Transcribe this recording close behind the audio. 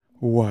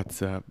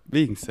What's up,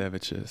 vegan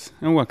savages,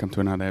 and welcome to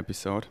another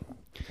episode.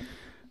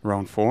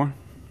 Round 4.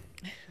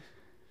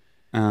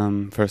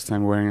 First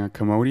time wearing a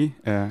kimono.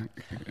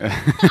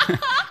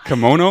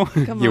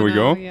 Here we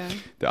go. Yeah.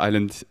 The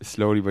island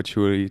slowly but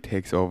surely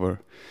takes over.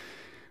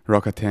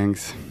 Rocket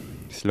tanks,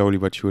 slowly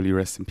but surely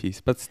rest in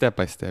peace. But step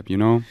by step,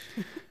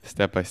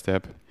 step by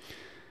step.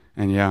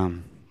 And yeah,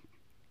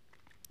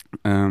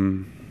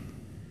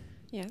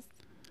 Yes.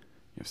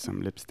 you have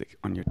some lipstick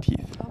on your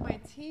teeth. Oh, my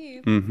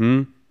teeth.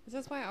 Mm-hmm. Is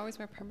this why I always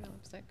wear permanent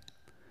lipstick?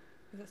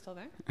 Is it still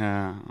there?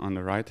 On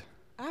the right.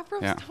 Afro,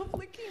 Yeah. stop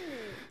licking me.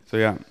 So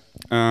yeah,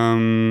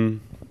 how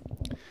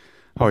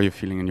are you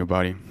feeling in your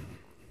body?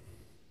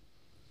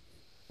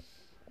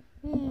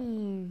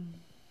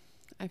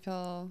 I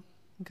feel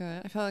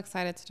good. I feel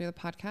excited to do the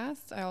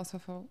podcast. I also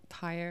feel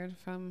tired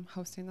from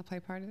hosting the play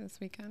party this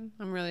weekend.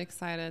 I'm really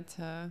excited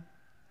to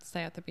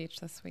stay at the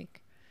beach this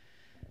week.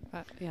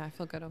 But yeah, I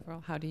feel good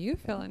overall. How do you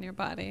feel in your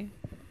body?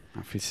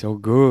 I feel so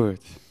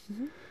good.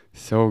 Mm-hmm.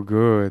 So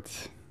good.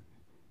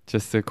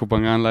 Just the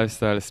Kubangan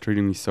lifestyle is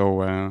treating me so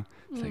well.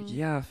 It's like,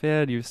 yeah,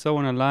 fair, you're so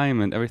in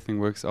alignment. Everything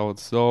works out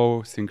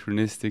so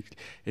synchronistic.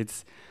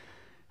 It's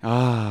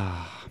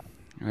at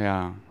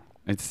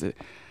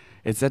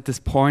this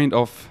point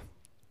of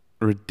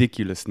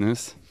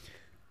ridiculousness.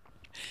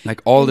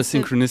 Like all the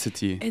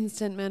synchronicity.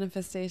 Instant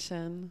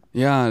manifestation.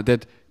 Yeah,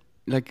 that,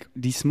 like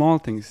these small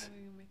things.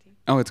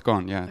 Oh, it's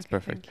gone. Yeah, it's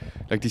perfect.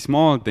 Like these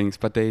small things,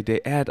 but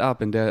they add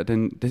up, and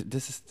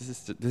this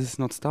is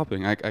not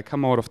stopping. I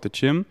come out of the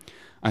gym,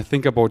 I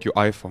think about your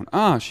iPhone.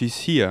 Ah, she's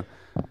here.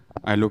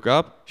 I look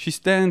up, she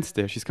stands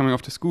there. She's coming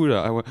off the scooter.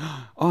 I went,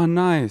 oh,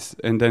 nice.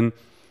 And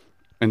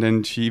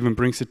then she even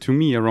brings it to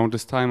me around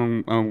this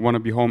time. I want to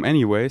be home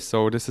anyway.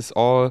 So this is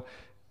all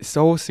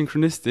so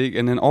synchronistic,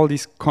 and then all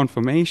these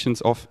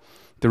confirmations of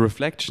the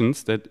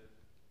reflections that,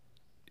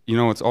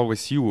 it's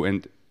always you,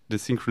 and the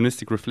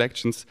synchronistic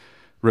reflections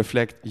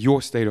reflect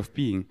your state of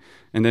being.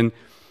 And then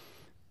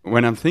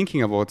when I'm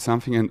thinking about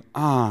something and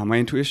my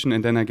intuition,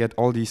 and then I get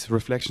all these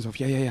reflections of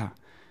yeah,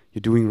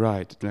 you're doing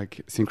right, like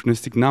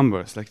synchronistic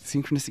numbers,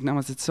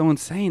 it's so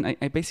insane.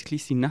 I basically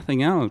see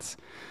nothing else.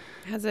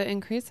 Has it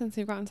increased since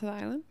you've gotten to the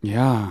island?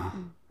 Yeah.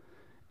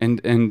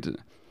 And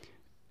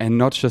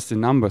not just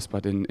in numbers,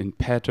 but in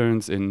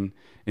patterns, in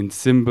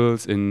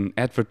symbols, in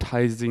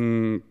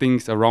advertising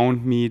things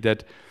around me,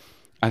 that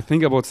I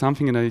think about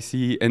something and I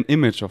see an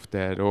image of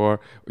that, or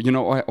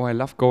I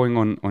love going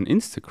on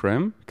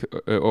Instagram,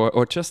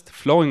 or just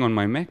flowing on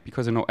my Mac,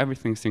 because I know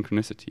everything is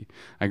synchronicity.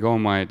 I go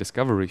on my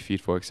Discovery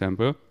feed, for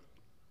example,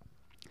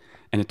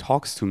 and it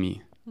talks to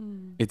me.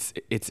 It's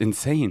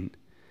insane,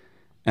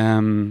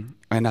 and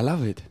I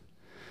love it.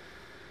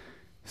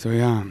 So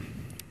yeah,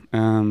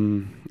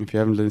 if you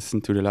haven't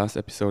listened to the last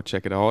episode,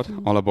 check it out.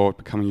 All about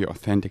becoming your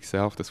authentic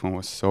self. This one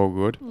was so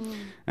good,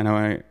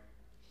 and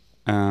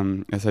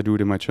as I do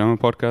it in my German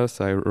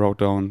podcast, I wrote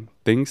down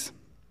things.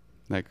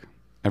 Like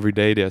every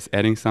day there's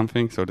adding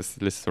something. So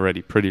this list is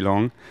already pretty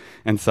long.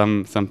 And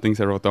some things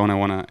I wrote down, I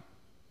want to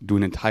do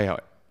an entire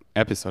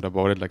episode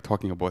about it, like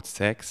talking about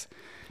sex.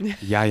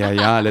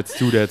 Yeah, let's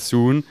do that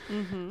soon.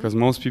 Because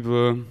most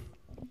people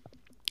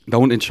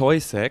don't enjoy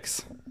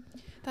sex.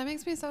 That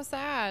makes me so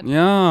sad.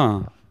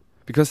 Yeah.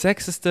 Because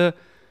sex is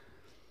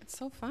It's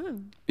so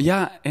fun.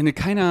 Yeah, and it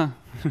kind of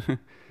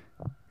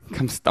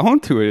comes down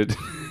to it.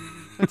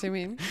 What do you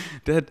mean?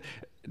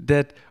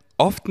 that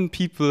often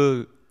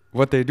people,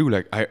 what they do,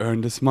 like, I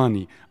earn this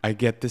money, I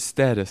get this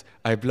status,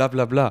 I blah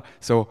blah blah,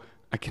 so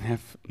I can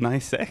have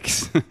nice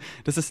sex.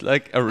 This is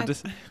like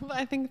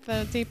I think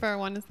the deeper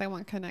one is they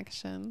want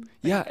connection.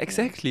 Yeah,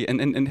 exactly.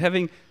 And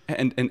having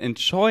and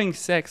enjoying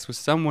sex with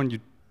someone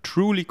you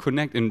truly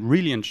connect, and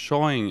really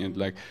enjoying it,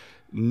 like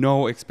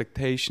no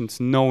expectations,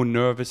 no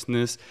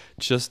nervousness,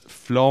 just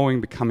flowing,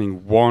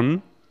 becoming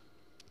one.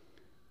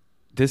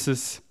 This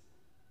is,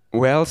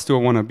 where else do I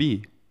want to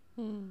be?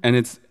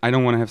 And I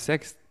don't want to have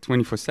sex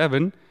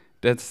 24/7.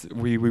 That's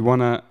we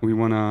wanna.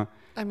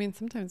 I mean,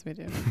 sometimes we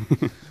do.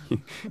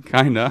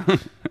 Kinda.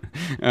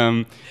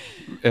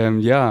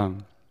 Yeah.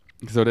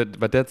 So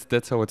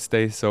that's how it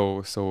stays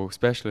so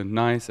special and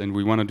nice. And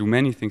we want to do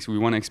many things. We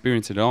want to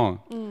experience it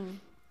all.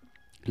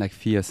 Like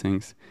Fia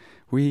sings,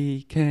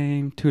 we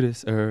came to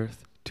this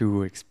earth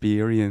to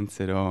experience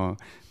it all,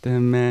 the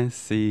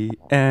messy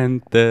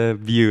and the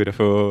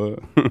beautiful.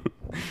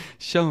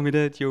 Show me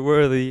that you're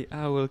worthy,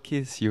 I will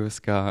kiss your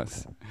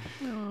scars.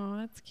 Oh,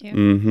 that's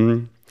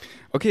cute.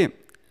 Okay,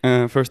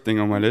 first thing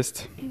on my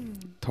list,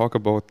 talk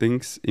about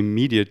things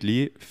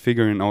immediately,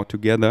 figuring out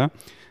together.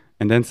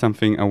 And then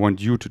something I want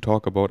you to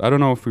talk about. I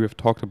don't know if we have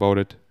talked about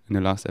it in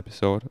the last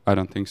episode. I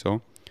don't think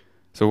so.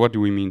 So what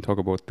do we mean, talk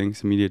about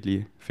things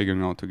immediately,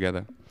 figuring out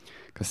together?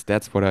 Because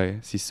that's what I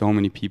see so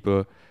many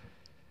people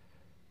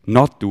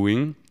not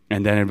doing,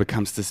 and then it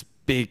becomes this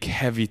big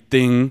heavy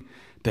thing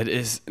that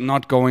is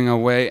not going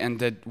away, and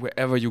that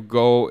wherever you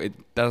go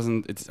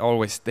it's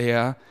always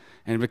there,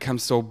 and it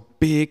becomes so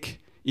big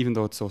even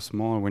though it's so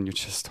small when you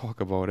just talk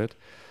about it.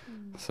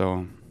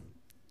 So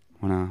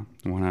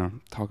wanna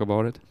talk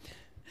about it?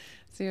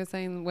 So you're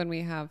saying when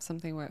we have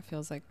something where it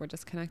feels like we're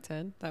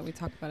disconnected, that we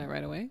talk about it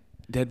right away?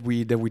 That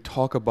we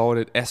talk about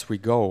it as we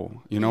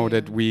go, you know,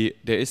 that we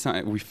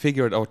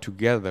figure it out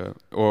together,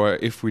 or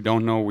if we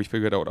don't know, we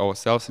figure it out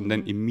ourselves, and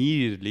then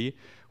immediately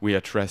we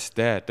address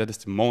that. That is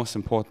the most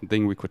important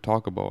thing we could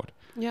talk about.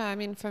 Yeah, I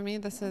mean, for me,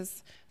 this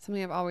is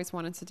something I've always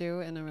wanted to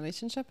do in a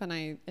relationship, and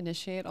I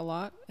initiate a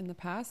lot in the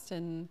past,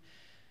 and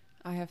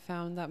I have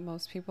found that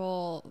most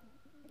people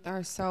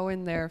are so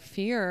in their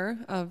fear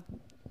of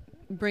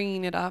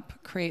bringing it up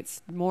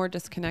creates more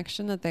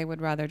disconnection that they would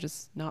rather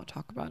just not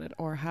talk about it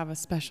or have a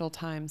special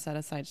time set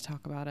aside to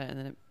talk about it, and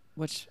then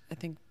which I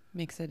think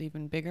makes it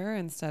even bigger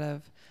instead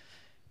of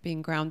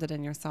being grounded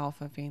in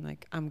yourself, of being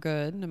like, I'm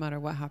good no matter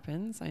what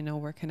happens. I know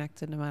we're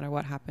connected no matter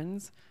what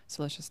happens.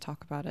 So let's just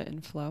talk about it in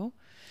flow.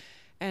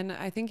 And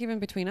I think even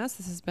between us,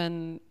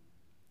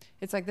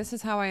 it's like, this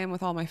is how I am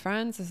with all my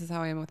friends. This is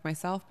how I am with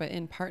myself. But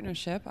in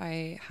partnership,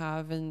 this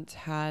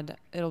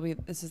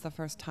is the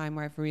first time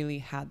where I've really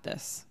had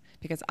this,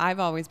 because I've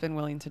always been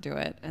willing to do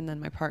it. And then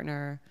my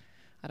partner,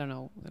 I don't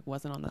know,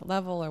 wasn't on that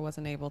level or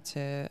wasn't able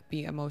to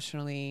be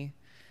emotionally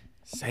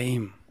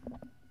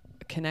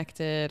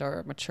connected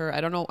or mature. I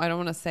don't know. I don't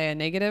want to say a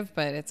negative,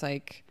 but it's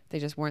like they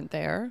just weren't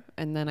there.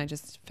 And then I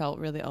just felt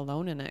really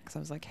alone in it, because I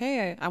was like,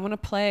 hey, I want to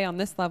play on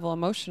this level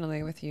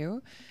emotionally with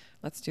you.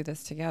 Let's do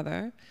this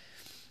together.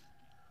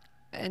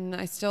 And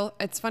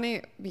it's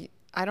funny.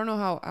 I don't know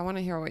how, I want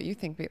to hear what you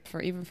think,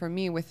 but even for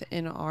me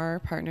within our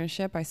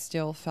partnership, I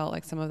still felt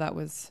like some of that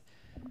was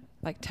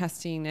like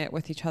testing it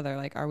with each other.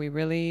 Like, are we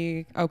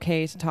really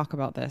okay to talk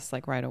about this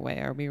like right away?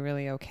 Are we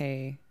really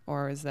okay?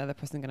 Or is the other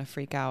person going to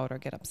freak out or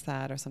get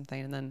upset or something?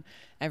 And then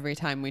every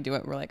time we do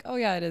it, we're like, oh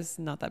yeah, it is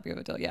not that big of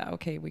a deal. Yeah,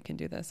 okay, we can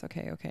do this.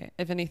 Okay.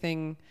 If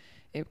anything,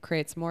 it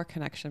creates more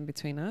connection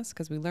between us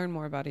because we learn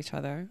more about each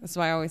other. That's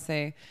why I always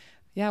say,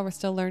 yeah, we're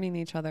still learning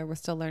each other. We're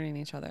still learning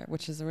each other,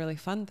 which is a really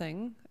fun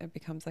thing. It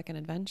becomes like an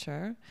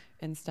adventure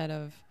instead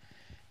of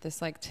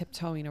this like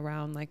tiptoeing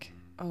around like,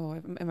 oh,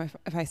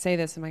 if I say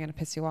this, am I going to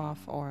piss you off?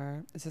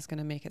 Or is this going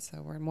to make it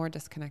so we're more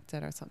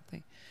disconnected or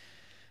something?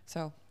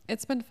 So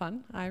it's been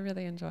fun. I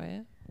really enjoy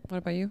it. What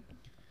about you?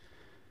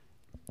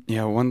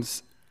 Yeah,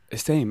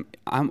 same.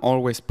 I'm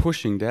always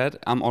pushing that.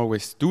 I'm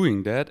always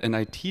doing that. And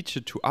I teach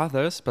it to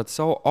others. But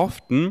so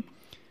often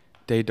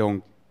they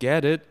don't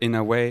get it in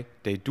a way.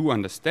 They do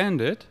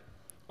understand it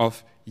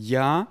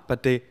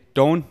but they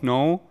don't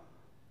know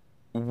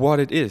what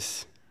it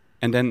is.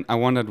 And then I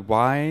wondered,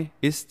 why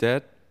is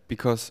that?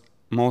 Because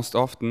most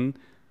often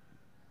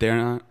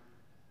they're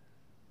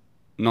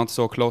not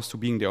so close to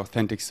being their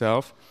authentic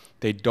self.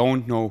 They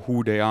don't know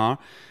who they are.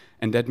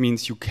 And that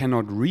means you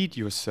cannot read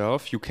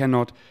yourself.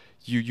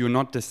 You're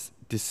not this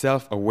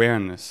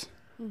self-awareness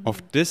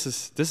of this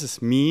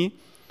is me.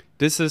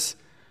 This is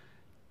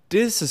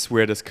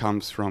where this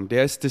comes from.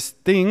 There's this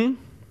thing,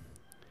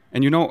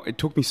 and it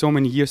took me so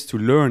many years to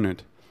learn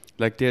it.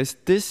 Like there's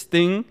this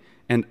thing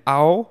and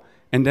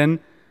then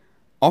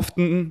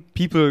often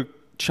people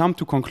jump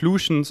to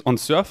conclusions on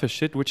surface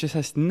shit, which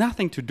has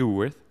nothing to do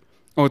with,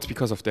 it's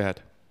because of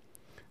that.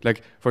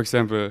 Like, for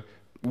example,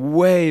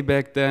 way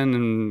back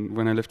then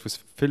when I lived with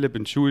Philip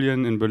and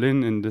Julian in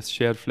Berlin in this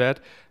shared flat,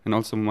 and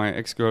also my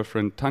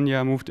ex-girlfriend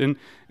Tanya moved in,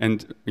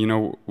 and,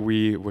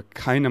 we were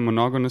kind of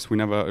monogamous. We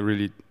never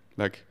really,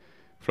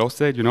 flow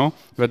state,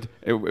 but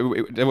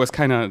it was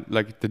kind of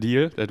like the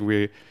deal that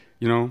we,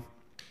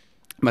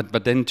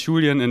 but then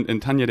Julian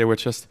and Tanya, they were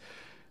just,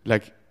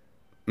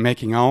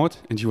 making out,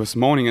 and she was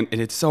moaning, and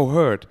it so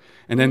hurt.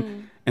 And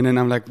then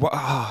I'm like,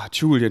 wow,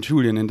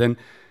 Julian, and then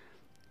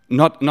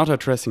not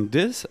addressing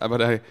this,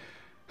 but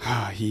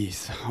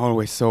he's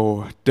always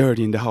so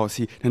dirty in the house.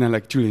 And I'm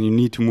like, Julian, you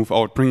need to move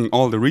out, bringing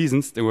all the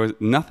reasons. There was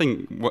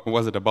nothing. What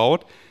was it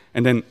about?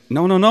 And then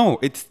no,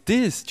 it's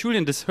this,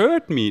 Julian. This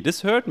hurt me.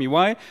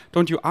 Why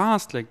don't you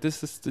ask? Like this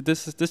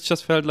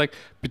just felt like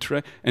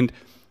betrayal. And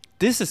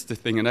this is the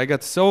thing. And I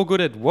got so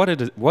good at what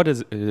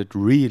is it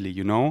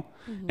really,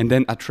 And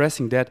then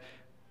addressing that.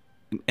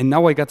 And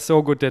now I got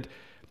so good that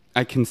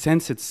I can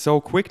sense it so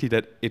quickly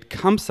that it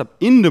comes up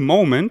in the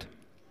moment.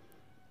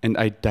 And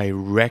I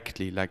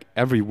directly,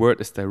 every word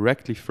is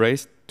directly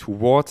phrased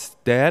towards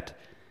that.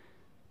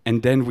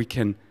 And then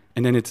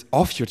then it's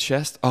off your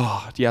chest.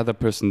 The other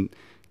person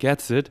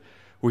gets it.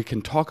 We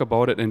can talk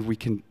about it and we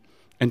can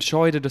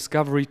enjoy the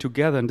discovery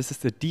together. And this is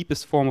the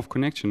deepest form of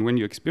connection. When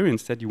you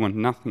experience that, you want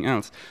nothing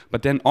else.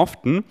 But then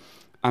often,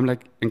 I'm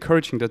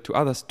encouraging that to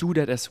others, do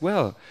that as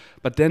well.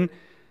 But then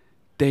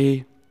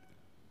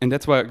and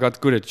that's why I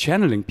got good at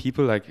channeling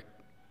people.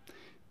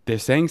 They're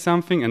saying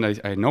something and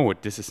I know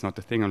it. This is not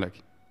the thing. I'm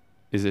like,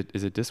 is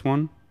it this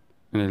one?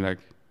 And they're like,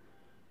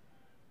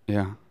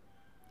 yeah.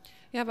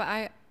 Yeah, but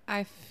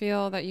I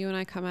feel that you and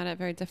I come at it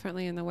very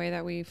differently in the way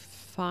that we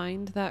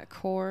find that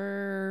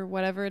core,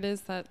 whatever it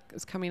is that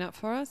is coming up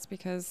for us.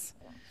 Because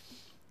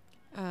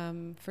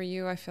for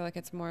you, I feel like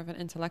it's more of an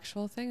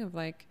intellectual thing of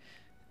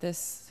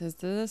this is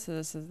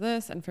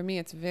this. And for me,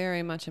 it's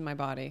very much in my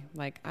body.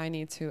 I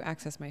need to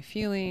access my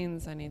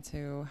feelings. I need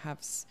to have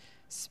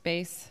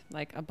space,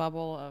 like a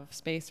bubble of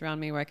space around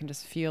me where I can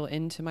just feel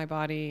into my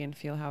body and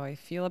feel how I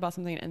feel about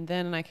something. And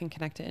then I can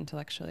connect it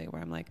intellectually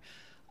where I'm like,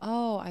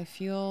 oh, I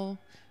feel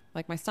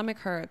like my stomach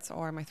hurts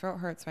or my throat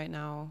hurts right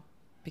now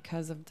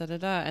because of da da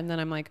da. And then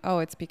I'm like, oh,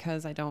 it's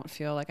because I don't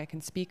feel like I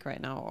can speak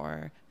right now,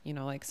 or, you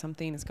know, like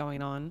something is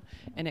going on,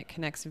 and it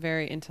connects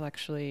very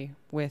intellectually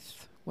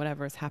with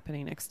whatever is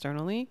happening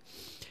externally.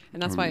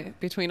 And that's why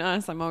between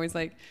us, I'm always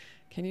like,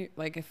 can you,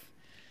 like, if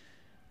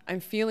I'm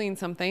feeling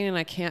something and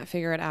I can't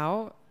figure it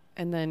out,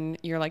 and then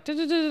you're like, da,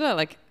 da, da, da, da,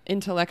 like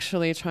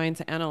intellectually trying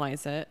to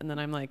analyze it. And then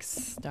I'm like,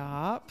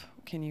 stop.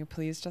 Can you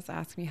please just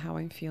ask me how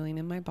I'm feeling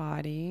in my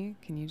body?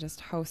 Can you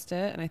just host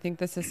it? And I think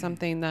this is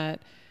something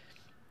that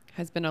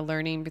has been a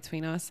learning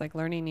between us, like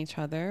learning each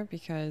other,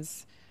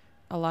 because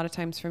a lot of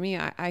times for me,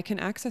 I can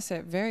access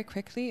it very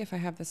quickly if I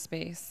have the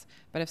space.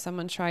 But if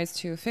someone tries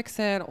to fix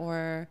it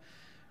or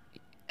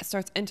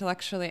starts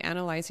intellectually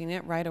analyzing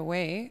it right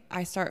away,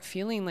 I start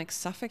feeling like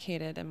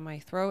suffocated in my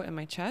throat and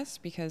my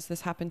chest, because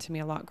this happened to me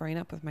a lot growing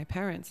up with my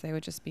parents. They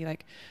would just be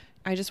like,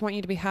 I just want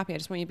you to be happy. I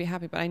just want you to be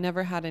happy. But I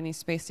never had any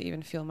space to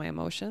even feel my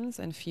emotions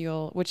and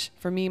feel, which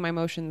for me, my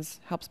emotions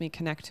helps me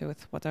connect to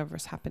with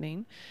whatever's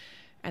happening.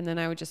 And then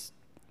I would just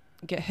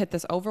hit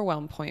this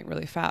overwhelm point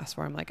really fast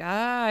where I'm like,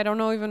 I don't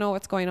even know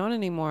what's going on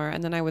anymore.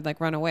 And then I would like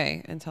run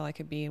away until I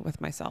could be with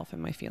myself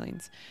and my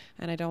feelings.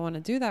 And I don't want to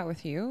do that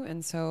with you.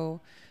 And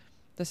so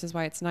this is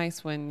why it's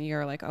nice when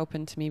you're like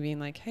open to me being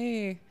like,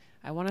 hey,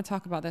 I want to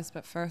talk about this,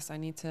 but first I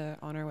need to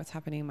honor what's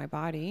happening in my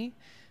body.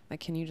 Like,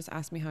 can you just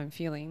ask me how I'm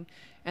feeling?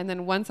 And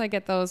then once I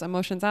get those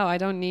emotions out, I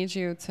don't need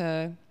you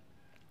to,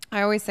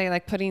 I always say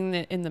like putting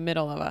it in the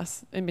middle of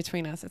us, in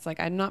between us. It's like,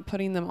 I'm not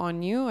putting them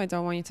on you. I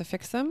don't want you to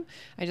fix them.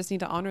 I just need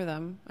to honor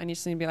them. I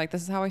just need to be like,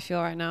 this is how I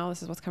feel right now.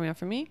 This is what's coming up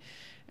for me.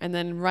 And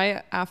then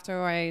right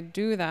after I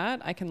do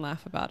that, I can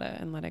laugh about it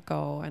and let it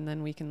go. And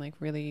then we can like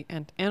really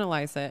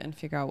analyze it and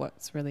figure out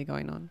what's really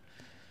going on.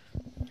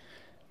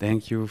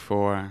 Thank you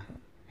for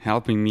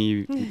helping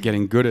me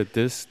getting good at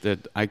this,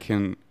 that I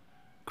can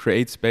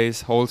create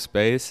space, hold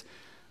space,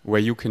 where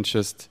you can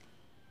just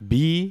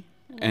be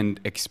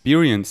and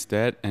experience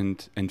that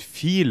and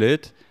feel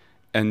it,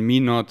 and me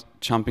not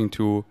jumping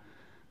to,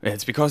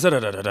 it's because da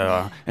da da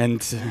da,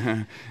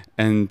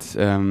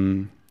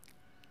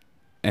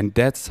 and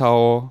that's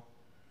how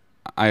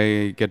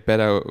I get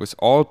better with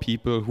all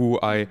people who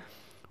I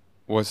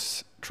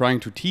was trying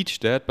to teach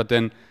that, but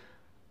then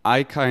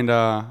I kind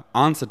of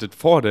answered it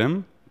for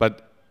them,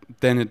 but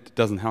then it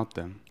doesn't help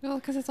them. Well,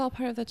 because it's all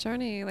part of the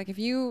journey. Like if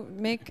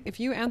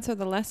you answer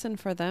the lesson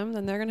for them,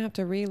 then they're going to have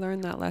to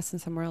relearn that lesson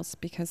somewhere else,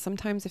 because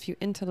sometimes if you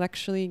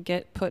intellectually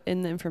get put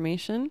in the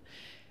information,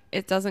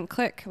 it doesn't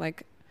click.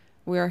 Like,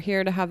 we are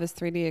here to have this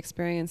 3D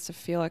experience to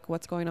feel like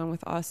what's going on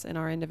with us in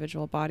our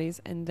individual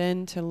bodies, and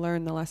then to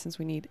learn the lessons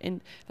we need.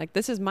 And like,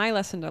 this is my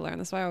lesson to learn.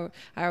 That's why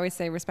I always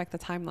say respect the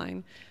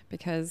timeline,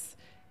 because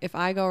if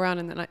I go around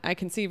and then I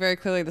can see very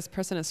clearly this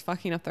person is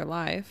fucking up their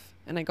life,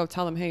 and I go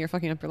tell them, hey, you're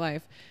fucking up your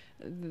life,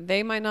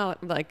 they might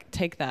not like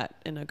take that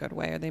in a good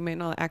way, or they might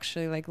not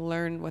actually like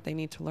learn what they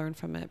need to learn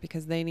from it,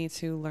 because they need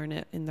to learn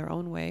it in their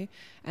own way.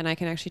 And I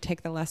can actually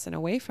take the lesson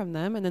away from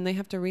them, and then they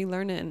have to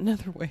relearn it in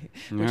another way,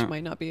 which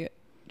might not be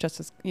just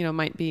as,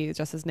 might be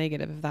just as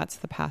negative, if that's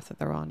the path that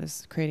they're on,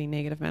 is creating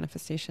negative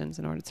manifestations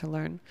in order to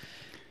learn.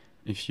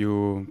 If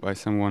you buy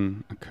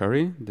someone a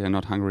curry, they're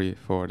not hungry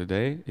for the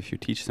day. If you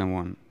teach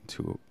someone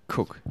to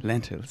cook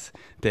lentils,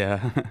 they're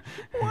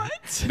what?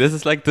 This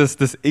is like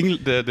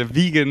the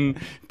vegan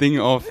thing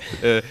of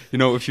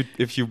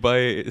if you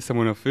buy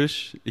someone a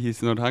fish,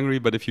 he's not hungry.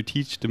 But if you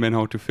teach the man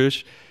how to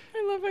fish,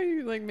 I love how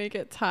you like make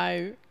it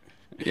Thai.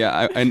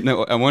 Yeah, I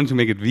know. I want to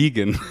make it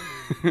vegan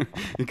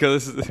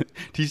because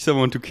teach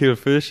someone to kill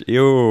fish.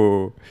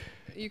 Yo.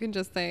 You can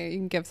just say you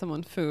can give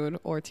someone food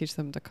or teach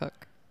them to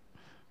cook.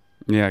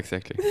 Yeah,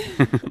 exactly.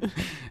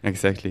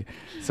 Exactly.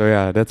 So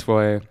yeah, that's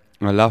why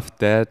I love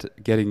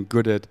that, getting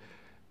good at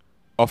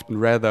often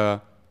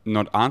rather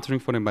not answering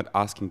for them, but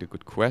asking the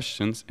good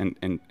questions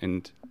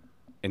and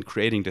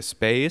creating the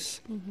space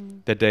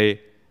that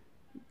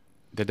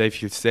they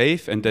feel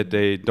safe, and that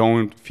they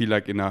don't feel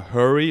like in a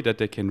hurry, that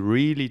they can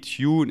really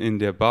tune in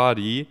their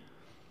body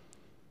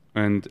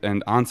and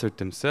answer it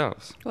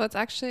themselves. Well, it's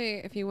actually,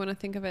 if you want to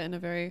think of it in a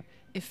very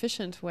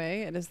efficient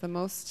way, it is the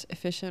most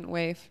efficient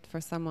way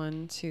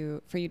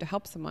for you to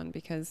help someone,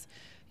 because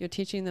you're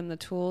teaching them the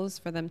tools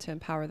for them to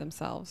empower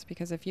themselves.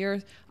 Because if you're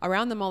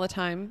around them all the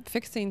time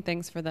fixing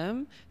things for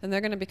them, then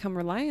they're going to become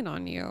reliant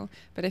on you.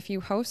 But if you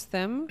host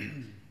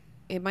them,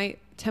 it might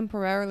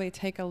temporarily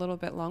take a little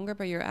bit longer,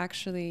 but you're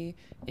actually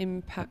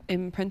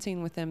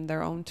imprinting with them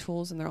their own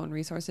tools and their own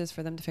resources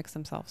for them to fix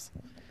themselves.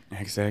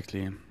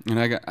 Exactly.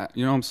 And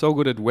I'm so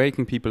good at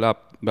waking people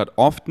up, but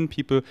often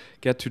people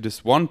get to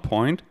this one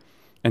point,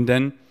 and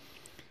then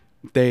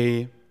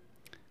I'm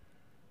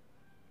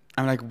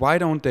like, why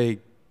don't they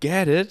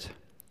get it?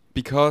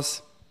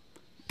 Because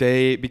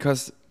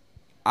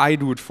I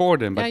do it for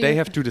them, but they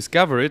have to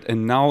discover it,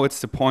 and now it's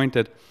the point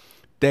that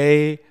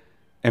they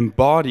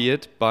embody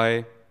it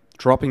by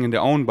dropping in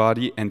their own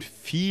body and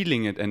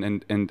feeling it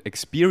and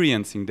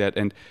experiencing that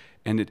and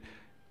it,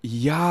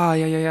 yeah.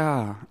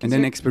 And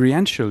then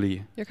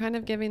experientially. You're kind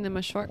of giving them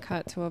a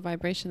shortcut to a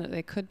vibration that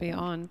they could be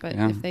on, but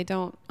if they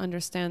don't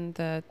understand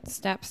the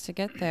steps to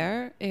get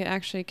there, it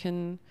actually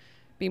can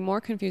be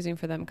more confusing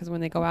for them, because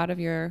when they go out of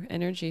your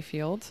energy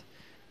field,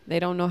 they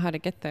don't know how to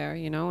get there,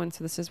 you know? And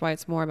so this is why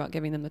it's more about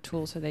giving them the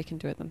tools so they can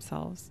do it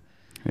themselves.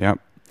 Yeah.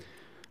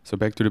 So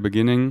back to the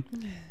beginning,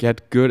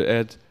 get good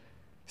at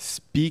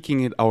speaking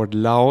it out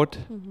loud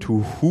to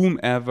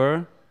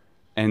whomever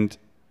and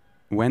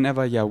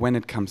whenever, when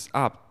it comes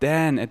up,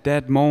 then at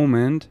that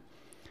moment,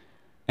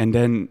 and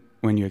then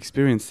when you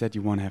experience that,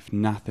 you want to have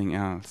nothing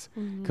else.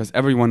 Because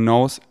everyone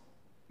knows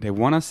they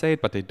want to say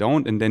it, but they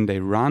don't, and then they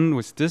run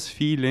with this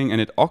feeling,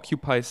 and it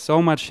occupies so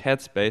much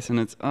headspace, and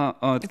it's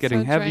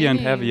getting so heavier and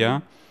draining.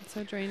 heavier. It's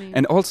so draining.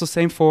 And also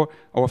same for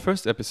our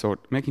first episode,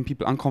 making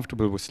people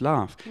uncomfortable with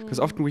love. Because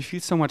often we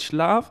feel so much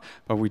love,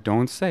 but we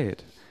don't say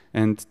it.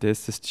 And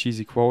there's this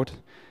cheesy quote,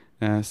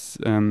 as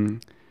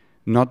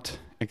not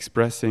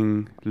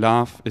expressing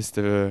love is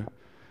the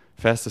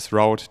fastest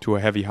route to a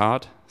heavy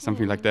heart,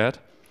 something like that.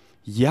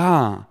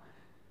 Yeah.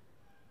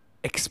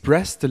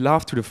 Express the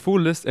love to the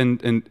fullest,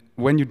 and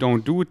when you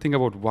don't do it, think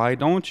about why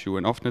don't you?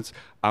 And often it's,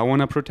 I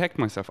want to protect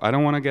myself. I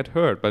don't want to get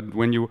hurt. But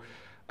when you,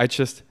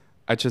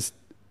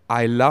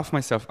 I love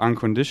myself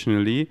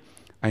unconditionally.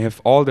 I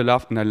have all the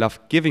love and I love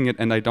giving it,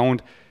 and I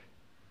don't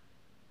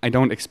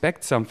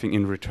expect something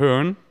in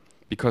return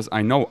because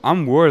I know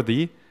I'm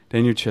worthy.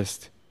 Then you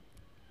just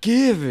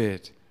give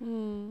it.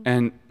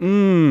 And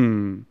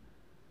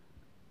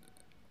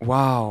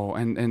wow.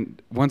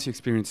 And once you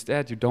experience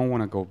that, you don't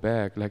want to go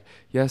back. Like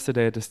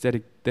yesterday at the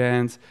static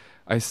dance,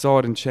 I saw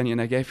it in Jenny and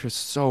I gave her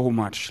so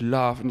much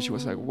love. And she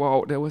was like,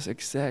 wow, that was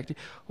exactly,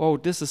 oh,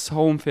 this is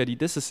home, Ferdi.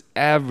 This is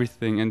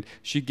everything. And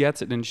she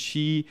gets it and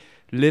she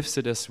lives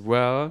it as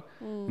well.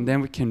 And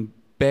then we can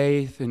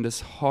bathe in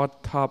this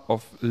hot tub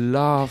of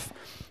love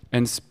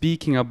and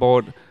speaking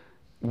about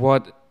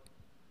what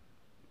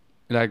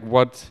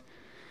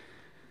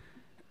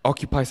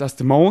occupies us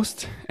the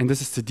most, and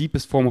this is the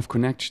deepest form of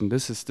connection.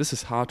 This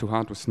is heart to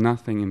heart with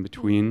nothing in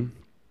between.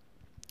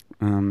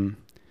 You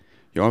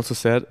also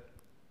said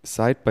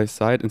side by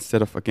side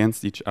instead of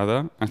against each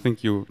other. I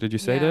think did you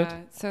say that?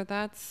 Yeah, so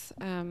that's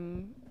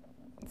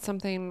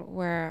something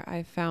where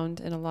I found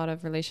in a lot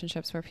of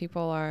relationships where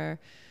people are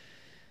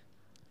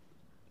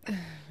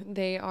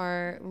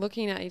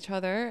looking at each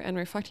other and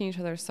reflecting each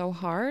other so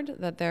hard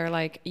that they're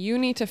like, you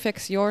need to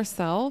fix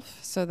yourself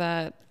so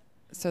that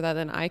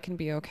then I can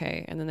be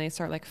okay. And then they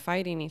start like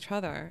fighting each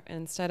other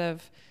instead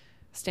of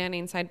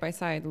standing side by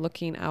side,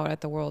 looking out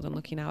at the world and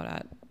looking out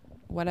at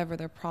whatever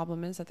their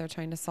problem is that they're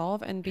trying to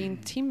solve and being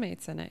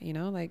teammates in it, you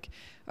know, like,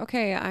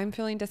 okay, I'm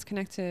feeling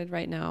disconnected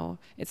right now.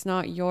 It's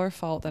not your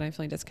fault that I'm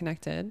feeling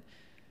disconnected,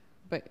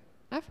 but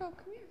Afro,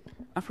 come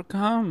here. Afro,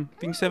 come.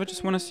 Things Seven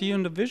just want to see you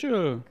in the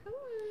visual.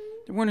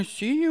 They want to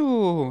see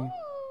you.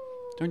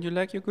 Don't you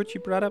like your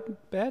Gucci Prada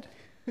bed?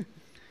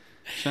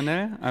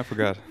 Chanel? I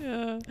forgot.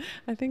 Yeah,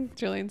 I think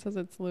Julian says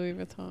it's Louis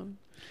Vuitton.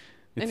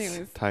 It's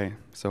anyways, Thai,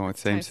 so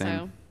it's same.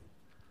 Style.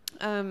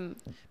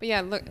 But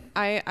yeah, look,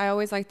 I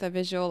always like the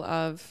visual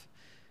of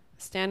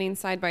standing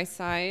side by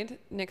side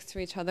next to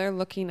each other,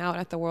 looking out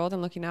at the world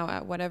and looking out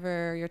at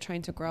whatever you're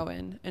trying to grow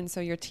in. And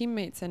so you're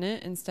teammates in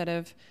it instead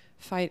of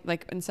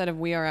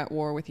we are at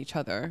war with each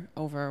other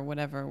over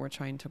whatever we're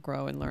trying to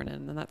grow and learn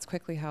in. And that's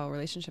quickly how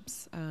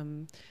relationships,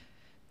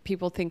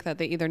 people think that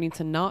they either need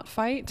to not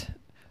fight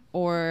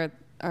or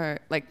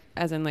like,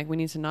 as in like, we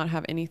need to not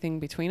have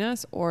anything between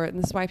us, or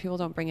this is why people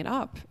don't bring it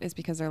up, is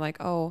because they're like,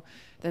 oh,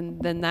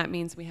 then that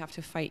means we have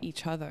to fight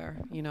each other,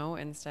 you know,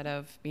 instead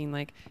of being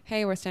like,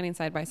 hey, we're standing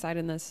side by side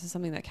and this is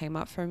something that came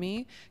up for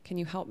me. Can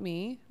you help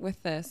me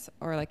with this?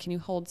 Or like, can you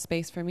hold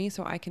space for me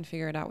so I can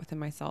figure it out within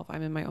myself?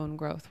 I'm in my own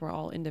growth. We're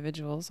all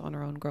individuals on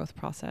our own growth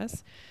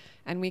process.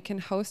 And we can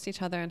host each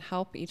other and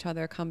help each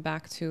other come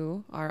back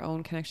to our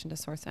own connection to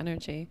source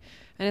energy.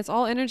 And it's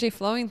all energy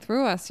flowing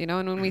through us, you know,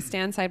 and when we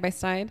stand side by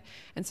side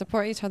and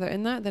support each other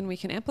in that, then we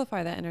can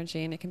amplify that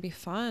energy and it can be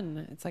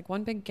fun. It's like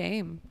one big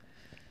game.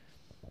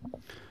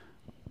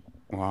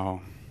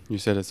 Wow, you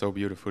said it so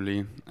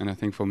beautifully. And I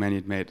think for many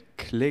it made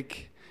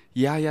click.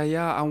 Yeah,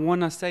 I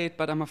want to say it,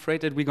 but I'm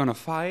afraid that we're going to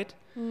fight.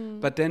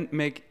 But then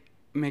make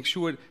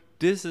sure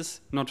this is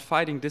not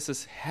fighting, this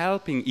is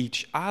helping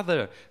each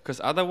other,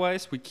 because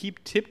otherwise we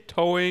keep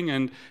tiptoeing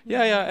and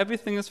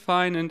everything is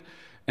fine,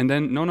 and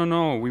then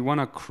no, we want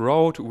to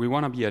grow, we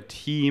want to be a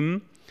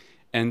team,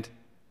 and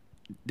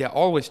there are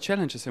always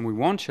challenges and we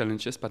want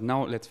challenges, but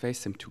now let's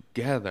face them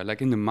together,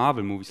 like in the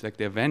Marvel movies, like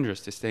the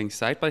Avengers. They're staying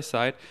side by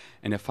side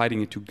and they're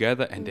fighting it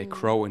together, and they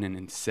grow in an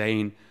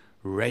insane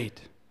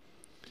rate.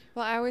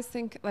 Well, I always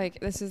think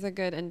like this is a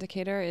good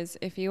indicator is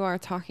if you are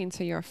talking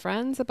to your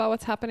friends about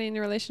what's happening in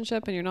your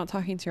relationship and you're not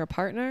talking to your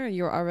partner,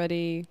 you're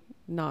already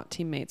not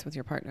teammates with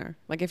your partner.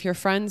 Like if your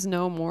friends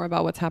know more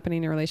about what's happening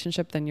in your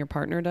relationship than your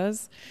partner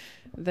does,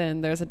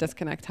 then there's a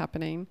disconnect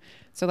happening.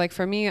 So like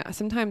for me,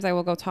 sometimes I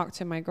will go talk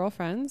to my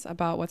girlfriends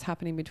about what's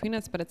happening between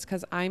us, but it's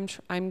because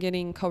I'm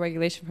getting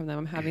co-regulation from them.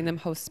 I'm having them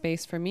host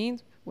space for me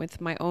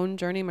with my own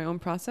journey, my own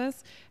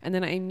process, and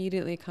then I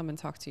immediately come and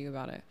talk to you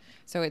about it.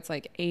 So it's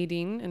like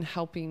aiding and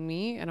helping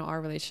me in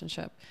our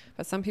relationship.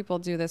 But some people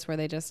do this where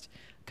they just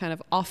kind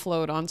of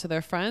offload onto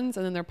their friends,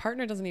 and then their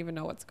partner doesn't even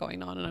know what's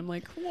going on. And I'm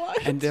like,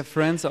 what? And their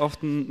friends are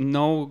often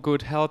no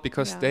good help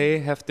because they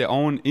have their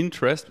own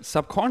interest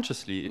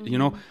subconsciously. You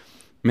know,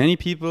 many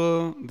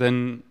people,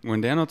 then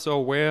when they're not so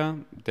aware,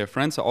 their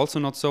friends are also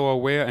not so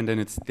aware, and then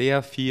it's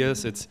their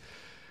fears. It's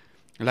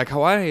like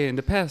how I in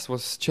the past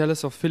was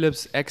jealous of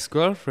Philip's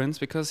ex-girlfriends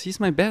because he's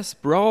my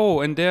best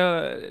bro, and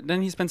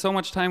then he spent so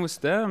much time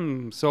with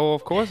them. So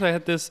of course I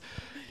had this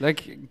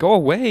like, go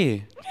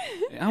away.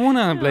 I want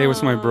to play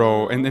with my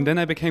bro. And then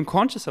I became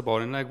conscious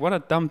about it. And like, what a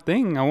dumb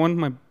thing. I want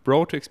my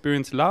bro to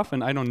experience love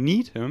and I don't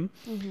need him.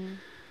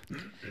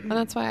 And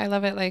that's why I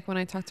love it. Like when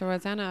I talk to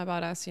Rosanna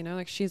about us, you know,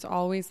 like she's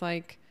always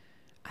like,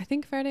 I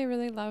think Verde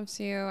really loves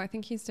you. I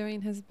think he's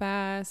doing his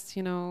best.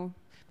 You know,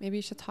 maybe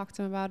you should talk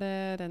to him about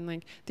it. And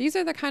like, these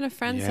are the kind of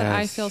friends that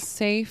I feel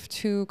safe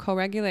to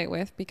co-regulate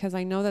with because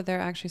I know that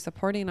they're actually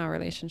supporting our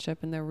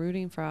relationship and they're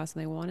rooting for us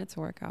and they want it to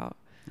work out.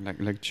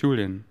 Like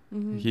Julian.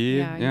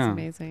 He's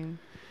amazing.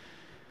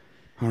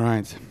 All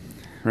right.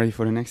 Ready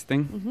for the next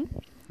thing?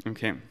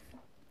 Okay.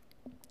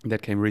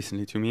 That came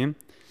recently to me.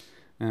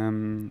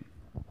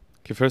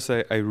 Okay, first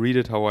I read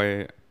it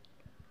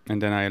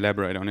and then I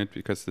elaborate on it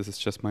because this is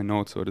just my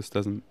notes, so this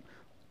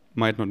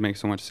might not make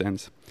so much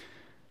sense.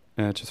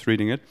 Just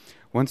reading it.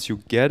 Once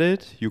you get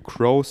it, you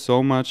grow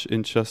so much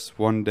in just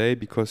one day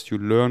because you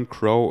learn,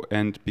 grow,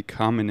 and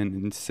become in an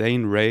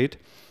insane rate.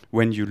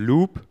 When you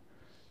loop,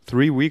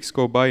 3 weeks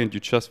go by and you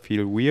just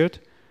feel weird.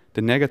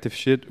 The negative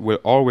shit will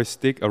always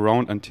stick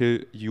around until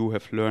you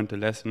have learned the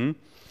lesson.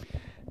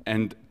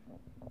 And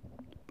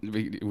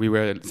we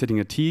were sitting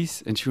at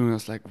teas and she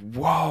was like,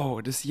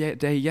 whoa, this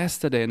day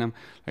yesterday. And I'm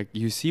like,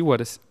 you see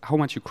how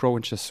much you grow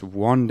in just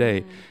one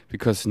day.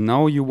 Because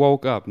now you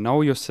woke up, now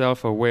you're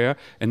self-aware,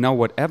 and now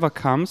whatever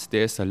comes,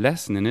 there's a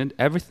lesson in it.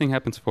 Everything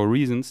happens for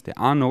reasons. There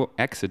are no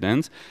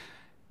accidents.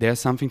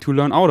 There's something to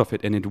learn out of it.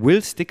 And it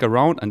will stick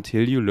around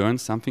until you learn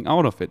something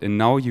out of it. And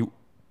now you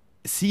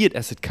see it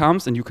as it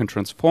comes and you can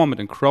transform it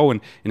and grow in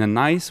a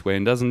nice way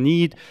and doesn't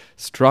need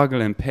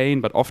struggle and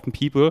pain. But often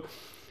people,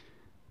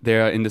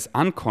 they're in this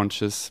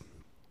unconscious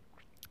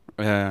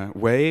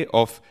way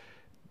of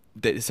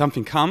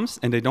something comes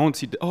and they don't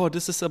see, oh,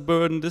 this is a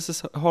burden, this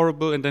is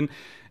horrible, and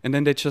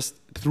then they just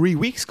 3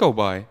 weeks go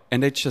by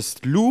and they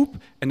just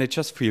loop and they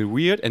just feel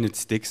weird and it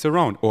sticks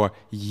around, or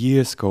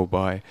years go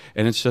by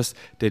and it's just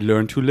they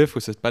learn to live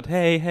with it. But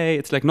hey,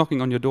 it's like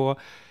knocking on your door.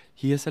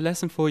 Here's a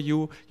lesson for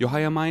you. Your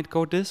higher mind,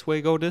 go this way.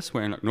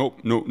 And like, no.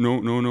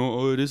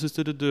 Oh, this is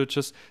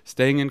just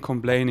staying and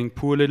complaining.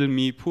 Poor little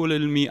me.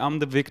 I'm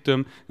the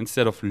victim.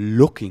 Instead of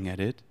looking at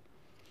it,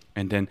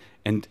 and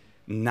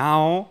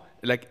now,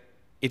 like,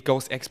 it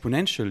goes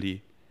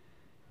exponentially.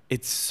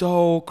 It's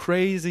so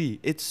crazy.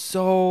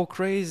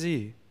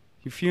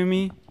 You feel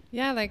me?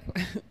 Yeah, like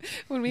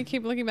when we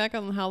keep looking back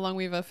on how long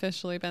we've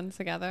officially been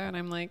together, and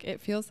I'm like, it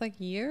feels like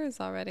years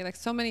already. Like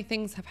so many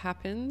things have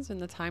happened in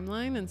the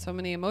timeline and so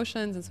many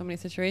emotions and so many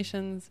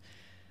situations,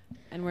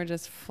 and we're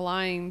just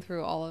flying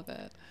through all of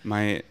it.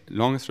 My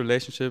longest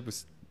relationship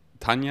with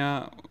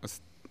Tanya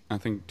was, I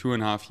think,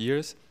 2.5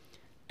 years.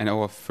 And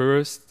our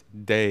first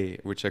day,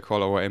 which I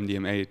call our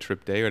MDMA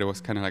trip day, or it was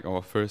kind of like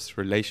our first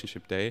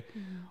relationship day,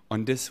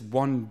 on this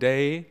one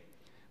day,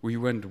 we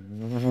went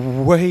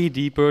way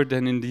deeper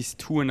than in these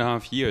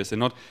 2.5 years, and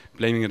not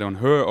blaming it on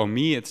her or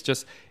me. It's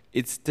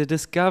the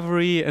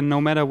discovery, and no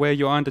matter where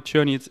you are in the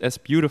journey, it's as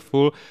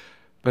beautiful.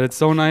 But it's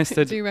so nice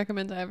that. Do you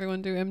recommend that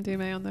everyone do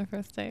MDMA on their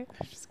first date?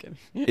 I'm just kidding.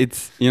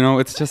 It's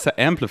just an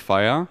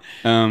amplifier,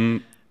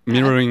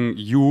 mirroring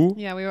you.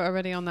 Yeah, we were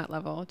already on that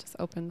level. It just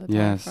opened the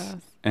door for us.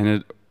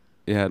 And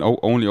it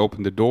only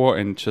opened the door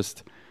and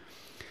just.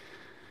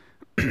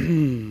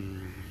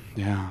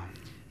 Yeah.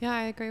 Yeah,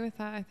 I agree with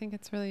that. I think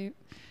it's really.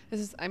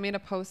 I made a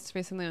post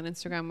recently on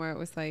Instagram where it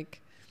was like,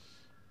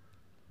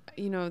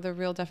 you know, the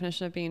real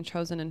definition of being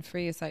chosen and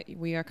free is that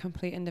we are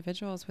complete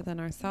individuals within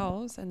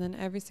ourselves. And then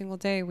every single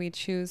day we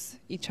choose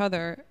each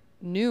other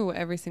new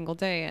every single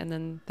day. And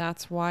then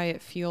that's why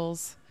it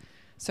feels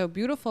so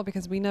beautiful,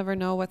 because we never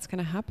know what's going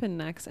to happen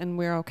next. And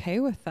we're okay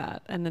with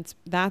that. And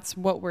that's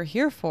what we're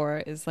here for,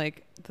 is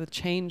like the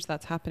change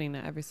that's happening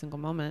at every single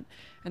moment.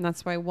 And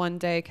that's why one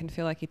day can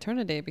feel like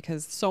eternity,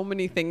 because so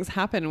many things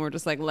happen and we're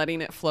just like letting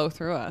it flow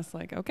through us.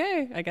 Like,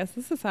 okay, I guess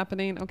this is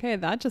happening. Okay,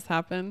 that just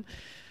happened.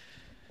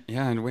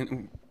 Yeah, and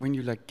when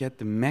you like get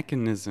the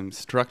mechanism,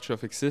 structure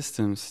of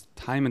existence,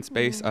 time and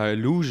space are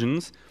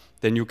illusions,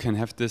 then you can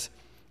have this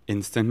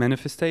instant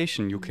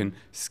manifestation. You can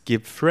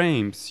skip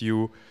frames.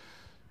 You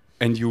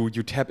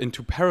tap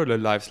into parallel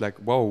lives, like,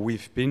 whoa,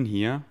 we've been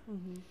here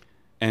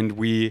and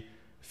we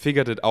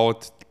figured it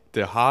out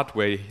the hard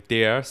way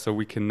there, so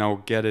we can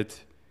now get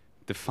it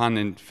the fun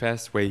and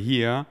fast way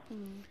here.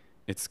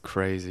 It's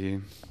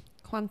crazy.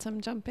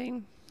 Quantum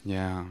jumping.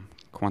 Yeah,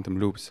 quantum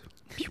loops.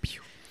 Pew,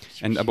 pew.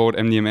 And about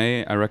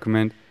MDMA, I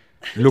recommend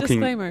looking.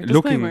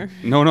 Disclaimer.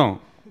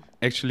 No.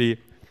 Actually,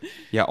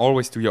 yeah,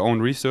 always do your own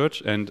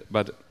research.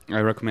 But I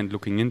recommend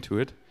looking into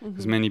it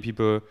because many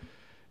people.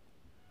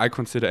 I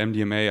consider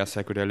MDMA a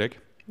psychedelic.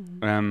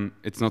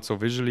 It's not so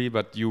visually,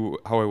 but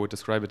how I would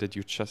describe it, that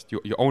you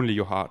only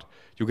your heart.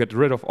 You get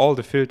rid of all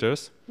the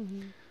filters.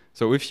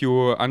 So if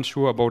you're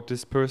unsure about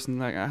this person,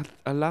 like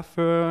I love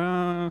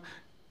her,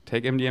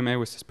 take MDMA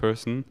with this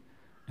person,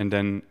 and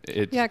then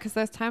it. Yeah, because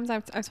there's times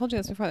I've told you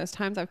this before. There's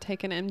times I've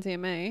taken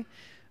MDMA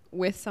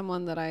with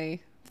someone that I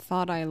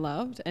thought I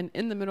loved, and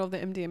in the middle of the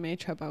MDMA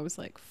trip, I was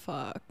like,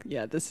 "Fuck,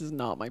 yeah, this is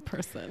not my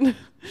person."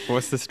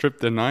 Was this trip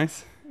then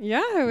nice?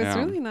 Yeah, it was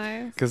really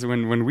nice. Because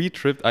when we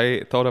tripped,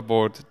 I thought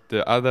about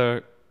the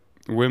other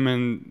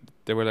women.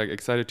 They were like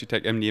excited to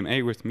take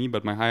MDMA with me,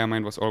 but my higher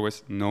mind was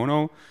always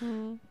no.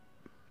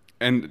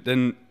 And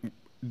then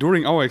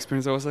during our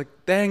experience, I was like,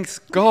 thanks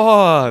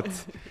God,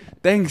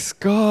 thanks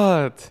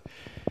God.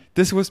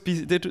 This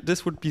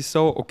would be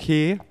so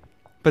okay,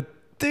 but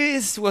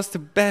this was the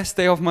best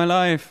day of my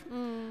life.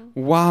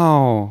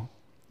 Wow.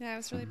 Yeah, it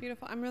was really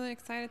beautiful. I'm really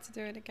excited to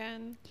do it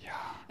again. Yeah.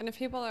 And if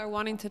people are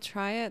wanting to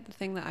try it, the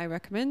thing that I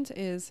recommend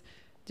is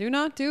do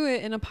not do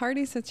it in a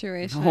party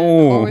situation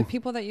or with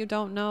people that you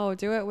don't know.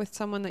 Do it with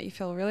someone that you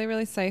feel really,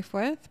 really safe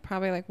with,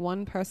 probably like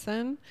one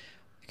person.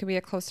 It could be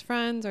a close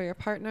friend or your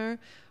partner,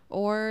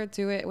 or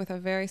do it with a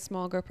very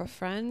small group of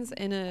friends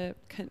in a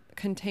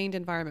contained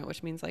environment,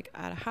 which means like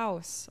at a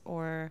house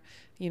or,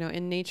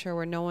 in nature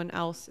where no one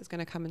else is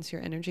going to come into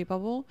your energy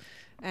bubble,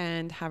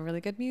 and have really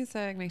good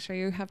music. Make sure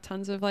you have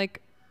tons of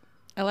like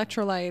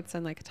electrolytes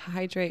and like to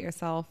hydrate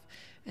yourself,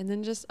 and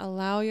then just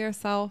allow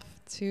yourself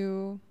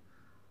to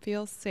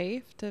feel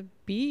safe to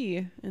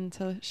be and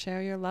to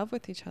share your love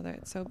with each other.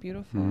 It's so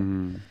beautiful.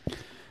 And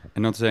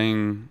not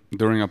saying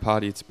during a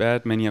party it's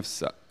bad. Many have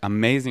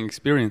amazing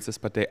experiences,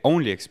 but they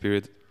only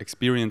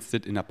experienced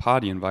it in a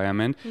party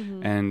environment.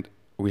 And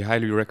we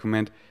highly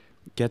recommend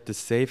get the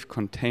safe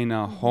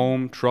container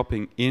home,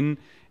 dropping in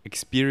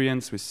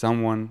experience with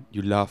someone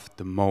you love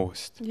the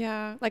most.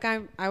 Yeah, like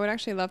I would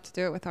actually love to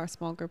do it with our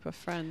small group of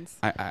friends.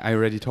 I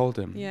already told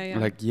them. Yeah.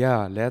 Like,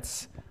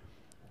 let's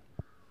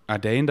a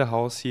day in the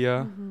house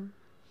here.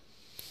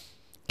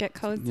 Get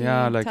cozy.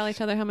 Yeah, like tell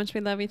each other how much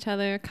we love each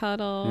other.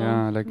 Cuddle.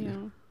 Yeah, like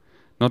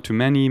not too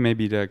many,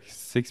 maybe like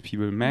 6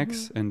 people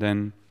max, and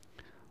then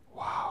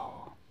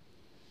wow.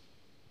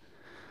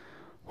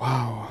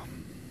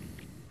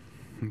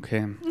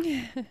 Okay.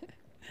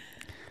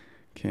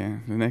 Okay,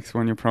 the next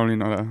one you're probably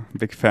not a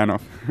big fan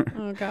of.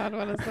 Oh God,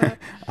 what is that?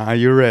 Are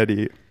you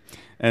ready?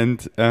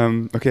 And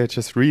okay,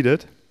 just read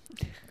it.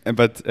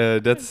 But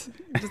that's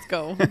just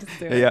go. Just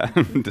do it. Yeah,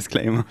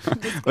 disclaimer.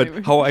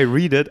 But how I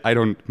read it, I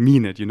don't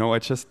mean it. I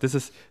just this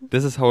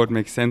is how it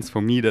makes sense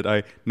for me, that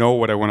I know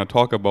what I want to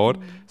talk about.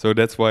 So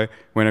that's why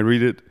when I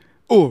read it,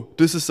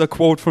 this is a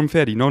quote from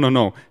Ferdi.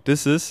 No.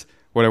 This is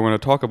what I want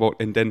to talk about,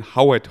 and then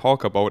how I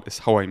talk about is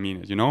how I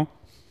mean it.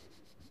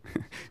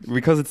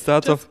 Because it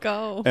starts just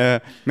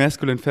off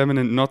masculine,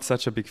 feminine, not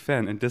such a big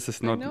fan, and this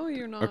is not. I know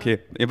you're not. Okay,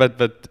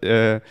 but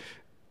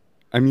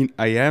I mean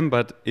I am,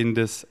 but in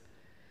this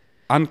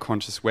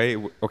unconscious way.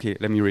 Okay,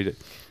 let me read it.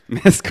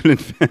 Masculine,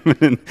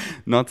 feminine,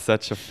 not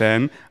such a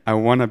fan. I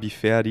wanna be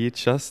Ferdi,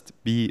 just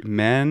be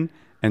man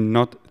and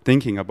not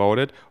thinking about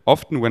it.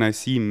 Often when I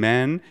see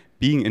men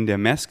being in their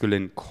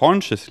masculine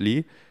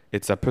consciously,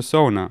 it's a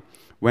persona.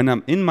 When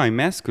I'm in my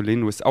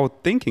masculine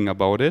without thinking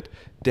about it,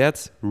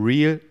 that's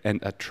real and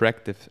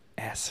attractive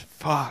as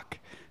fuck.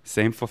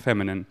 Same for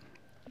feminine.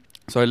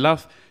 So I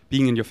love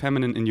being in your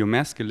feminine, in your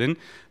masculine,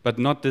 but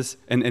not this,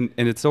 and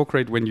it's so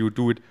great when you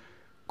do it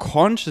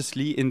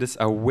consciously in this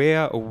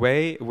aware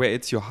way where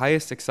it's your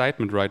highest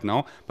excitement right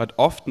now. But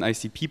often I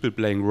see people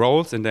playing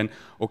roles, and then,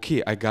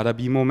 okay, I gotta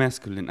be more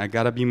masculine, I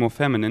gotta be more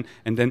feminine,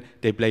 and then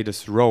they play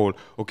this role.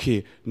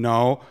 Okay,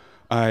 now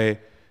I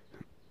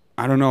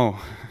don't know,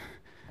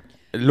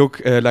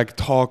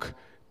 talk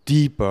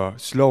deeper,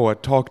 slower,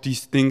 talk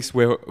these things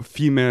where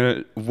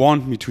female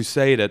want me to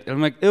say that. And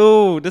I'm like,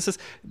 this is,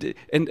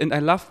 and I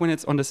love when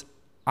it's on this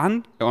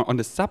on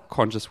the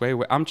subconscious way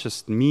where I'm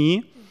just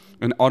me.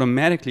 And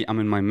automatically I'm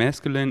in my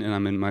masculine and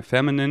I'm in my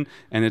feminine,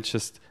 and it's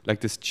just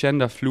like this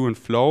gender fluent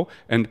flow.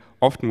 And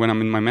often when I'm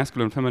in my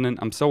masculine and feminine,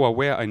 I'm so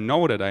aware, I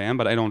know that I am,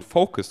 but I don't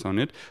focus on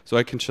it. So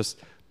I can just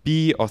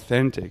be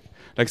authentic.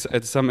 Like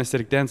at some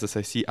aesthetic dances,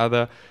 I see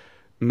other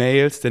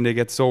males, then they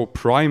get so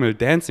primal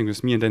dancing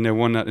with me, and then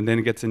and then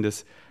it gets in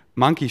this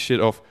monkey shit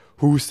of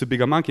who's the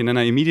bigger monkey. And then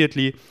I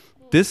immediately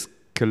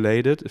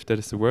discalate it, if that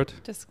is the word.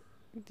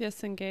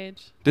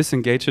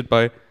 Disengage it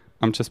by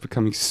I'm just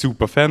becoming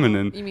super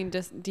feminine. You mean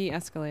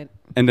de-escalate?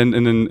 And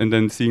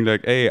then seeing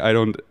like, hey, I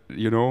don't,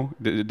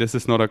 this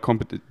is not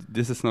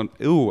this is not.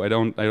 I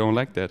don't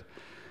like that.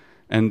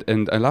 And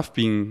I love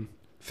being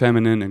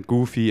feminine and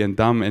goofy and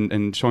dumb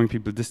and showing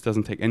people this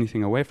doesn't take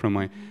anything away from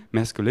my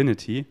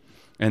masculinity.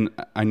 And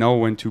I know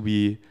when to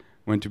be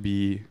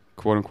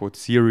quote unquote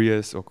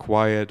serious or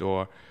quiet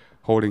or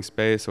holding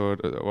space, or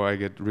I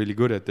get really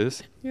good at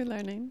this. You're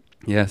learning.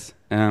 Yes.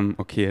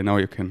 Okay, now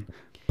you can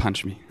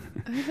punch me.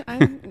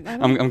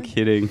 I'm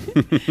kidding.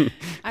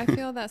 I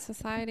feel that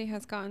society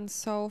has gotten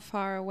so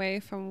far away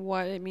from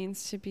what it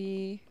means to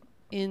be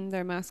in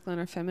their masculine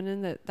or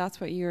feminine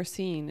that's what you're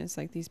seeing is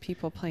like these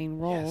people playing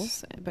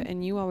roles. Yes.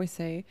 And you always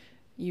say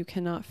you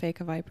cannot fake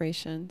a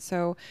vibration.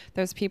 So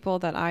there's people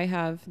that I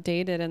have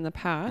dated in the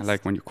past. I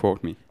like when you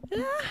quote me.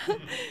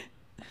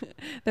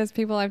 There's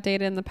people I've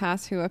dated in the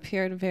past who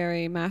appeared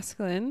very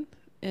masculine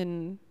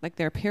in like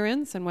their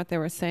appearance and what they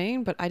were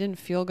saying, but I didn't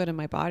feel good in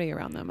my body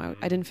around them.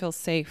 I didn't feel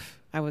safe.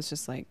 I was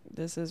just like,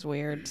 this is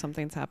weird.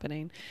 Something's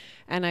happening.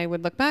 And I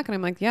would look back and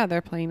I'm like, yeah,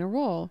 they're playing a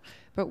role.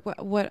 But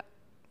what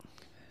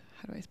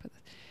how do I put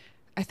this?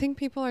 I think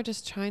people are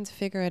just trying to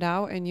figure it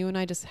out, and you and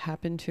I just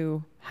happen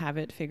to have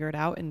it figured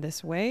out in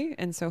this way.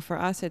 And so for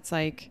us, it's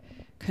like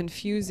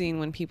confusing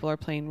when people are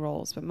playing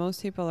roles, but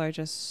most people are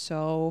just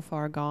so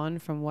far gone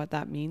from what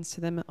that means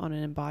to them on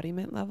an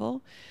embodiment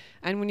level.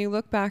 And when you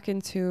look back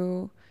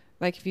into,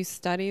 like, if you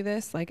study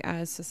this, like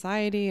as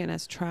society and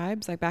as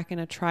tribes, like back in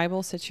a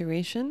tribal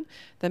situation,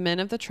 the men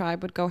of the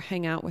tribe would go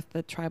hang out with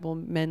the tribal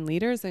men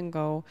leaders and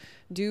go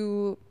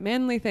do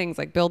manly things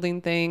like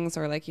building things,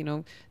 or like, you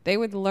know, they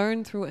would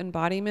learn through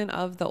embodiment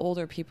of the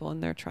older people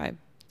in their tribe.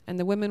 And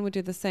the women would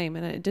do the same.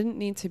 And it didn't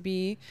need to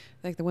be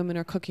like the women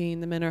are cooking,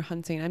 the men are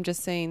hunting. I'm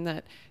just saying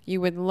that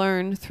you would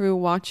learn through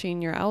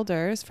watching your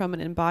elders from an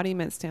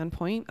embodiment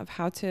standpoint of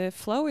how to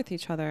flow with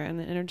each other on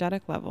an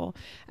energetic level.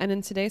 And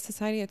in today's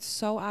society, it's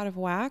so out of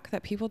whack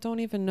that people don't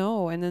even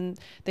know. And then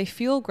they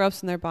feel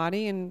gross in their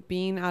body and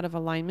being out of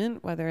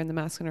alignment, whether in the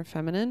masculine or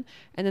feminine.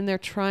 And then they're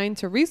trying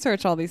to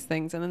research all these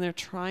things, and then they're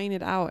trying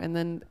it out. And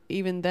then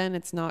even then,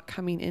 it's not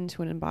coming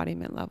into an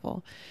embodiment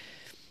level.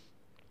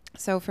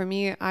 So for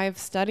me, I've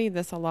studied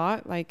this a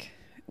lot, like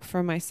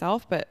for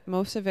myself, but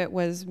most of it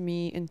was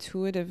me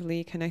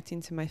intuitively connecting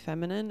to my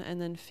feminine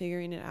and then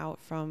figuring it out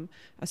from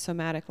a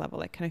somatic level,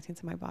 like connecting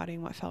to my body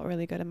and what felt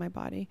really good in my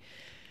body.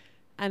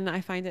 And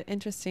I find it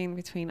interesting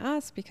between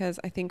us because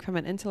I think from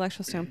an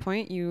intellectual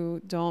standpoint,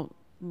 you don't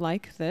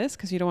like this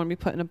because you don't want to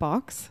be put in a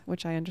box,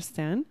 which I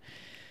understand.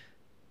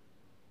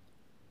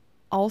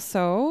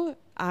 Also,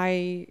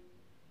 the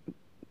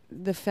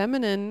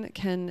feminine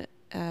can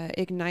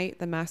ignite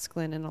the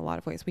masculine in a lot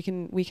of ways. We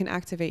can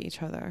activate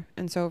each other.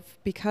 And so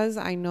because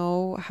I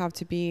know how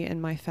to be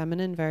in my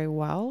feminine very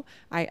well,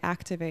 I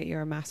activate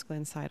your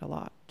masculine side a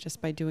lot just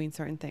by doing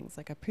certain things,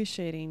 like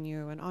appreciating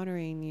you and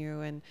honoring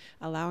you and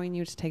allowing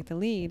you to take the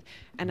lead.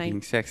 And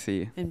being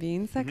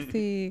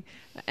sexy.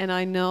 And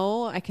I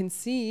know I can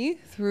see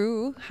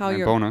through how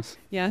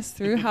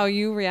through how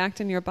you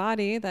react in your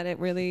body that it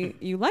really,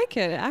 you like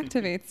it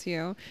activates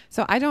you.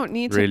 So I don't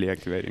need really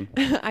activating.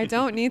 I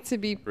don't need to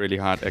be really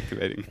hard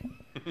activating.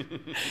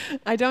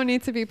 I don't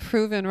need to be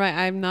proven right.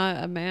 I'm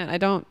not a man.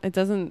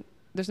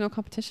 There's no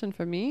competition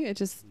for me.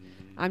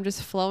 I'm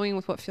just flowing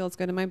with what feels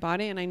good in my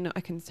body, and I know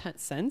I can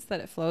sense that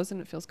it flows and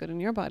it feels good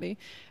in your body.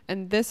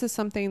 And this is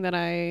something that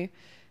I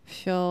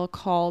feel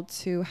called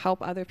to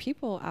help other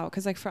people out,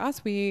 because like for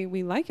us, we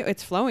like it.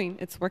 It's flowing,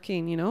 it's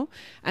working, you know.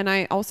 And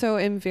I also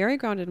am very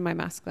grounded in my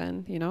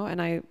masculine, you know, and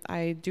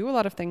I do a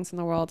lot of things in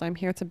the world. I'm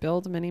here to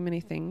build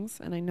many things,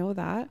 and I know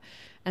that.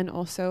 And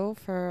also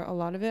for a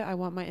lot of it, I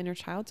want my inner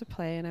child to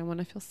play, and I want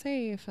to feel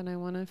safe, and I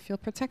want to feel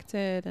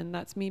protected, and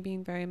that's me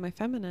being very in my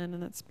feminine,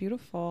 and that's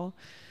beautiful.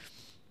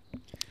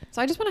 So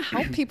I just want to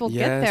help people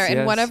get there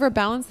in whatever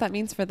balance that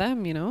means for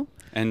them, you know.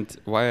 And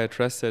why I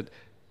trusted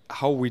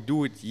how we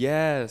do it,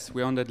 yes,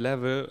 we're on that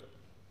level,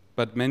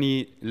 but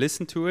many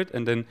listen to it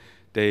and then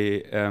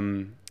they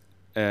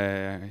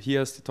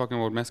hear us talking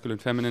about masculine,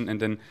 feminine,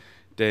 and then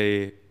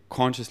they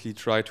consciously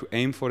try to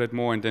aim for that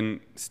more and then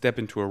step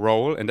into a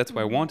role. And that's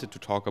why I wanted to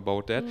talk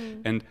about that.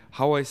 And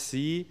how I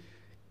see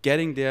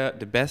getting there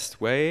the best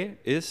way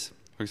is,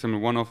 for example,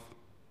 one of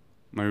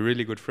my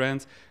really good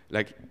friends,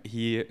 like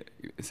he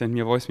sent me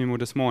a voice memo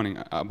this morning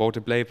about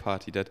a play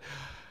party that,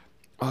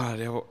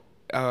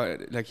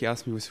 like he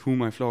asked me with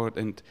whom I flowed,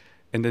 and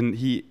then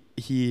he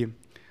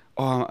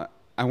I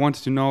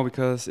wanted to know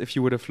because if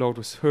you would have flowed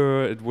with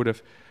her, it would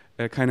have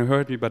kind of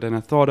hurt me, but then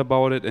I thought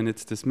about it, and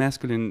it's this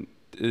masculine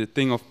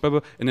thing of blah,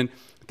 blah. And then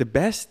the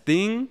best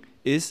thing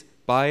is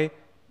by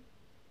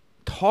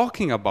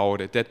talking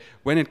about it, that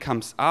when it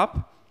comes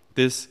up,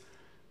 this,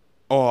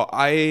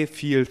 I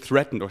feel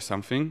threatened or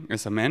something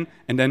as a man,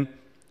 and then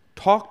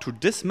talk to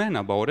this man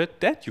about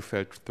it, that you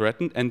felt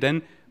threatened, and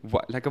then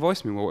like a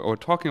voice memo or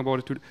talking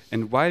about it,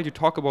 and while you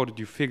talk about it,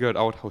 you figured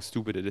out how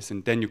stupid it is,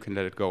 and then you can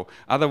let it go.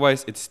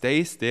 Otherwise, it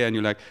stays there, and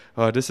you're like,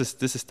 this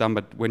is dumb,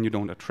 but when you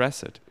don't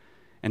address it.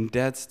 And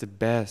that's the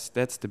best.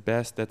 That's the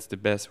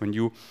best. When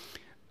you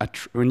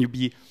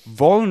be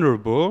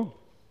vulnerable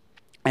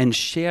and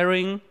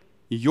sharing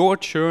your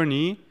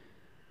journey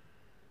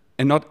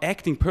and not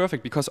acting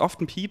perfect, because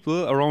often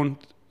people around,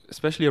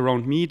 especially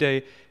around me,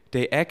 they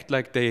act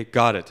like they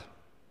got it,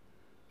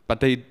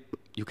 but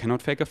you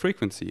cannot fake a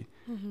frequency.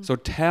 So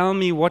tell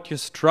me what you're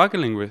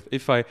struggling with.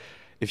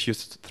 If you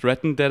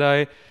threaten that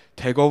I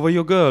take over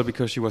your girl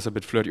because she was a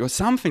bit flirty or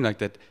something like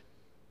that.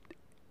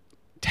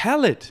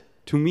 Tell it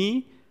to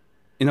me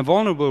in a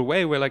vulnerable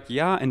way where like,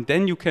 yeah, and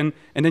then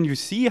you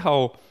see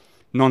how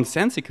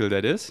nonsensical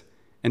that is,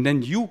 and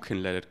then you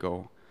can let it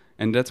go.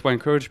 And that's why I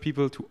encourage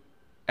people to,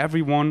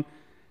 everyone,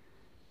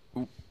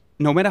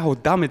 no matter how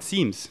dumb it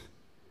seems,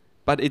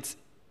 but it's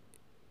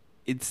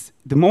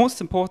the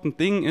most important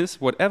thing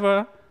is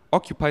whatever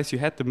occupies your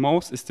head the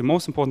most is the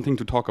most important thing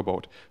to talk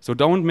about. So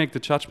don't make the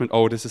judgment,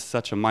 oh, this is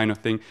such a minor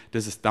thing,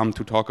 this is dumb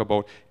to talk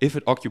about. If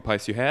it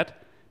occupies your head,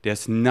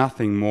 there's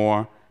nothing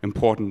more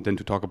important than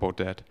to talk about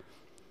that.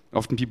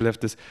 Often people have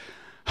this,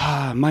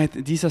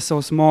 these are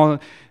so small,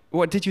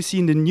 what did you see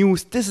in the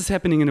news, this is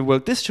happening in the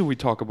world, this should we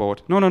talk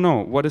about. No,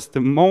 what is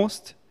the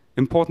most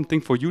important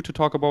thing for you to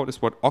talk about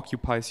is what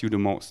occupies you the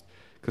most.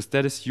 Because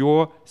that is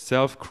your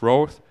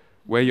self-growth,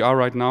 where you are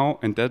right now,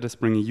 and that is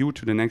bringing you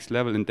to the next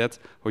level, and that's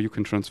how you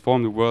can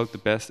transform the world the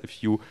best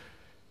if you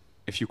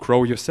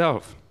grow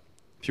yourself.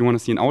 If you want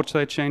to see an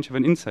outside change, have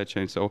an inside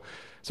change. So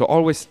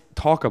always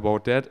talk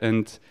about that,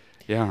 and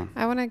yeah.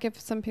 I want to give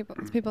some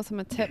people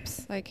some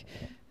tips, like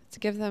to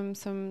give them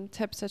some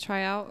tips to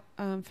try out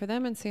for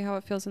them and see how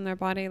it feels in their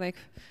body. Like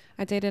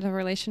I dated a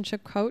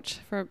relationship coach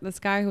for this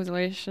guy who was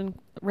a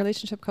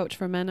relationship coach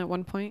for men at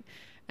one point.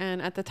 And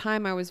at the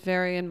time I was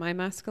very in my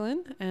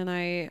masculine, and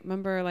I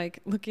remember like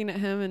looking at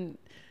him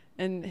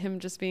and him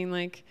just being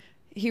like,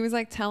 he was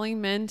like telling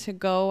men to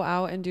go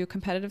out and do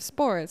competitive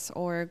sports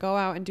or go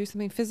out and do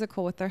something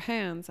physical with their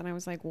hands. And I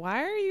was like,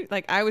 why are you,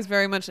 like, I was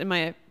very much in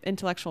my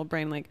intellectual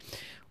brain, like,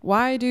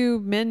 why do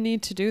men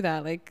need to do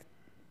that? Like,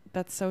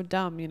 that's so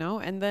dumb, you know?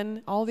 And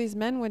then all these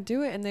men would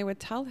do it, and they would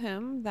tell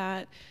him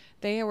that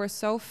they were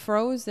so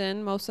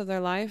frozen most of their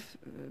life,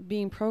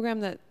 being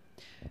programmed that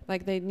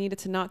like they needed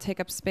to not take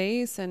up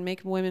space and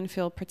make women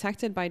feel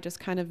protected by just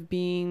kind of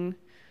being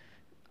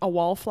a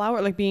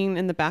wallflower, like being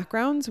in the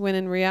background, when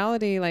in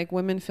reality, like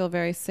women feel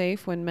very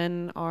safe when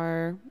men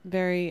are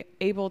very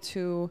able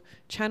to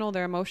channel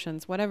their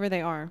emotions, whatever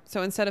they are.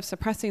 So instead of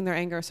suppressing their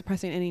anger,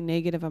 suppressing any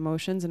negative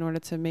emotions in order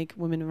to make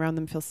women around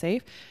them feel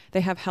safe,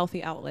 they have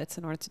healthy outlets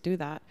in order to do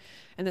that.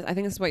 And I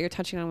think this is what you're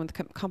touching on with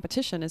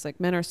competition, is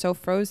like men are so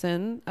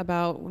frozen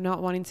about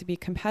not wanting to be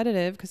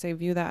competitive because they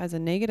view that as a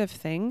negative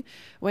thing,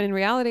 when in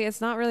reality,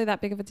 it's not really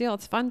that big of a deal.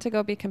 It's fun to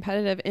go be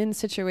competitive in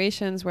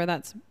situations where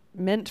that's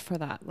meant for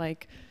that,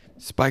 like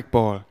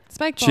Spikeball,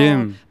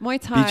 gym,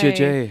 Muay Thai,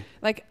 BJJ.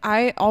 Like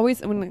I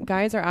always, when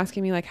guys are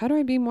asking me like, how do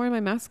I be more in my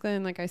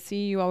masculine? Like I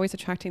see you always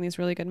attracting these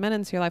really good men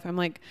into your life. I'm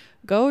like,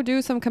 go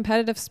do some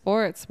competitive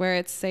sports where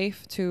it's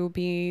safe to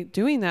be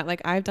doing that.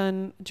 Like I've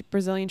done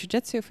Brazilian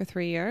Jiu-Jitsu for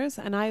 3 years,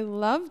 and I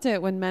loved it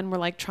when men were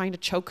like trying to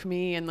choke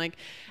me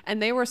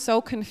and they were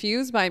so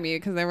confused by me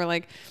because they were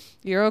like,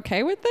 you're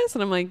okay with this?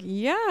 And I'm like,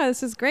 yeah,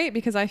 this is great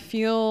because I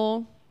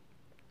feel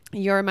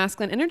your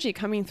masculine energy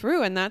coming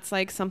through, and that's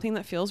like something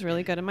that feels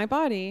really good in my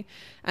body.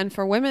 And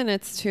for women,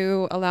 it's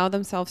to allow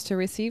themselves to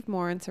receive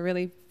more and to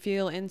really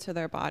feel into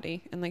their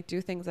body and like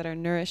do things that are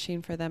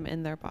nourishing for them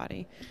in their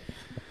body.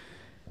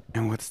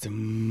 And what's the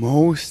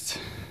most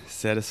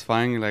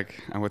satisfying,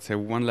 like I would say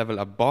one level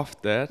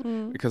above that,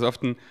 because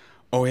often,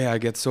 oh yeah, I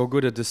get so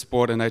good at this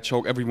sport and I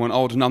choke everyone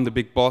out and I'm the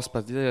big boss,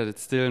 but yeah,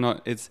 it's still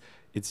not,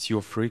 it's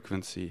your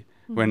frequency.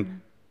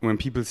 When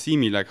people see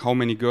me, like how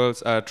many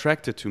girls are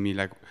attracted to me,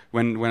 like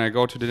when I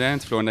go to the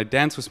dance floor and I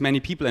dance with many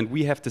people and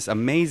we have this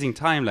amazing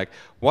time, like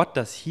what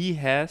does he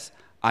has,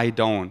 I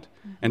don't.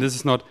 And this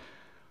is not,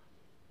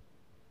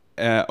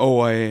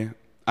 I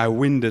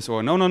win this,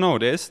 or no,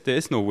 there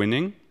is no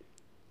winning.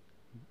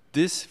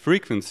 This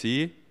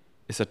frequency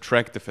is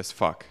attractive as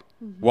fuck.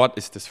 What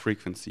is this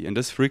frequency? And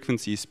this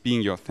frequency is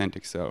being your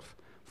authentic self,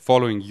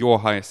 following your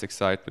highest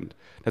excitement.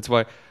 That's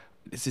why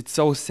it's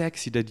so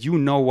sexy that you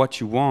know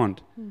what you want.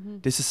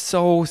 This is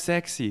so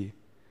sexy.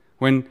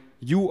 When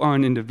you are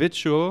an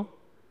individual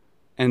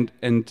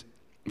and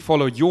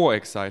follow your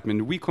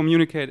excitement, we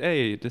communicate,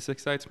 hey, this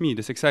excites me,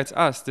 this excites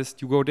us, this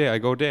you go there, I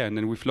go there, and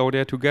then we flow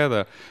there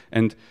together.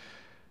 And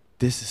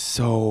this is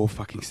so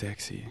fucking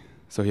sexy.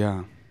 So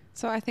yeah.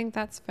 So I think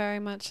that's very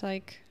much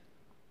like,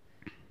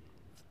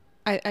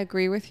 I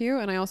agree with you,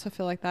 and I also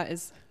feel like that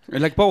is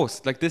like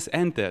both, like this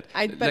and that.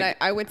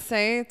 I would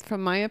say,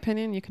 from my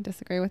opinion, you can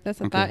disagree with this,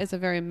 that is a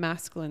very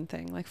masculine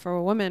thing. Like for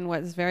a woman,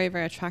 what is very,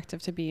 very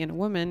attractive to be in a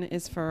woman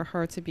is for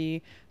her to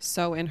be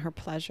so in her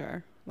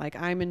pleasure. Like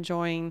I'm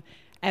enjoying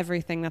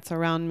everything that's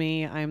around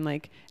me. I'm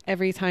like,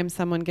 every time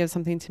someone gives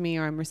something to me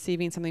or I'm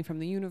receiving something from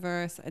the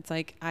universe, it's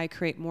like I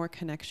create more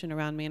connection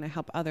around me and I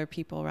help other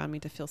people around me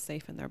to feel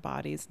safe in their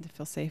bodies and to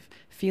feel safe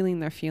feeling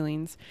their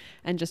feelings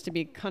and just to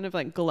be kind of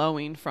like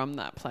glowing from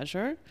that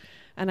pleasure.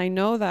 And I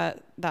know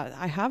that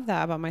I have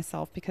that about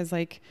myself, because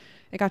like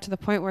it got to the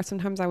point where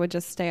sometimes I would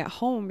just stay at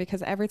home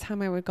because every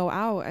time I would go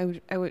out,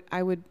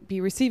 I would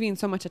be receiving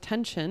so much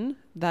attention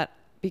that,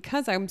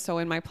 because I'm so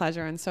in my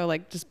pleasure and so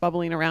like just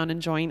bubbling around,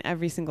 enjoying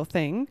every single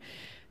thing,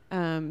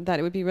 that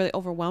it would be really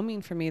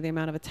overwhelming for me, the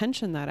amount of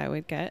attention that I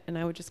would get. And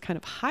I would just kind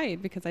of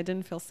hide because I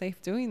didn't feel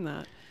safe doing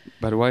that.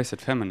 But why is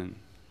it feminine?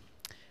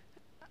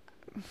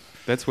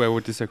 That's where I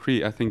would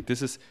disagree. I think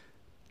this is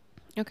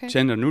Okay.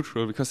 gender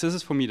neutral, because this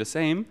is for me the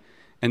same,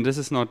 and this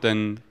is not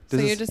then. So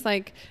you're just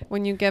like,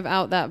 when you give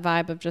out that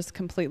vibe of just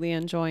completely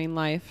enjoying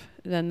life,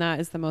 then that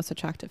is the most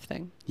attractive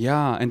thing.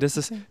 Yeah, and this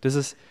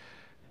is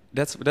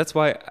that's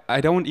why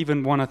I don't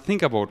even want to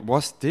think about,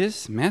 was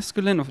this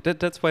masculine or that.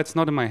 That's why it's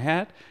not in my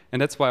head,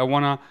 and that's why I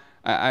wanna.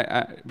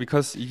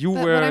 Because you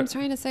But were. what I'm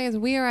trying to say is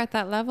we are at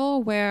that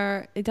level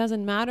where it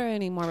doesn't matter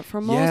anymore. But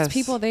for most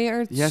people, they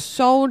are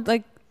so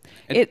like.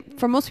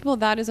 For most people,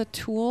 that is a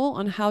tool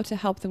on how to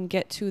help them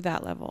get to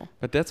that level.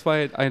 But that's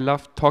why I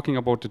love talking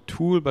about the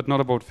tool, but not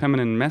about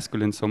feminine and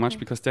masculine so much,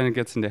 because then it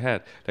gets in the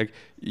head. Like,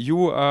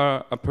 you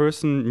are a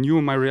person new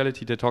in my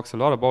reality that talks a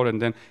lot about it,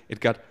 and then it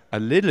got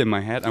a little in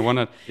my head. I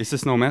wanted, is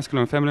this no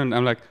masculine and feminine? And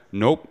I'm like,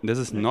 nope, this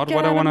is not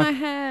what I want to. Get out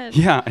of my head.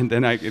 Yeah, and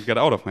then it got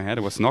out of my head.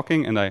 It was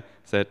knocking, and I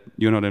said,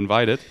 you're not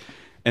invited.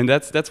 And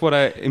that's what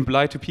I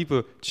imply to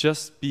people.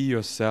 Just be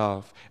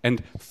yourself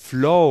and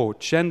flow,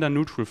 gender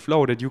neutral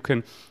flow, that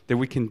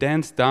we can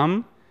dance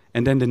dumb,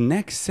 and then the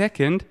next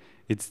second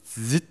it's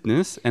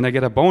zitness, and I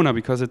get a boner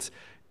because it's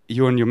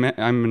you and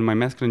I'm in my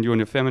masculine, you and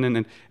your feminine,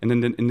 and then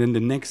the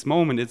next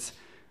moment it's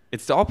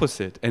the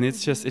opposite, and it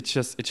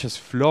just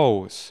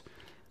flows.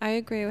 I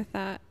agree with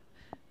that.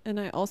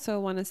 And I also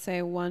want to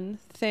say one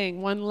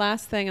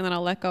last thing, and then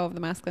I'll let go of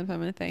the masculine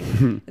feminine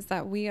thing, is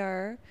that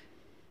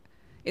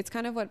it's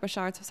kind of what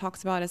Bashar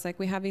talks about, is like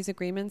we have these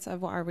agreements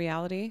of our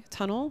reality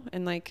tunnel,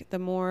 and like the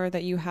more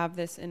that you have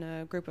this in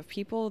a group of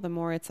people, the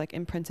more it's like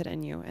imprinted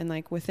in you. And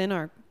like within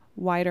our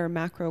wider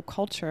macro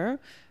culture,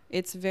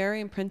 it's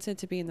very imprinted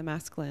to be in the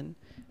masculine,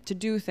 to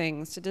do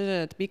things,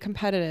 to be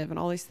competitive and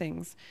all these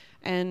things.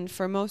 And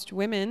for most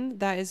women,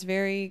 that is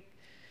very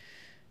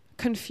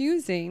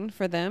confusing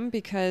for them,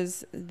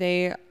 because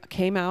they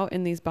came out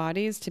in these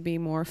bodies to be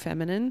more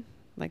feminine,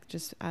 like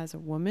just as a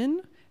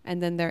woman. And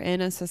then they're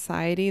in a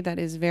society that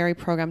is very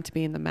programmed to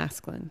be in the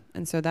masculine.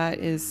 And so that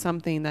is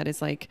something that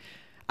is like,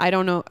 I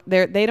don't know,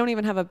 they don't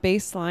even have a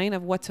baseline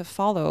of what to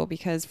follow,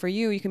 because for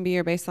you can be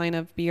your baseline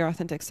of be your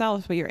authentic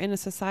self, but you're in a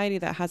society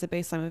that has a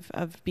baseline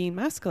of being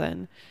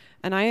masculine.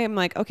 And I am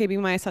like, okay, be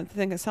my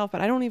authentic self,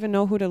 but I don't even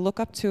know who to look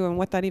up to and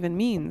what that even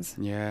means.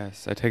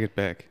 Yes, I take it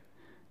back.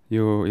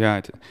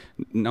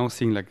 Now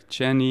seeing like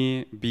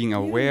Jenny, being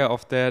aware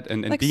of that,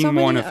 and like being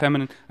more in a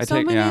feminine.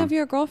 Many of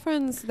your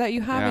girlfriends that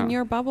you have in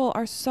your bubble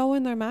are so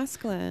in their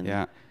masculine.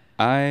 Yeah,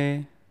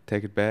 I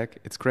take it back.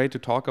 It's great to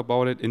talk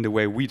about it in the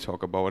way we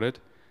talk about it.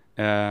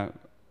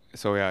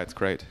 So yeah, it's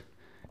great.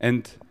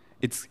 And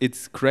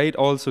it's great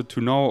also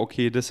to know,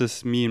 okay, this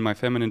is me in my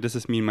feminine, this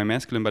is me in my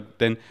masculine, but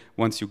then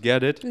once you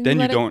get it, then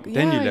you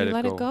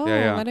let it go.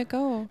 Yeah. Let it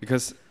go.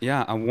 Because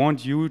I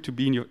want you to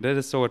be in your, that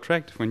is so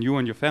attractive when you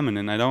and your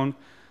feminine. I want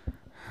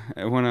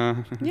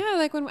to. Yeah,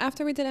 like when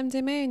after we did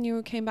MDMA and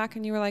you came back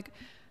and you were like,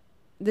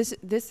 this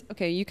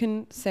okay, you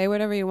can say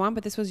whatever you want,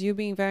 but this was you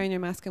being very in your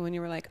masculine when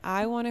you were like,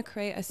 I want to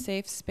create a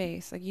safe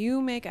space. Like,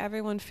 you make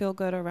everyone feel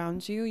good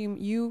around you.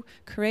 You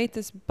create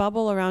this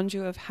bubble around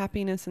you of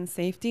happiness and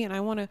safety, and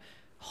I want to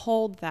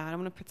hold that. I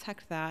want to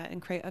protect that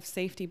and create a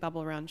safety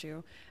bubble around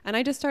you. And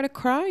I just started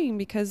crying,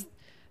 because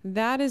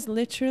that is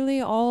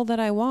literally all that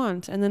I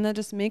want. And then that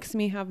just makes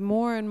me have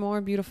more and more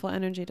beautiful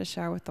energy to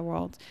share with the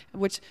world,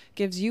 which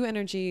gives you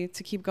energy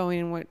to keep going.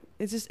 And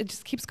it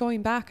just keeps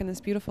going back in this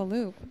beautiful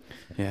loop.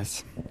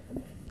 Yes,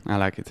 I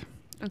like it.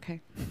 Okay.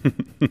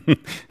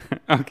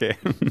 Okay.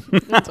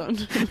 That's one.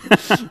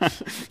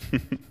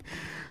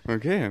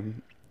 Okay.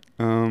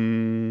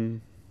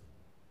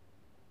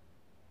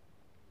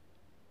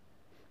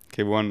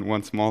 Okay,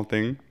 one small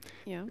thing.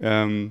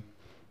 Yeah.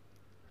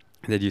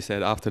 That you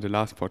said after the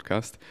last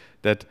podcast,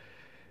 that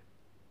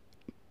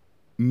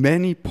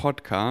many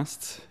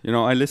podcasts,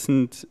 I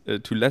listened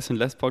to less and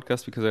less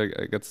podcasts because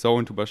I got so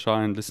into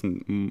Bashar and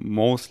listened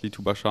mostly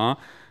to Bashar,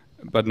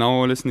 but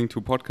now listening to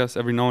podcasts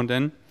every now and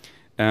then.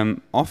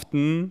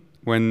 Often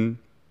when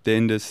they're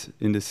in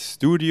this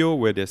studio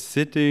where they're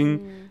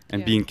sitting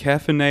and being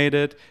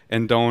caffeinated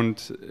and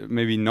don't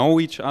maybe know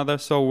each other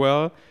so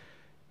well,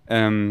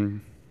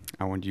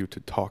 I want you to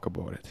talk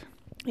about it.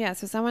 Yeah,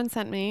 so someone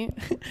sent me,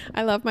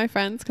 I love my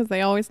friends because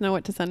they always know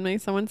what to send me.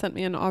 Someone sent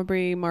me an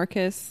Aubrey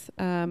Marcus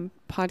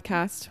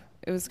podcast.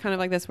 It was kind of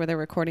like this, where they're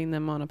recording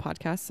them on a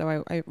podcast.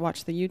 So I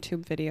watched the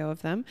YouTube video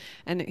of them,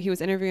 and he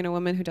was interviewing a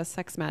woman who does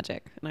sex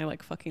magic. And I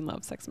fucking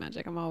love sex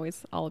magic. I'm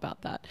always all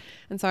about that.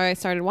 And so I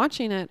started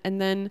watching it,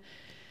 and then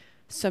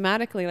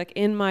somatically,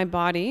 in my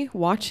body,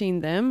 watching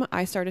them,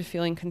 I started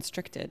feeling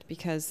constricted,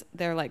 because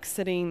they're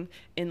sitting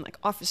in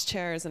office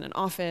chairs in an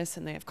office,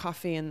 and they have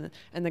coffee, and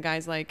the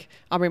guy's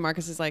Aubrey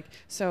Marcus is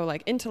so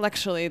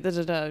intellectually,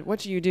 what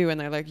do you do? And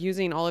they're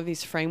using all of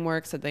these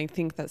frameworks that they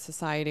think that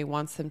society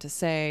wants them to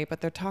say,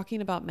 but they're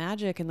talking about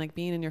magic and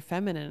being in your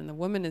feminine, and the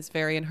woman is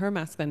very in her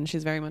masculine, and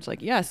she's very much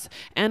yes,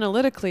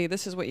 analytically,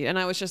 this is what you, and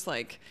I was just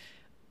I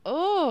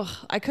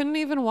couldn't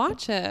even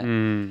watch it.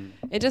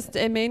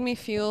 It made me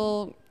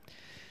feel.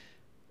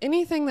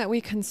 Anything that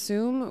we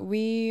consume,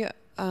 we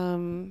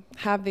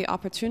have the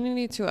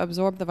opportunity to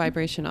absorb the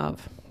vibration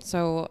of.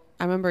 So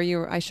I remember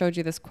I showed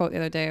you this quote the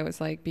other day. It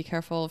was like, be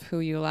careful of who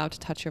you allow to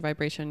touch your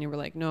vibration. You were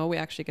like, no, we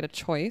actually get a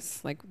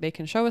choice. Like they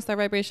can show us their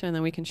vibration and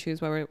then we can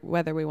choose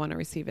whether we want to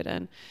receive it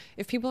in.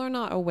 If people are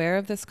not aware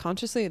of this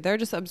consciously, they're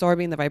just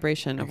absorbing the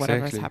vibration of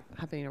whatever is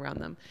happening around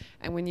them.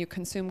 And when you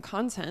consume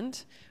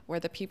content where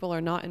the people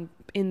are not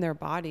in their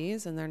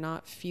bodies and they're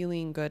not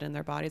feeling good in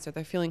their bodies, or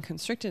they're feeling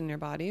constricted in their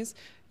bodies,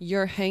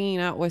 you're hanging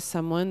out with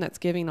someone that's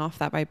giving off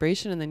that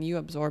vibration and then you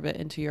absorb it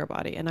into your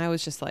body. And I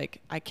was just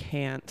like, I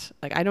can't,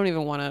 like, I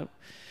don't want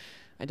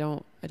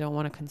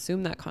to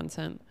consume that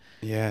content.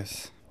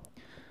 Yes.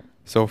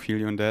 So feel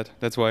you on that.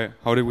 That's why,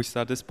 how did we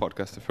start this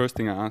podcast? The first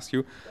thing I asked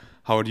you,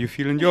 how do you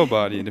feel in your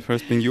body? And the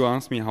first thing you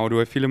asked me, how do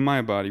I feel in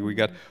my body? We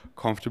got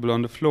comfortable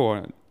on the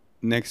floor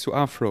next to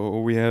Afro.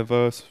 We have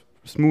a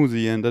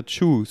smoothie and a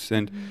juice,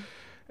 and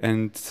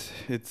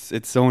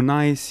it's so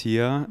nice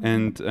here.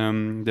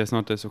 And there's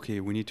not this, okay,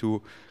 we need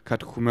to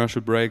cut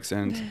commercial breaks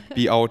and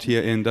be out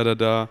here in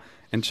da-da-da.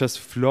 And just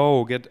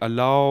flow,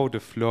 allow the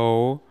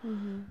flow.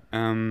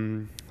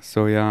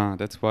 So yeah,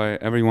 that's why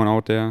everyone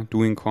out there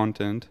doing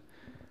content,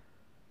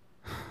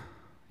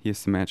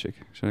 here's the magic.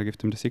 Should I give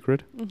them the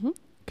secret?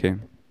 Okay.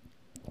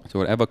 So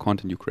whatever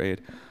content you create,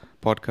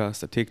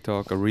 podcast, a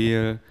TikTok, a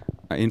reel,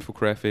 an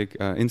infographic,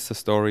 Insta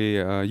story,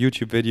 a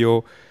YouTube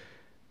video,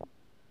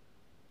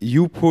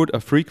 you put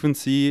a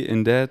frequency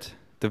in that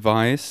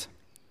device,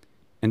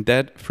 and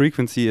that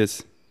frequency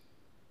is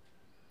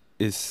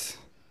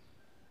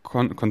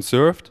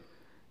conserved,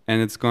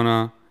 and it's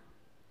gonna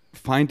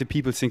find the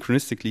people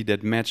synchronistically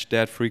that match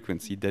that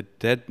frequency,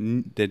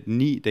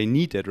 they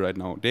need that right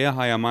now. Their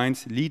higher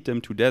minds lead them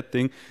to that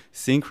thing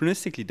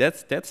synchronistically.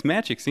 That's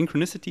magic.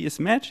 Synchronicity is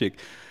magic.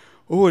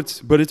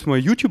 But it's my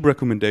YouTube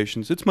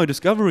recommendations. It's my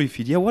discovery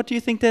feed. Yeah, what do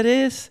you think that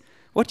is?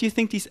 What do you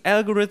think these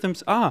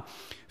algorithms are?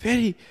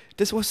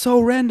 This was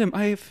so random.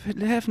 I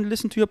haven't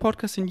listened to your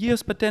podcast in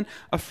years, but then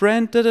a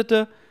friend,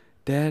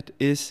 that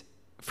is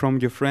from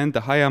your friend,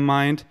 the higher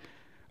mind.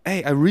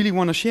 Hey, I really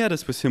want to share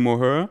this with him or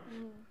her.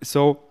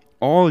 So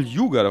all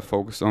you gotta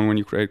focus on when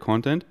you create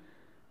content,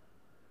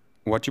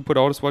 what you put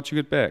out is what you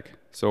get back.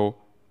 So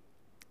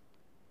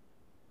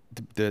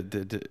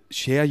the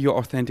share your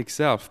authentic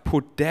self,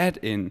 put that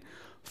in.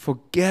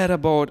 Forget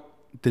about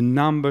the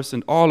numbers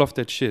and all of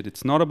that shit.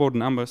 It's not about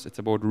numbers, it's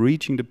about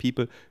reaching the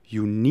people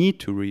you need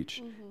to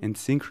reach. And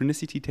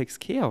synchronicity takes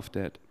care of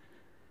that.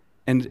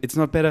 And it's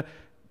not better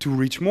to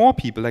reach more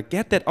people, like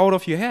get that out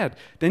of your head.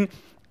 Then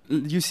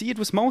you see it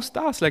with most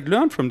stars, like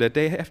learn from that.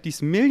 They have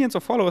these millions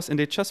of followers and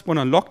they just want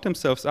to lock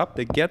themselves up.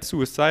 They get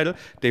suicidal.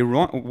 They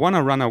want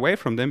to run away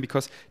from them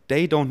because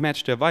they don't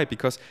match their vibe,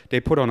 because they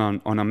put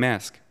on a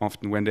mask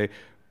often when they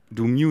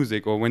do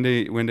music or when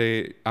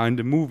they are in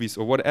the movies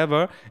or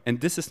whatever,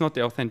 and this is not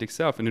their authentic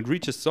self. And it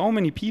reaches so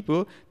many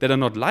people that are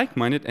not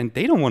like-minded, and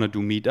they don't want to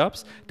do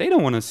meetups. They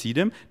don't want to see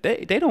them.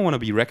 They don't want to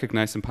be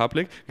recognized in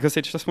public because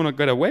they just want to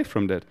get away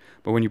from that.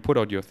 But when you put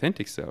out your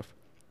authentic self,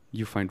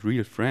 you find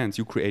real friends,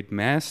 you create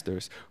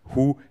masters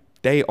who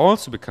they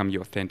also become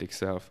your authentic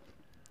self.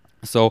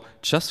 So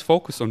just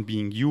focus on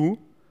being you,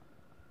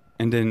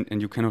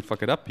 and you cannot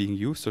fuck it up being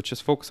you. So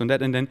just focus on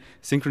that, and then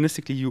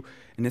synchronistically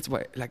and that's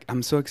why, like,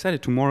 I'm so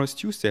excited. Tomorrow is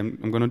Tuesday.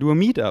 I'm gonna do a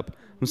meetup.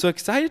 I'm so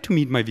excited to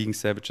meet my vegan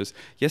savages.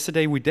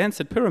 Yesterday we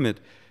danced at Pyramid.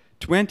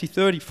 20,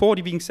 30,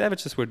 40 vegan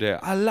savages were there.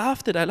 I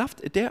loved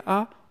it. They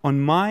are on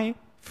my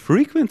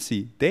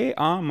frequency. They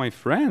are my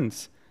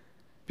friends.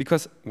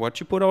 Because what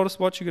you put out is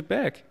what you get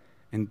back.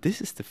 And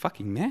this is the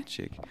fucking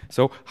magic.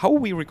 So how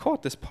we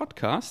record this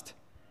podcast,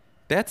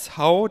 that's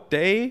how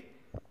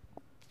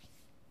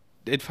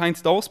it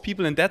finds those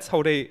people, and that's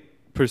how they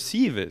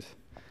perceive it.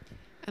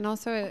 And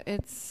also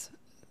it's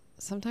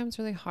sometimes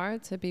really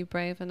hard to be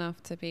brave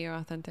enough to be your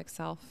authentic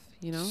self,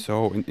 you know?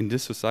 So in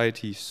this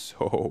society,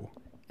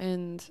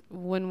 And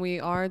when we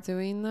are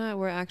doing that,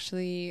 we're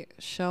actually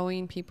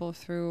showing people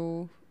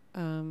through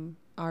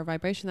our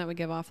vibration that we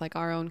give off, like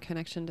our own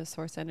connection to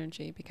source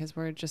energy, because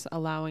we're just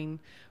allowing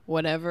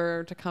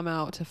whatever to come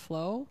out to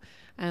flow.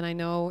 And I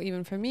know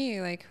even for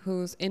me, like,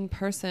 who's in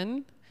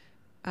person,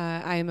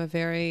 I am a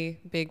very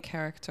big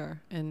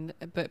character,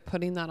 but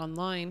putting that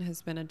online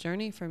has been a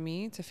journey for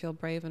me to feel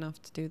brave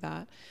enough to do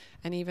that.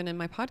 And even in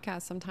my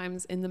podcast,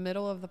 sometimes in the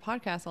middle of the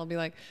podcast, I'll be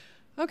like,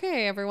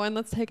 okay, everyone,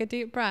 let's take a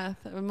deep breath.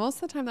 And most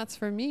of the time that's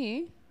for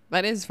me.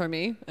 That is for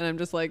me. And I'm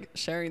just like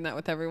sharing that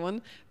with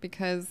everyone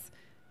because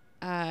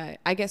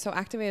I get so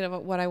activated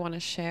about what I want to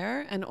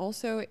share. And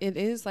also it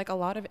is like a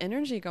lot of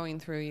energy going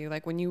through you.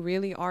 Like when you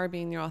really are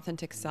being your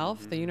authentic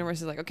self, the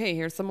universe is like, okay,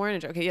 here's some more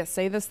energy. Okay, yes,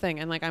 say this thing.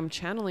 And like I'm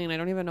channeling, I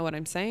don't even know what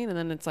I'm saying. And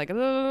then it's like, and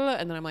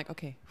then I'm like,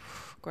 okay,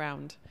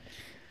 ground.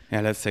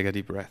 Yeah, let's take a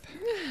deep breath.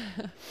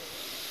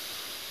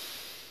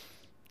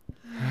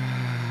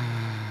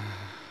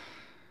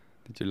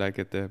 Did you like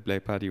at the play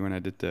party when I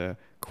did the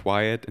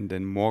quiet and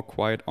then more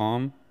quiet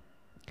arm?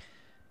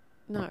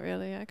 Not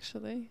really,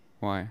 actually.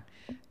 Why?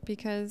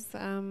 Because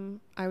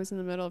I was in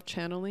the middle of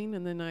channeling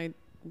and then I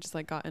just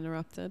like got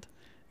interrupted.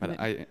 But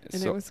and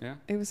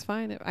it was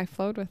fine. I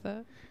flowed with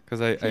it.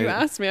 Because you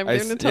asked me, I'm going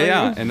to tell you.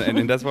 Yeah,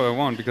 and that's what I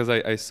want, because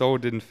I so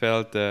didn't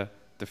felt the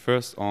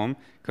first arm,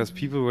 because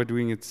people were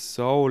doing it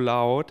so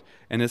loud,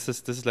 and it's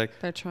just this is like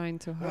they're trying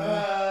too hard.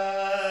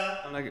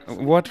 I'm like,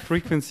 what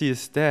frequency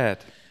is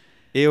that?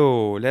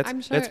 Ew,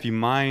 let's be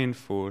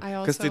mindful.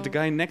 Because the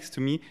guy next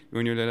to me,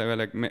 when you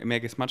like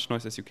make as much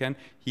noise as you can,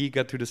 he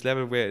got to this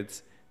level where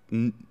it's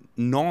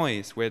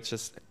noise, where it's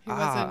just he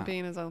wasn't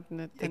being as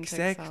authentic.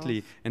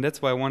 Exactly, and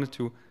that's why I wanted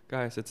to,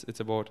 guys. It's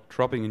about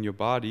dropping in your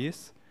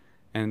bodies,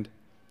 and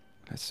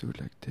let's do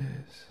it like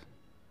this.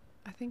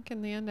 I think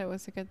in the end it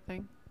was a good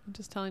thing. I'm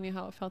just telling you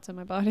how it felt in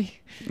my body.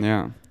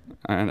 Yeah,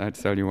 and I'd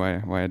tell you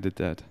why I did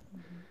that.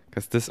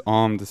 Because this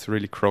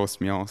really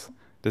grossed me out.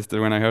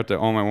 When I heard the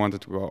arm, I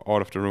wanted to go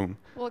out of the room.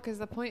 Well, because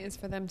the point is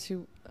for them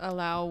to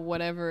allow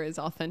whatever is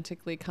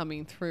authentically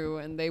coming through,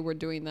 and they were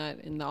doing that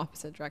in the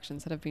opposite direction.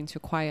 Instead of being too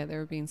quiet, they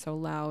were being so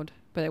loud,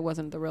 but it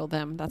wasn't the real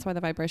them. That's why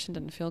the vibration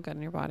didn't feel good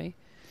in your body.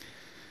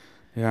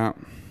 Yeah.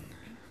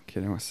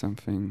 Okay, there was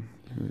something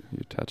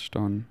you touched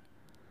on.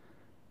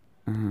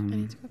 I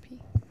need to go pee.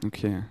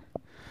 Okay.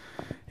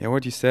 Yeah,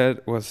 what you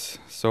said was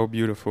so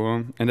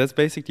beautiful. And that's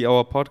basically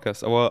our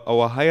podcast.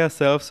 Our higher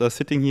selves are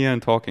sitting here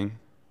and talking.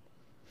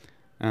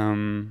 All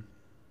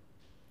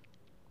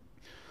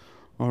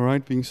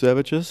right, being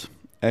savages.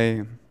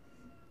 A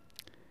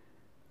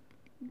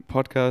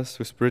podcast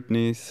with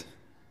Britney's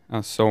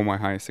are so my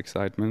highest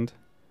excitement.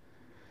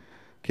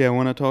 Okay, I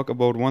want to talk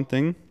about one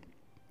thing.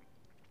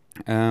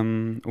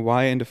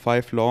 Why in the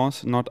 5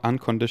 laws not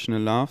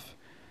unconditional love?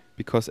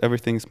 Because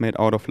everything is made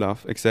out of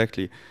love.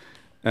 Exactly.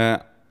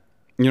 I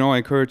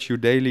encourage you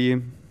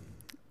daily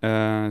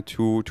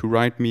to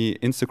write me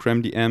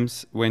Instagram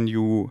DMs when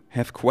you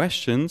have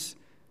questions.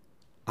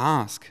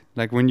 Ask.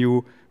 Like when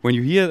you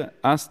hear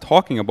us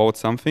talking about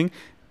something,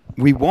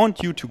 we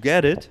want you to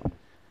get it,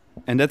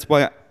 and that's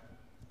why I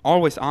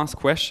always ask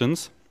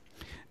questions.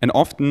 And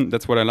often,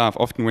 that's what I love.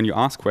 Often when you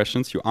ask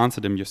questions, you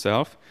answer them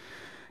yourself.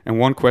 And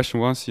one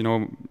question was,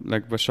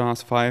 like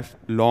Bashar's 5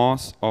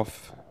 laws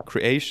of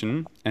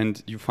creation,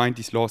 and you find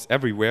these laws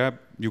everywhere.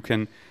 You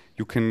can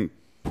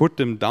put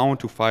them down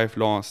to 5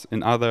 laws.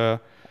 In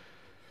other,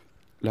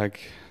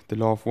 like the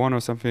law of 1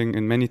 or something,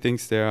 in many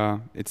things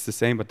it's the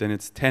same, but then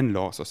it's 10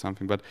 laws or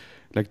something. But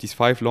like these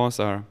 5 laws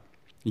are: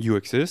 you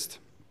exist,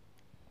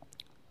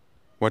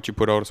 what you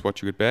put out is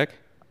what you get back,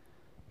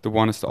 the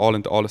one is the all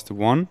and the all is the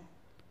one,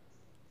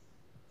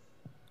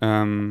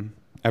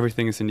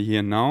 everything is in the here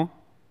and now,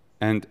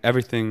 and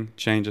everything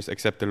changes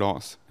except the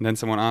laws. And then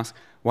someone asks,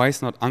 why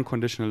is not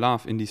unconditional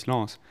love in these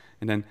laws?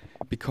 And then,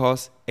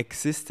 because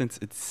existence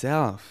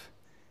itself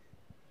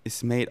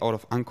is made out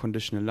of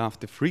unconditional love.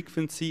 The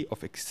frequency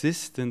of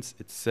existence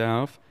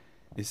itself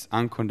is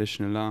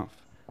unconditional love.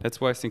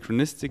 That's why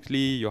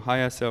synchronistically your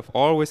higher self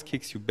always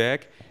kicks you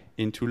back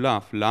into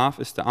love. Love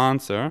is the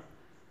answer.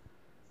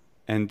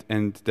 And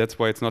that's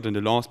why it's not in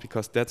the laws,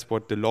 because that's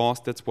what the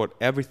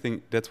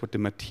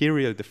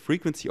material, the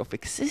frequency of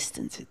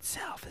existence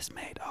itself is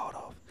made out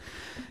of.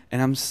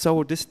 And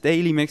this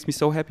daily makes me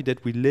so happy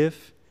that we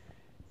live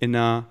in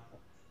a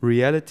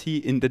reality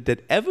in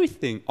that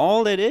everything,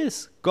 all that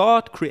is,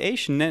 God,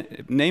 creation,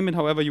 name it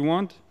however you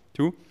want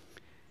to,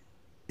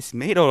 is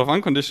made out of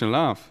unconditional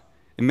love.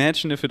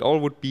 Imagine if it all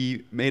would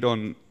be made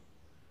on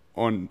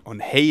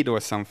hate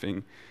or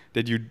something.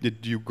 That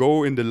you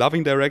go in the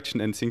loving direction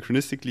and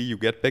synchronistically you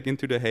get back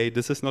into the hate.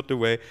 This is not the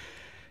way.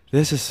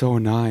 This is so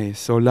nice.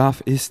 So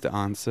love is the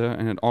answer,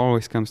 and it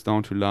always comes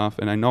down to love.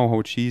 And I know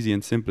how cheesy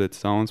and simple it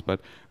sounds,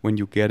 but when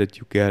you get it,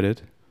 you get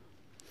it.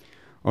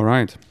 All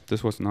right,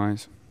 this was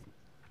nice.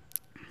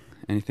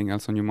 Anything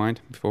else on your mind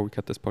before we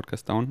cut this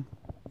podcast down?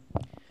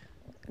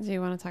 Do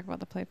you want to talk about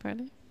the play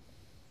party?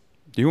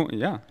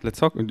 Let's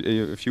talk.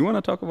 If you want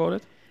to talk about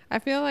it. I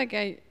feel like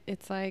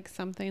it's like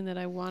something that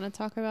I want to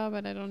talk about,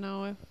 but I don't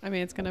know.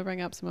 It's going to bring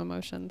up some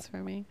emotions for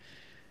me.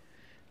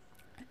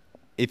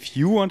 If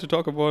you want to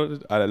talk about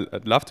it,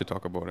 I'd love to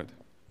talk about it.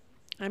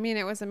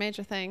 It was a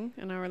major thing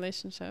in our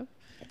relationship.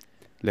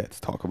 Let's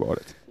talk about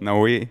it.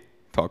 Now we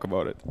talk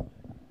about it.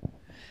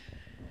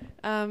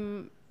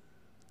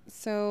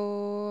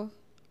 So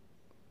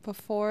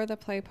before the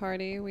play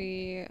party,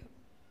 we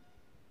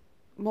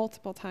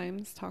multiple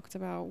times talked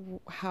about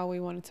how we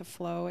wanted to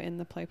flow in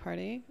the play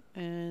party,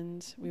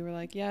 and we were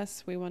like,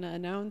 yes, we want to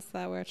announce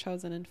that we're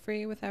chosen and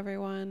free with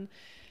everyone,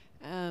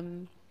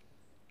 and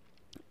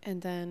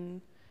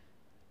then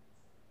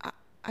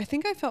I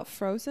think I felt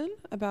frozen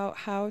about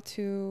how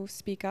to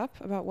speak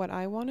up about what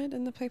I wanted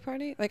in the play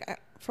party.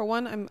 For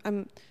one,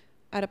 I'm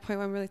at a point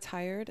where I'm really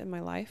tired in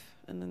my life,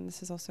 and then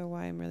this is also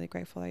why I'm really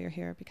grateful that you're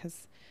here,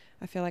 because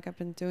I feel like I've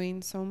been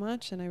doing so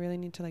much and I really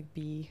need to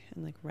be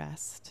and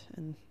rest.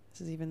 And this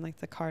is even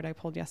the card I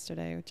pulled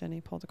yesterday. Jenny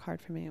pulled a card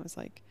for me. It was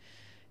like,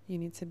 you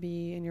need to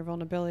be in your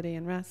vulnerability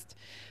and rest.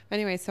 But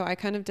anyway, so I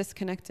kind of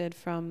disconnected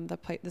from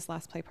this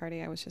last play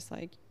party. I was just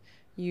like,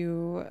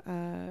 you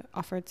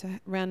offered to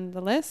run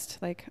the list,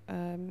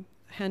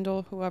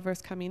 handle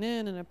whoever's coming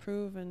in and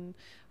approve and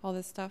all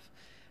this stuff.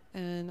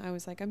 And I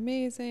was like,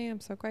 amazing. I'm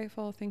so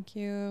grateful. Thank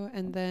you.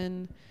 And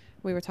then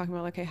we were talking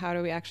about, okay, how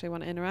do we actually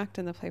want to interact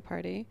in the play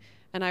party?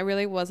 And I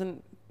really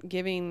wasn't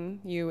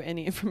giving you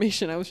any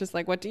information. I was just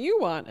like, what do you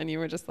want? And you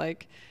were just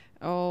like,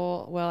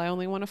 oh, well, I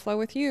only want to flow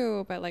with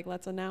you, but like,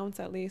 let's announce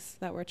at least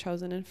that we're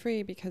chosen and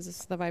free, because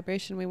it's the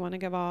vibration we want to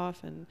give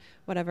off, and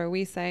whatever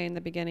we say in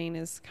the beginning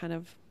is kind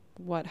of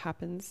what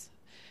happens.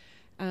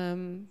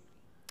 And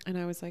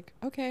I was like,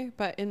 okay,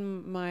 but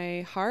in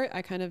my heart,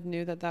 I kind of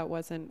knew that that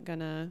wasn't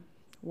gonna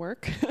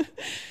work.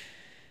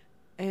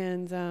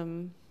 And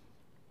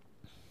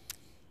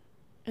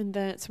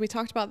then, so we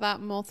talked about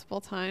that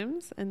multiple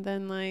times. And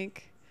then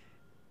like,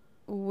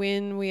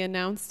 when we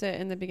announced it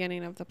in the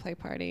beginning of the play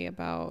party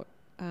about,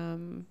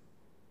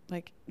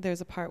 like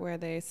there's a part where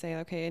they say,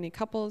 okay, any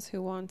couples who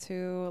want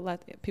to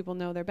let people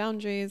know their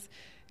boundaries.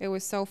 It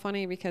was so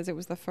funny because it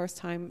was the first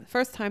time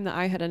that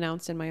I had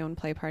announced in my own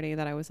play party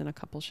that I was in a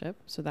coupleship.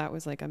 So that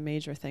was like a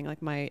major thing.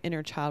 Like my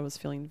inner child was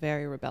feeling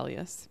very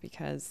rebellious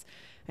because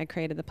I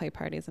created the play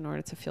parties in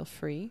order to feel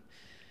free.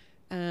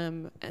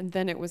 And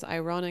then it was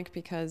ironic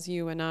because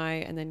you and I,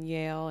 and then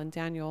Yale and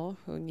Daniel,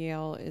 who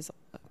Yale is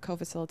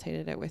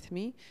co-facilitated it with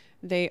me,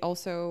 they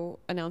also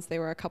announced they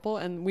were a couple,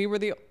 and we were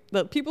the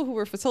people who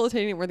were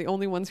facilitating it were the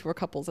only ones who were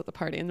couples at the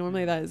party. And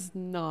normally that is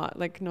not,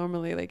 like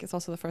normally, like it's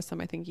also the first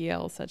time I think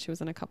Yale said she was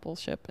in a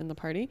coupleship in the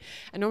party.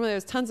 And normally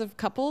there's tons of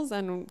couples,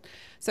 and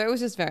so it was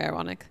just very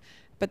ironic.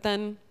 But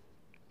then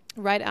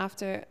right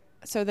after,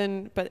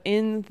 but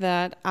in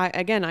that,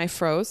 I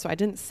froze, so I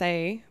didn't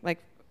say, like,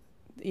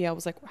 Yale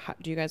was like,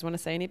 do you guys want to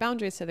say any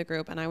boundaries to the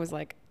group? And I was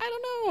like, I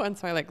don't know. And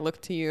so I like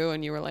looked to you,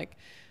 and you were like,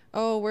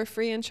 oh, we're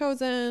free and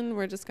chosen.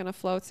 We're just going to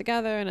flow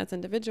together and as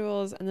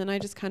individuals. And then I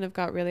just kind of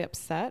got really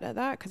upset at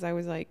that, because I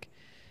was like,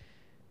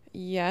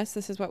 yes,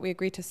 this is what we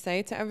agreed to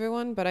say to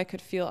everyone, but I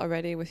could feel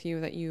already with you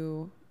that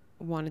you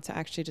wanted to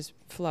actually just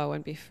flow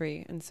and be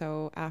free. And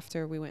so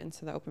after we went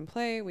into the open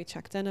play, we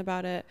checked in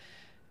about it,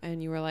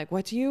 and you were like,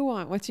 what do you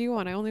want? What do you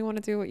want? I only want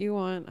to do what you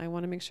want. I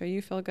want to make sure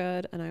you feel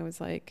good. And I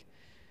was like,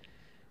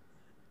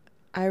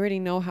 I already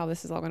know how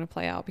this is all going to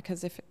play out,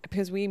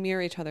 because we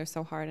mirror each other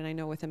so hard. And I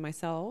know within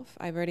myself,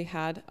 I've already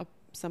had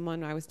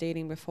someone I was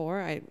dating before.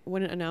 I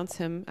wouldn't announce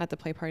him at the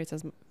play parties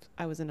as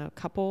I was in a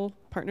couple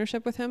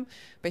partnership with him,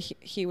 but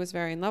he was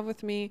very in love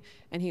with me,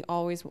 and he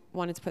always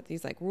wanted to put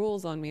these like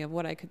rules on me of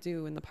what I could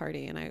do in the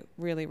party. And I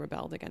really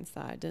rebelled against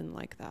that. I didn't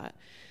like that.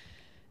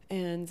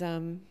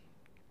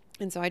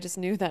 And so I just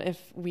knew that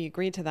if we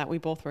agreed to that, we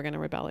both were going to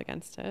rebel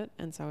against it.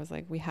 And so I was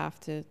like, we have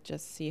to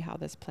just see how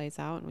this plays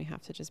out, and we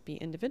have to just be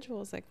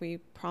individuals like we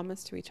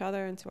promised to each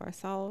other and to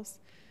ourselves.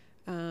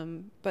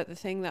 But the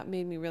thing that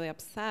made me really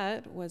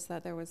upset was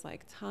that there was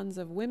like tons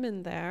of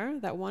women there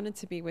that wanted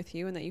to be with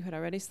you and that you had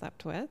already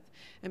slept with.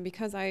 And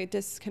because I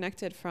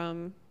disconnected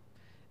from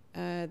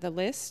the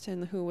list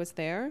and who was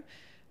there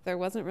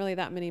wasn't really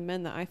that many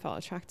men that I felt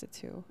attracted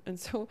to. And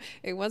so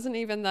it wasn't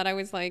even that I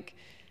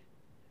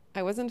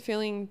wasn't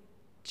feeling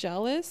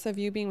jealous of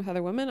you being with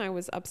other women. I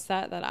was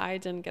upset that I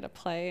didn't get to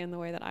play in the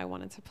way that I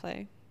wanted to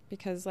play,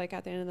 because like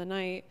at the end of the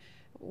night,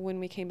 when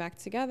we came back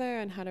together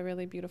and had a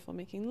really beautiful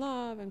making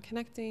love and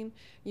connecting,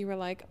 you were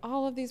like,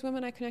 all of these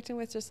women I connected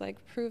with just like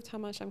proved how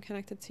much I'm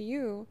connected to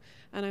you.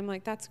 And I'm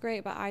like, that's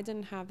great, but I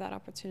didn't have that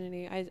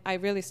opportunity. I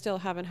really still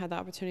haven't had the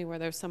opportunity where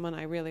there's someone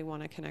I really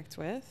want to connect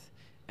with,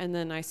 and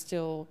then I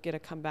still get to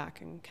come back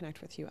and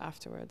connect with you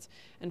afterwards.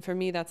 And for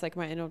me, that's like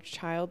my inner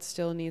child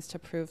still needs to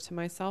prove to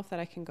myself that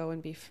I can go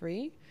and be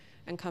free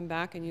and come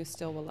back, and you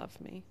still will love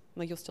me.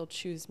 Like you'll still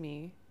choose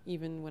me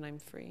even when I'm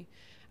free.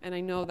 And I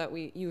know that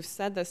you've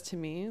said this to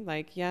me,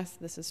 like, yes,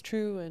 this is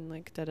true, and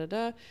like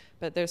da-da-da,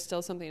 but there's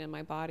still something in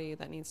my body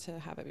that needs to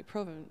have it be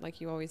proven.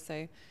 Like you always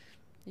say,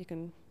 you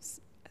can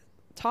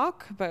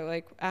talk, but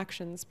like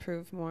actions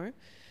prove more.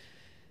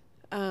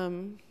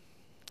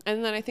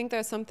 And then I think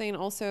there's something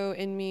also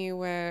in me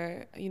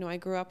where, I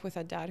grew up with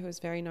a dad who was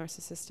very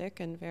narcissistic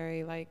and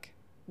very like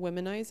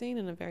womanizing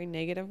in a very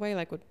negative way,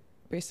 like would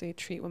basically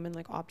treat women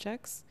like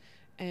objects.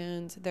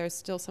 And there's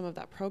still some of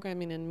that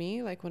programming in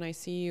me. Like when I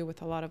see you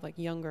with a lot of like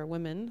younger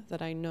women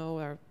that I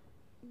know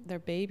they're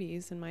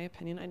babies, in my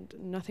opinion,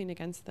 nothing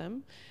against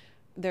them.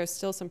 There's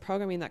still some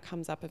programming that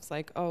comes up. It's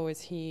like, oh,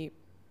 is he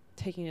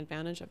taking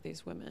advantage of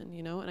these women,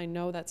 And I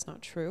know that's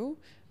not true,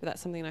 but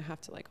that's something I have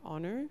to like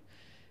honor.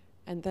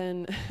 And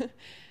then,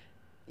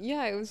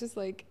 yeah, it was just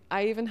like,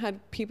 I even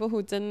had people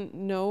who didn't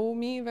know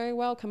me very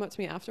well come up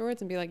to me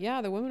afterwards and be like,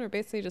 yeah, the women were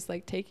basically just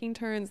like taking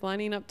turns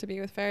lining up to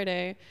be with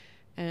Faraday.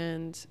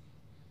 And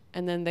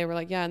then they were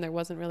like, yeah, and there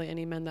wasn't really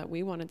any men that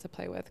we wanted to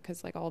play with,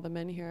 because like all the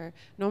men here,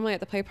 normally at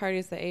the play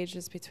parties, the age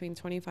is between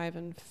 25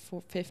 and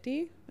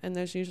 50. And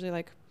there's usually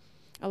like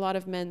a lot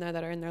of men there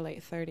that are in their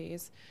late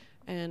 30s.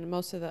 And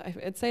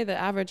I'd say the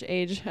average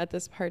age at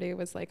this party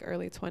was like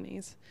early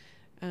 20s.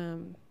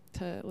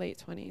 To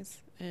late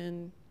 20s.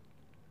 And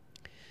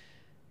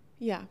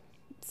yeah,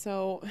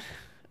 so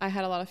I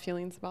had a lot of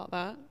feelings about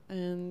that.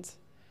 And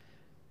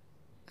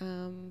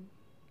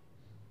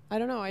I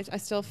don't know, I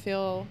still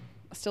feel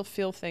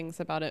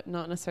things about it,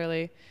 not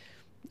necessarily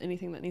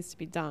anything that needs to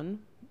be done,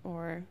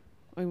 or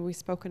I mean, we've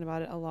spoken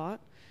about it a lot,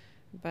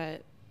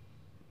 but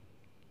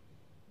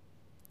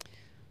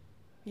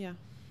yeah.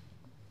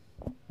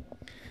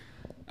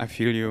 I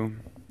feel you.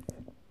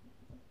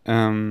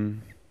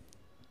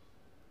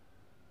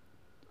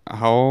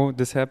 How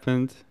this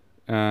happened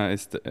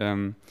is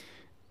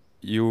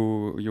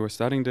you were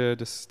starting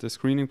the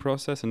screening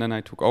process, and then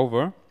I took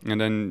over,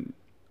 and then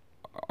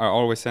I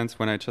always sense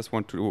when I just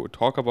want to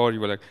talk about it,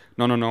 you were like,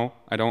 no,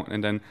 I don't,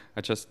 and then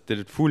I just did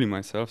it fully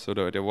myself, so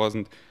there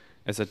wasn't,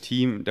 as a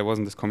team, there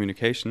wasn't this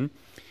communication,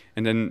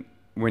 and then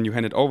when you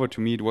handed over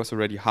to me, it was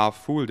already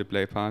half full, the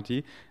play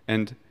party,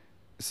 and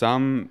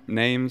some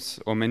names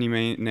or many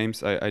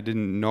names I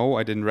didn't know,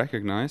 I didn't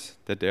recognize,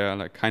 that they're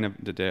like kind of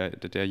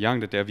that they're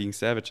young, that they're being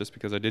savages,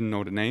 because I didn't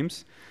know the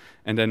names,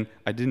 and then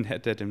I didn't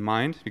have that in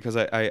mind because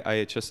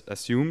I just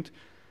assumed,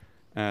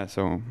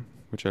 so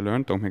which I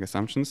learned, don't make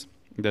assumptions,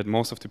 that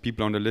most of the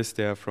people on the list,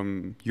 they're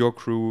from your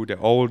crew,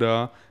 they're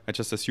older. I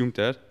just assumed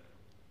that,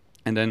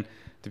 and then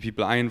the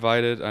people I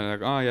invited, I'm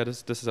like, oh yeah,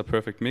 this is a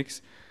perfect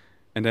mix,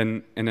 and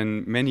then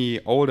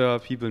many older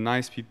people,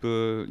 nice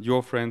people,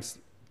 your friends,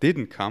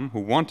 didn't come, who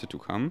wanted to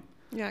come.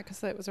 Yeah,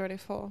 because it was already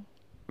full.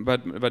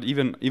 But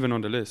even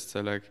on the list,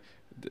 so like,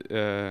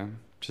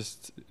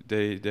 just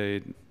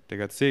they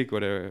got sick, or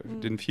they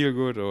didn't feel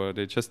good, or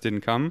they just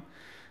didn't come.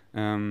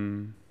 Yeah,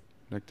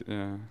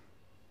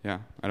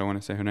 I don't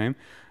want to say her name.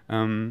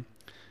 And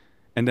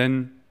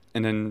then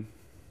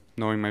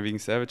knowing my vegan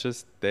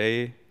savages,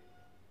 they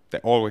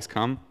always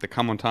come. They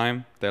come on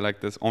time. They're like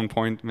this on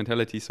point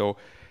mentality. So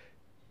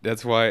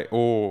that's why,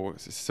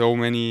 so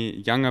many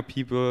younger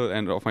people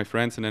and of my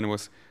friends, and then it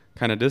was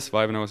kind of this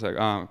vibe, and I was like,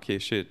 okay,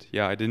 shit,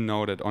 yeah, I didn't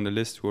know that on the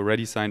list who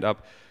already signed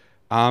up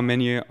are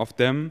many of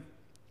them,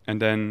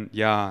 and then,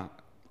 yeah,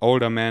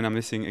 older men are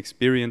missing,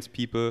 experienced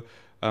people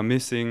are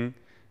missing,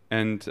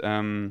 and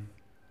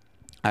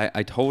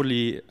I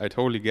totally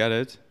get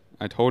it,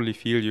 I totally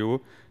feel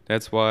you.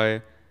 That's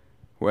why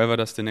whoever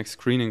does the next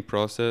screening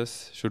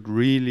process should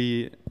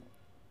really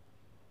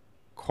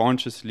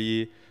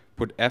consciously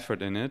put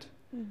effort in it.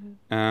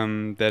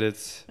 That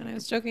it's. And I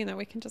was joking that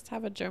we can just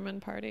have a German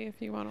party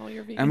if you want all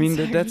your vegans. I mean,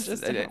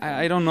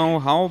 I don't know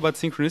how, but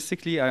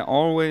synchronistically, I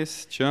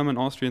always, German,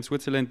 Austrian,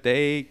 Switzerland,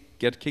 they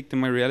get kicked in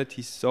my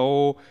reality.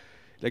 So,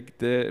 like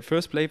the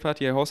first play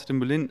party I hosted in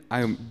Berlin,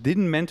 I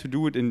didn't meant to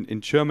do it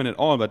in German at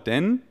all, but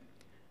then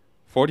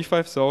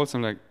 45 souls,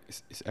 I'm like,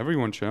 is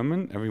everyone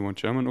German? Everyone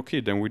German?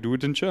 Okay, then we do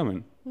it in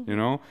German, you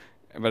know?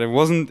 But it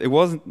wasn't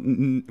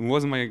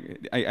my,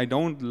 I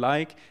don't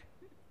like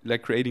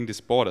creating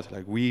this borders,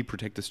 like we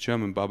protect this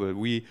German bubble,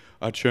 we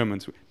are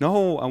Germans.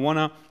 No, I want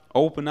to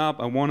open up,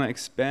 I want to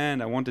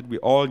expand, I want that we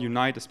all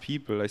unite as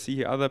people. I see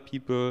here other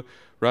people,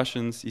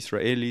 Russians,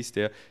 Israelis,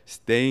 they're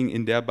staying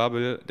in their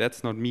bubble.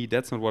 That's not me,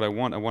 that's not what I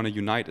want. I want to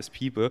unite as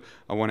people,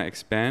 I want to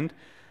expand.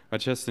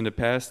 But just in the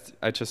past,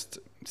 I just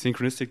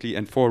synchronistically,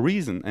 and for a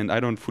reason, and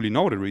I don't fully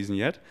know the reason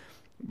yet,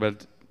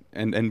 but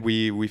and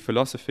we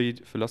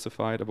philosophied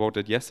about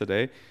it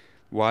yesterday.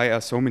 Why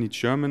are so many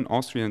German,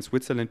 Austrian, and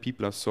Switzerland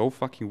people are so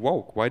fucking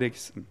woke? Why they?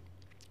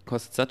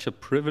 Because it's such a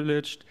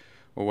privileged,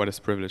 or what is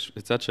privileged?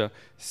 It's such a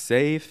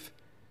safe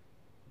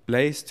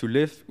place to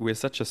live. We're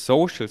such a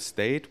social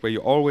state where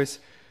you're always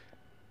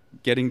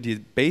getting the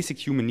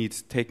basic human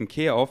needs taken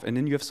care of, and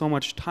then you have so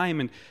much time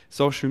and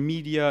social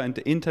media and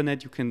the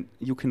internet. You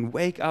can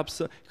wake up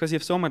because you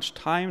have so much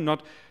time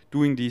not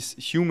doing these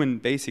human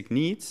basic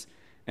needs,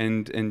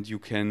 and you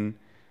can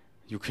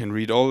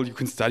read you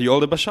can study all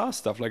the Bashar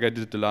stuff like I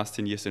did the last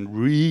 10 years and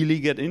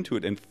really get into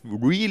it and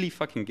really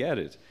fucking get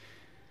it.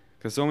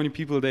 Because so many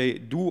people, they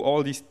do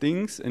all these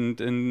things and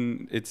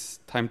it's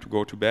time to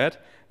go to bed.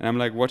 And I'm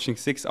like watching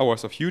 6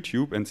 hours of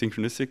YouTube, and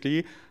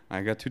synchronistically,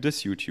 I got to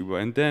this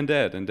YouTuber and then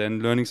that, and then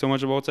learning so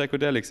much about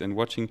psychedelics and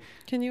watching.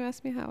 Can you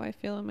ask me how I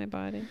feel in my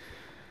body?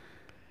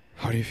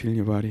 How do you feel in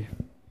your body?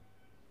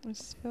 I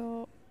just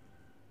feel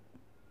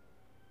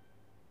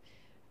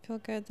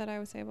good that I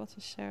was able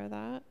to share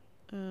that.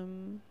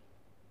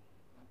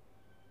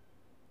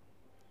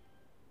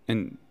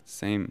 And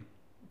same,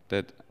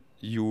 that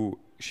you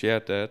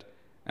shared that,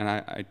 and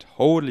I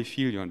totally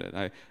feel you on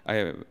that.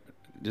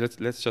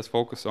 Let's just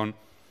focus on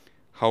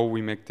how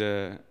we make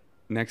the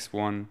next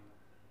one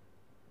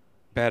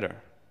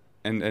better,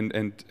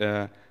 and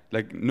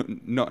like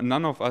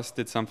none of us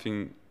did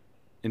something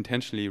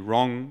intentionally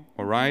wrong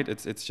or right.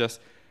 It's just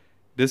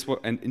this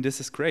and this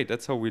is great.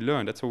 That's how we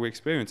learn. That's how we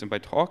experience. And by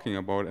talking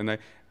about it, and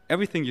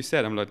everything you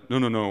said, I'm like,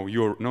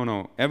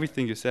 no.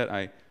 Everything you said,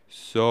 I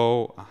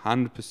so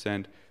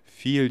 100%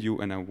 feel you,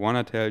 and I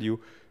wanna tell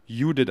you,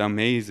 you did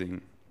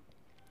amazing.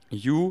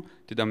 You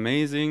did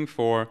amazing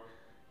for,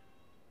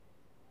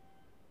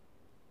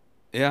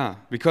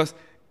 because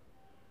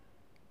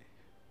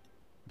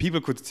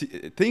people could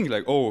think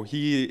like, oh,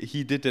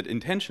 he did that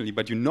intentionally,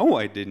 but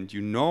I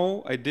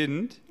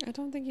didn't. I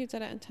don't think you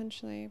did it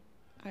intentionally.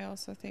 I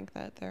also think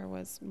that there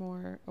was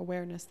more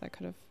awareness that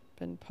could have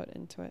been put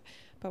into it,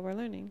 but we're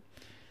learning.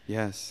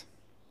 Yes,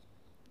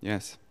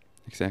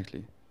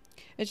 exactly.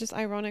 it's just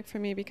ironic for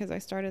me because I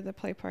started the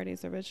play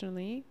parties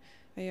originally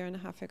a year and a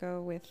half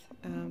ago with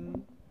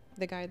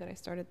the guy that I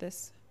started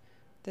this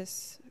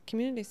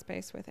community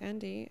space with,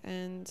 Andy,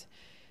 and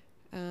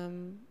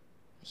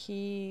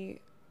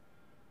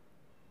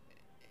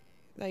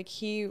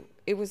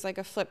it was like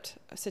a flipped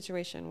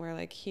situation where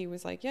like he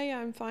was like, yeah,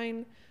 I'm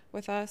fine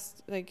with us,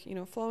 like, you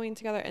know, flowing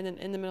together. And then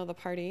in the middle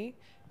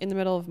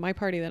of my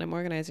party that I'm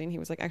organizing, he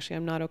was like, actually,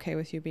 I'm not okay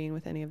with you being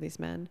with any of these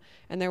men.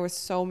 And there were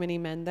so many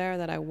men there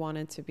that I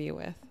wanted to be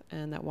with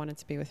and that wanted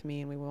to be with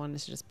me, and we wanted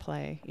to just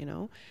play, you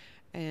know.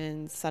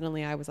 And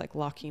suddenly I was like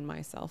locking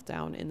myself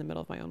down in the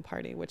middle of my own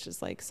party, which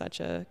is like such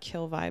a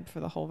kill vibe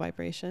for the whole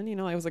vibration. You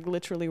know, I was like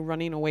literally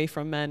running away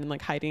from men and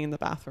like hiding in the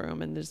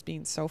bathroom and just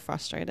being so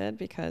frustrated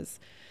because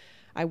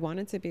I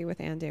wanted to be with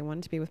Andy. I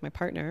wanted to be with my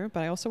partner,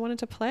 but I also wanted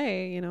to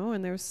play, you know,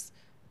 and there's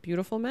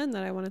beautiful men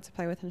that I wanted to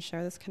play with and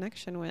share this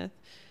connection with.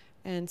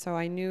 And so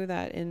I knew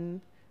that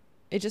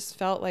it just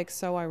felt like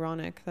so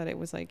ironic that it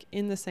was like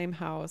in the same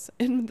house,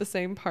 in the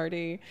same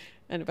party,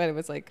 but it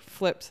was like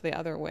flipped the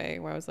other way,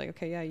 where I was like,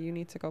 okay, yeah, you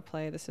need to go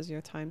play. This is your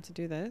time to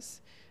do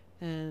this.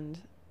 And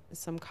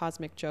some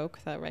cosmic joke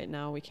that right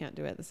now we can't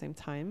do it at the same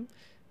time,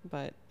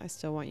 but I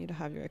still want you to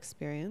have your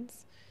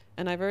experience.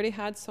 And I've already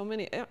had so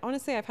many,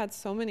 honestly, I've had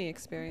so many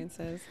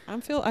experiences. I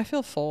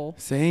feel full.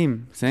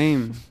 Same.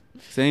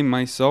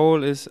 My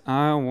soul is,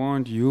 I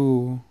want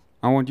you.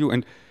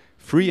 And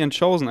free and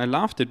chosen. I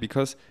loved it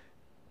because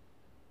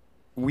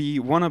we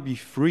want to be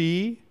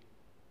free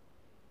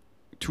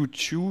to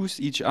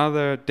choose each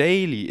other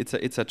daily.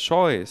 It's a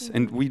choice,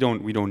 and we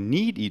don't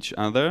need each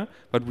other,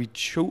 but we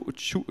choose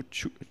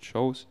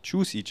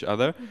each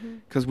other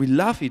because we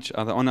love each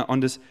other on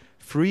this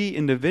free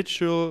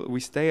individual,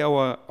 we stay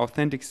our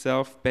authentic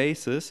self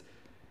basis,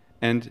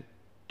 and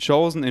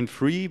chosen and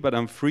free, but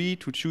I'm free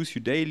to choose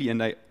you daily,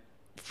 and I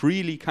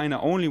freely kind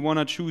of only want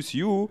to choose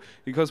you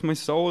because my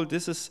soul,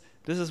 this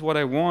is what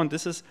I want.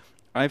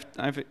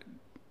 I've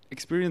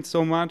experienced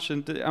so much,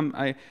 and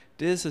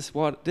this is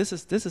what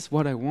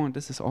I want.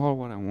 This is all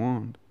what I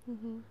want.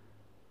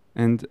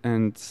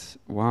 And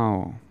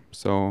wow.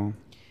 So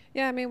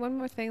yeah, I mean, one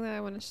more thing that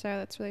I want to share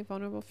that's really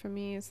vulnerable for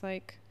me is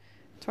like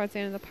towards the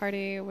end of the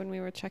party when we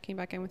were checking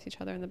back in with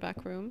each other in the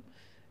back room,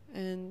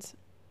 and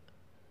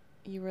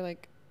you were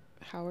like,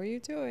 how are you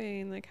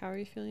doing? Like, how are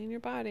you feeling in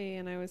your body?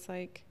 And I was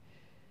like,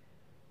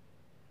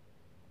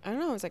 I don't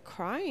know, I was like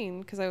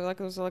crying because there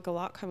was like a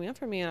lot coming up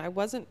for me, and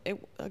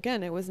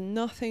it was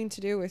nothing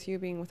to do with you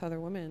being with other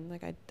women.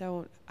 Like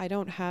I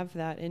don't have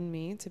that in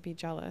me to be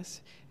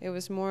jealous. It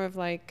was more of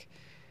like,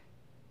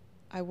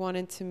 I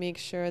wanted to make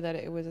sure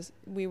that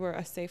we were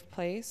a safe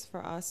place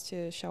for us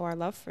to show our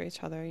love for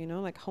each other, you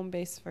know, like home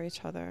base for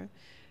each other.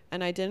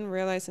 And I didn't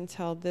realize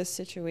until this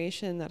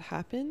situation that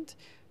happened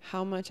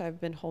how much I've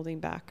been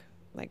holding back,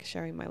 like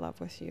sharing my love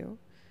with you.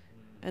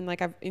 And like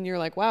and you're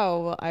like, wow,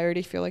 well, I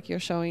already feel like you're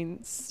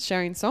sharing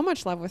so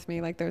much love with me,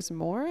 like there's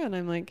more. And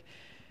I'm like,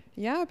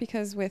 yeah,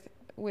 because with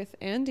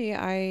Andy,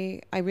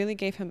 I really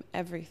gave him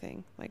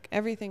everything, like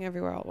everything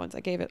everywhere all at once. I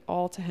gave it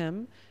all to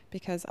him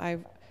because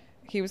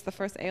he was the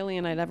first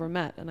alien I'd ever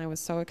met, and I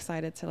was so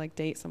excited to like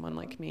date someone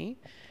like me.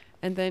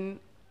 And then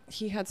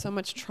he had so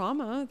much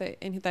trauma that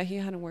he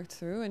hadn't worked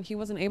through, and he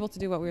wasn't able to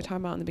do what we were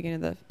talking about in the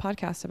beginning of the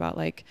podcast about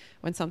like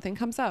when something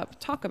comes up,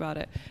 talk about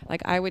it.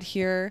 Like I would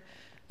hear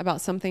about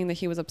something that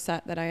he was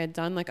upset that I had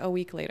done like a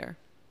week later.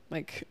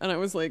 Like, and I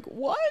was like,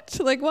 what?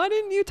 Like, why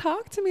didn't you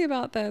talk to me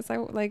about this?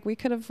 We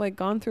could have like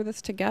gone through this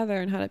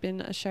together and had it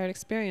been a shared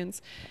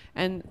experience.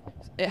 And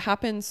it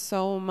happened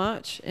so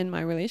much in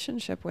my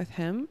relationship with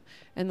him.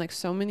 And like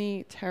so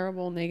many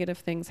terrible negative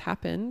things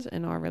happened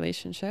in our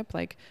relationship,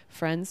 like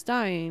friends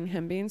dying,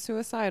 him being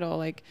suicidal,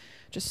 like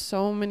just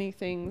so many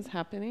things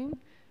happening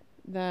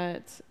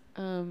that,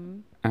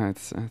 I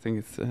think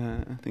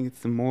it's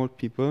the mold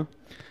people.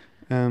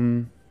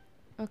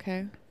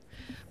 Okay.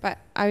 But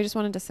I just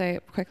wanted to say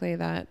quickly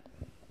that...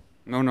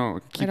 No,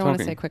 keep I don't talking. want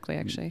to say quickly,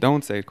 actually.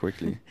 Don't say it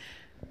quickly.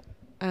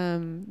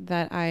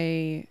 That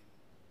I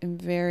am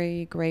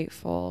very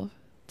grateful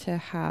to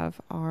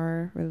have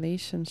our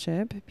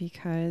relationship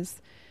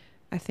because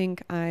I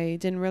think I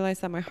didn't realize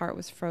that my heart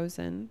was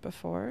frozen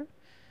before.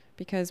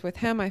 Because with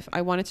him,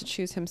 I wanted to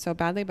choose him so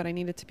badly, but I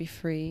needed to be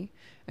free.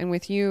 And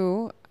with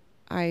you,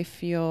 I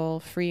feel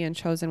free and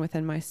chosen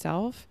within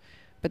myself.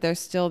 But there's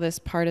still this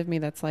part of me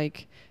that's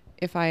like,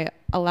 if I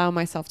allow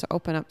myself to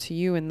open up to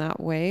you in that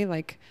way,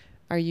 like,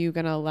 are you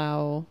going to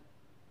allow,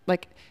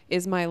 like,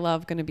 is my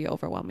love going to be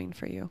overwhelming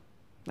for you?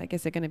 Like,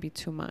 is it going to be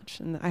too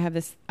much? And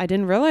I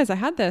didn't realize I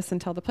had this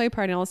until the play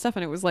party and all this stuff.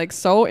 And it was like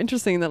so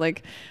interesting that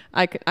like,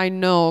 I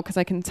know, cause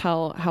I can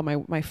tell how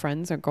my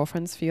friends or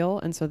girlfriends feel.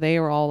 And so they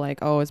were all like,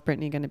 oh, is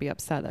Brittany going to be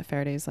upset that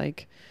Faraday's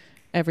like,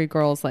 every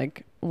girl's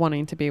like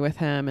wanting to be with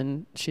him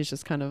and she's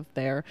just kind of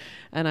there.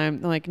 And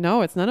I'm like,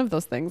 no, it's none of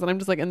those things. And I'm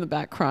just like in the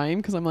back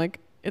crying. Cause I'm like,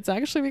 it's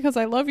actually because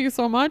I love you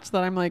so much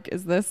that I'm like,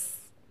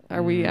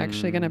 are we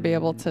actually going to be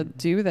able to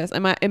do this?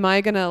 Am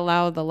I going to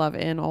allow the love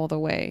in all the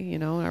way? You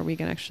know, are we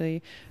going to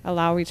actually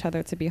allow each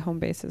other to be home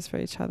bases for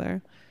each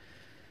other?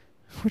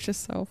 which is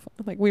so fun.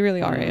 Like, we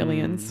really are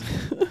aliens.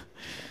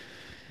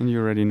 And you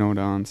already know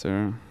the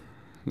answer.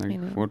 Like,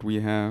 what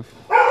we have.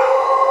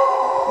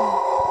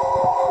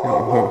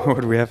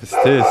 What we have is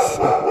this.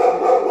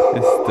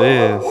 Is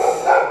this.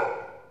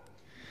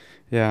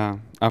 Yeah,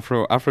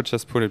 Afro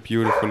just put it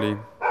beautifully.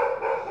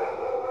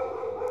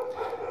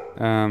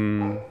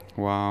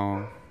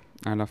 Wow.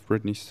 I love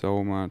Britney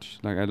so much.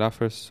 Like, I love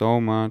her so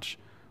much.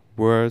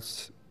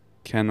 Words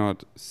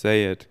cannot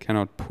say it,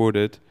 cannot put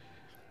it.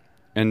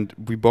 And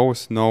we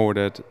both know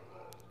that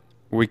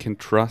we can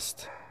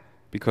trust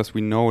because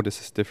we know this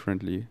is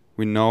differently.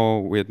 We know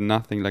we had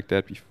nothing like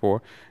that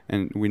before,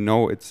 and we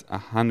know it's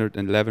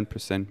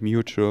 111%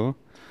 mutual.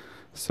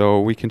 So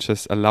we can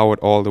just allow it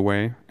all the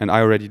way. And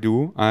I already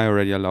do. I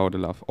already allow the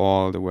love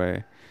all the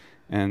way.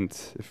 And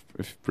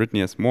if Britney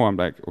has more, I'm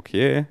like,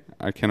 okay,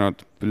 I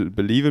cannot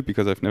believe it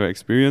because I've never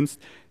experienced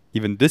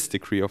even this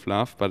degree of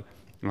love, but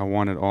I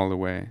want it all the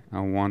way. I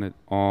want it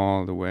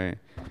all the way.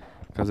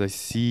 Because I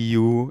see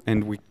you,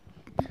 and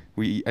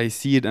I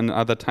see it in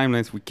other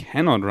timelines. We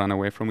cannot run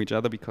away from each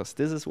other because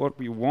this is what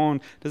we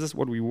want. This is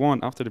what we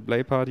want after the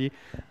play party.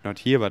 Not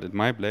here, but at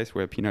my place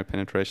where penile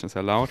penetration is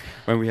allowed.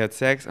 When we had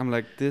sex, I'm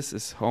like, this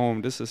is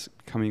home. This is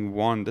becoming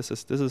one. This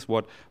is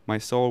what my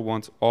soul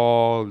wants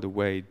all the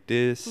way.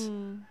 This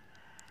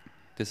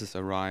has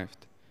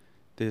arrived.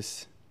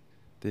 This.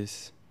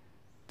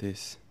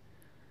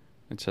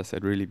 It just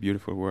said really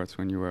beautiful words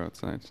when you were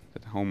outside.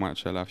 That how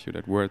much I love you.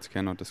 That words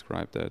cannot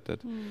describe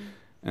that.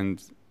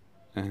 And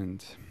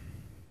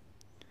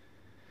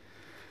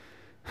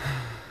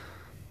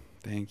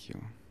thank you.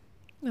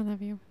 I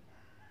love you.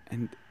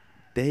 And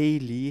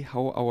daily,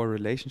 how our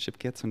relationship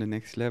gets on the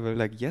next level.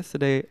 Like,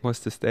 yesterday was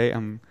this day.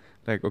 I'm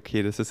like,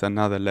 okay, this is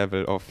another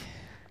level of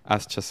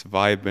us just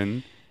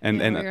vibing. And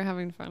we're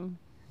having fun.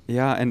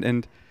 Yeah,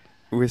 and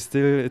we're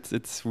still.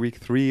 It's week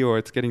 3 or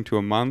it's getting to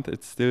a month.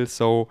 It's still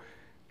so.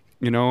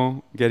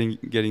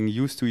 Getting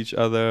used to each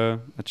other,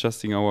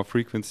 adjusting our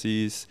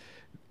frequencies.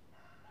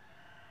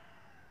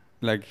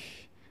 Like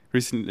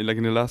recently, like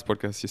in the last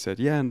podcast, you said,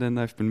 yeah, and then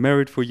I've been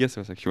married for years. I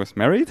was like, you was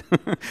married?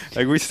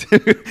 Like, we still,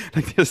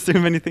 like, there's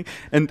still many things.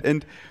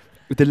 And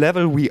the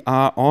level we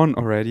are on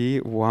already,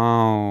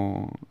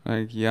 wow.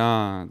 Like,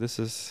 yeah, this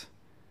is,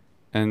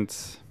 and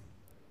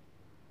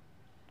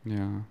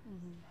yeah.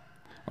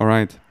 All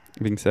right,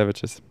 being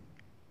savages.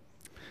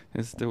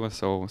 It was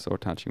so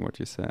touching what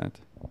you said.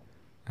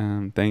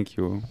 Thank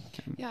you.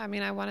 Yeah, I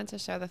mean, I wanted to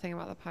share the thing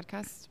about the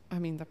podcast. I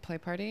mean, the play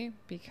party,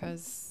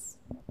 because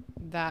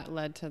that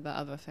led to the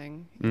other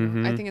thing. You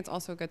know? I think it's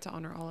also good to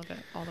honor all of it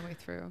all the way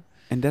through.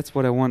 And that's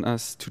what I want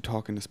us to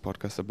talk in this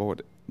podcast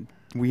about.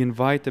 We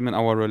invite them in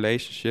our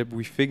relationship.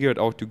 We figure it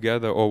out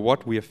together, or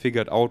what we have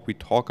figured out, we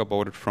talk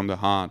about it from the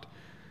heart.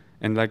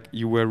 And like,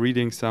 you were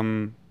reading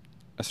some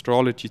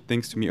astrology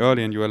things to me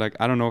earlier, and you were like,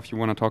 I don't know if you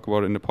want to talk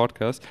about it in the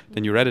podcast.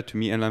 Then you read it to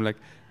me, and I'm like,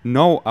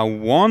 no, I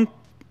want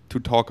to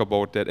talk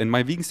about that. And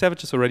my vegan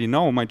savages already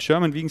know. My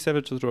German vegan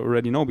savages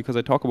already know, because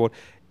I talk about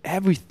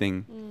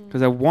everything.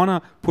 Because I want to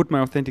put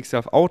my authentic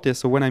self out there.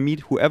 So when I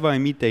meet whoever I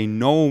meet, they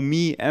know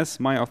me as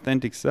my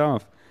authentic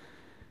self.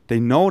 They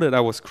know that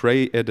I was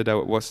that I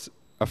was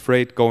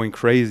afraid going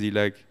crazy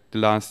like the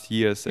last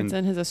years. It's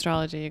in his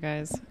astrology, you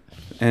guys.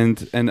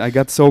 And I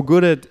got so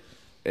good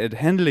at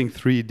handling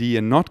 3D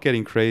and not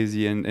getting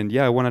crazy. And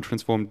yeah, I want to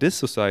transform this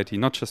society,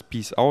 not just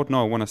peace out.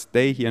 No, I want to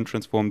stay here and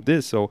transform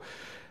this.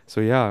 So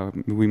yeah,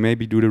 we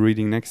maybe do the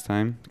reading next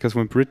time. Because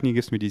when Brittany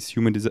gives me these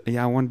human design,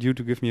 I want you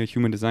to give me a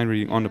human design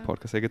reading on the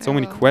podcast. I get so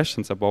many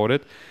questions about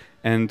it,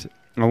 and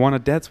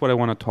that's what I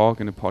want to talk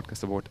in the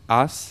podcast about: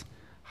 us,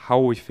 how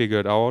we figure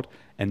it out,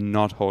 and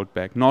not hold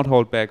back. Not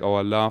hold back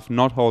our love.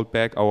 Not hold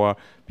back our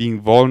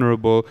being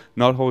vulnerable.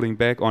 Not holding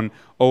back on,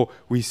 oh,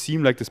 we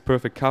seem like this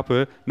perfect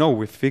couple. No,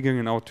 we're figuring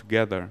it out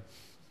together,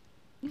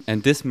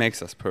 and this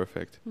makes us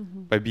perfect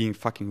by being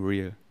fucking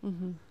real.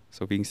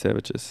 So being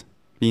savages,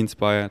 be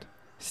inspired.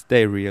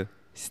 Stay real,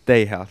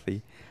 stay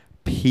healthy.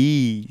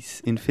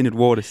 Peace. Infinite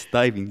Waters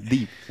diving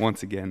deep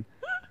once again.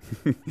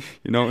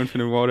 You know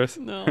Infinite Waters?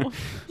 No.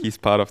 He's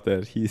part of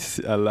that.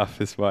 I love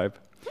his vibe.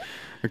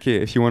 Okay,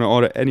 if you want to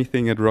order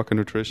anything at Rocker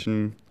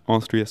Nutrition,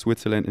 Austria,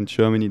 Switzerland, and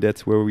Germany,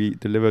 that's where we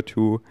deliver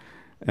to.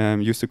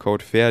 Use the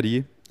code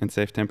FERDI and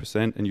save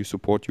 10%, and you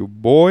support your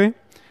boy.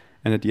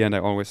 And at the end, I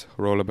always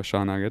roll a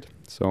Bashar Nugget.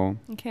 So.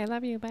 Okay, I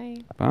love you.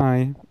 Bye.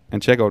 Bye.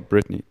 And check out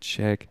Brittany.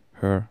 Check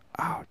her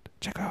out.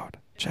 Check out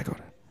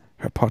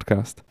her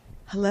podcast.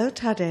 Hello,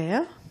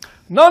 Tadea.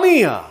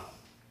 Nania!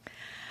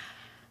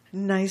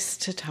 Nice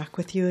to talk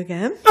with you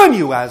again. And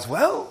you as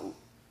well.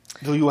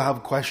 Do you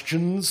have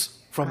questions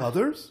from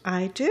others?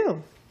 I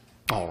do.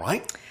 All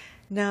right.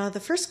 Now,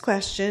 the first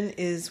question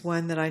is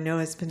one that I know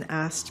has been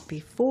asked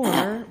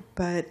before,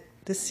 but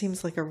this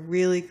seems like a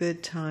really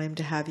good time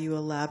to have you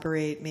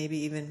elaborate maybe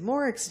even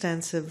more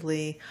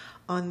extensively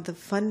on the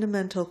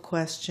fundamental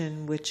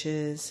question, which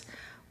is,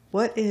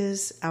 what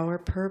is our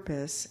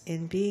purpose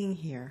in being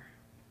here?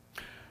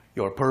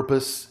 Your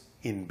purpose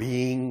in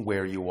being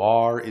where you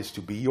are is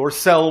to be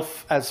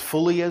yourself as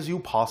fully as you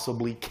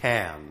possibly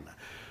can.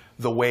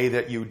 The way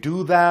that you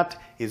do that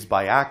is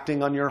by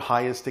acting on your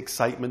highest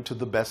excitement to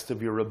the best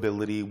of your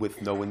ability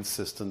with no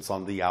insistence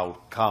on the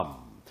outcome.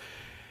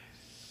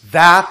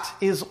 That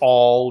is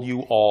all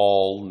you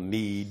all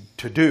need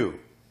to do.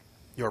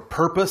 Your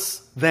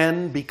purpose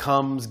then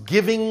becomes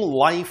giving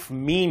life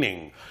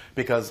meaning,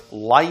 because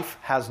life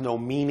has no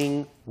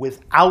meaning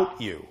without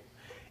you.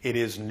 It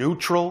is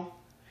neutral.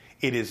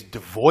 It is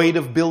devoid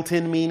of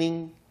built-in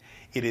meaning.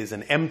 It is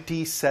an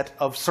empty set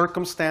of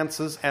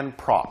circumstances and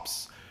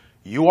props.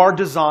 You are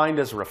designed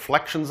as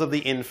reflections of the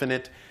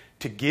infinite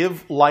to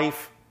give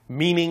life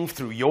meaning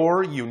through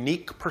your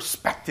unique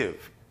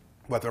perspective.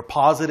 Whether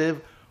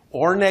positive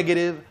or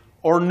negative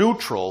or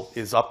neutral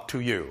is up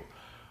to you.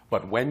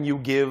 But when you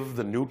give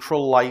the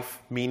neutral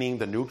life meaning,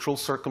 the neutral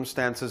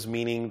circumstances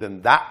meaning,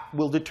 then that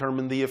will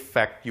determine the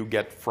effect you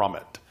get from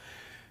it.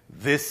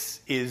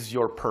 This is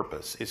your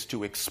purpose, is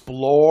to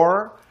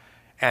explore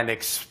and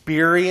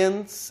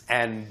experience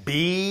and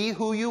be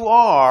who you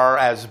are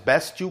as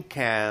best you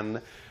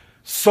can,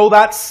 so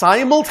that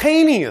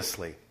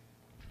simultaneously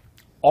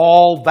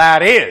all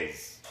that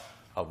is,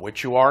 of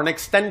which you are an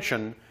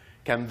extension,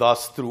 can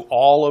thus through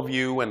all of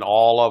you and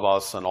all of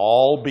us and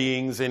all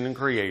beings in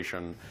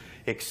creation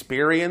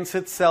experience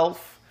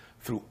itself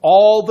through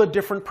all the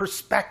different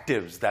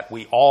perspectives that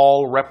we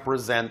all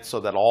represent, so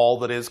that all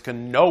that is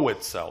can know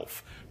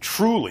itself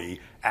truly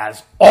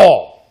as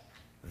all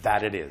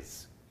that it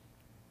is.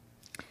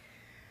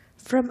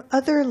 From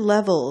other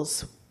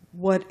levels,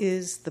 what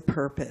is the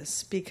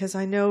purpose? Because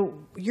I know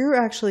you're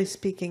actually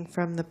speaking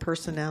from the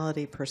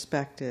personality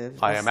perspective.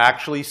 I am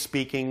actually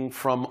speaking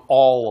from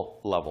all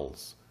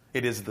levels.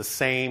 It is the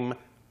same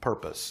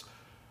purpose.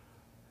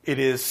 It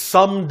is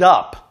summed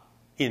up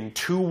in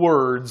 2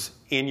 words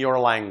in your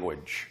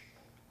language.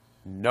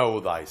 Know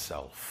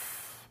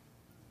thyself.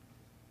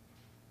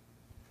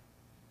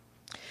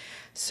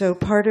 So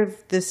part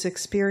of this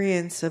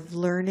experience of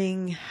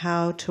learning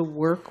how to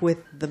work with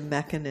the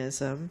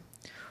mechanism,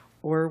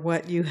 or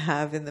what you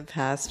have in the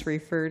past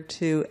referred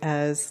to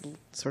as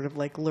sort of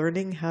like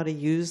learning how to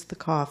use the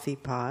coffee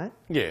pot.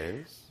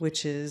 Yes.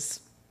 Which is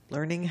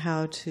learning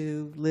how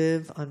to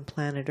live on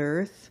planet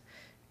Earth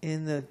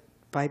in the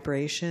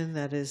vibration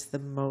that is the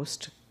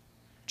most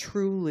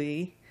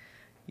truly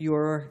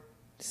your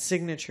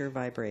signature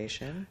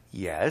vibration.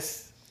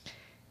 Yes.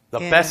 The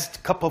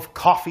best cup of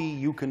coffee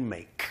you can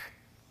make.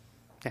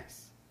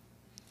 Yes.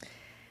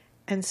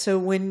 And so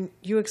when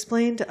you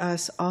explain to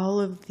us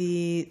all of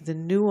the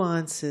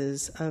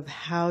nuances of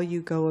how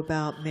you go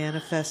about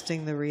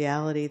manifesting the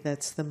reality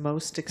that's the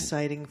most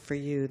exciting for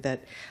you,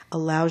 that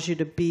allows you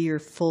to be your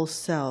full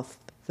self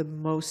the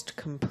most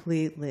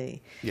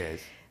completely. Yes.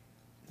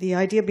 The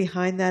idea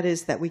behind that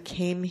is that we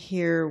came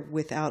here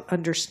without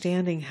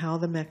understanding how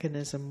the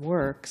mechanism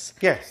works.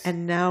 Yes.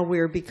 And now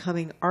we're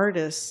becoming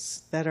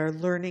artists that are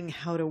learning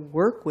how to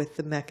work with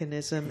the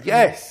mechanism.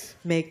 Yes.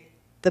 And make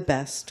the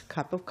best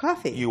cup of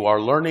coffee. You are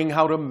learning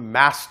how to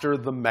master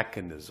the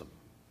mechanism.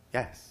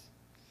 Yes.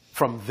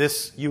 From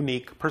this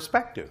unique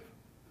perspective.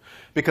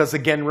 Because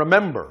again,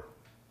 remember,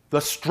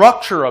 the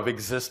structure of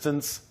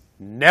existence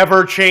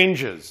never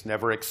changes,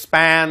 never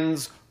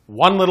expands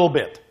one little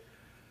bit.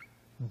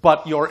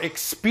 But your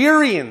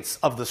experience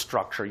of the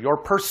structure, your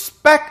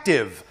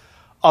perspective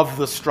of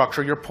the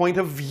structure, your point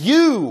of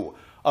view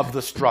of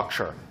the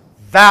structure,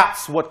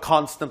 that's what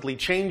constantly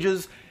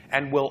changes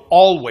and will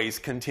always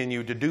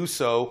continue to do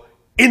so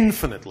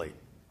infinitely.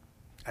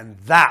 And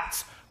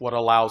that's what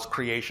allows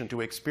creation to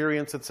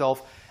experience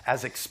itself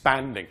as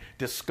expanding,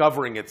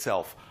 discovering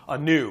itself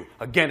anew,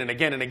 again and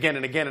again and again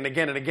and again and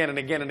again and again and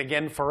again and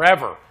again,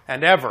 forever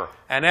and ever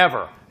and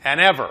ever and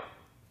ever.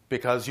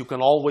 Because you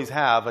can always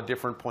have a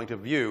different point of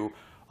view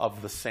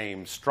of the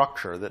same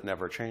structure that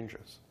never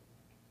changes.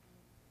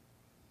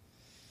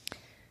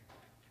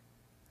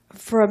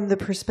 From the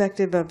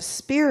perspective of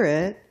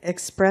spirit,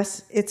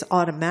 it's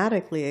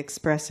automatically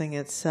expressing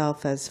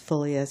itself as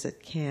fully as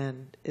it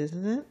can,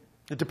 isn't it?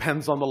 It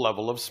depends on the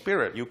level of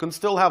spirit. You can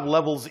still have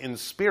levels in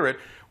spirit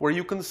where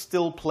you can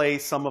still play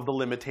some of the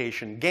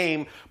limitation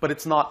game, but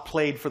it's not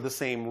played for the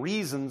same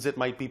reasons it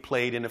might be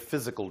played in a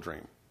physical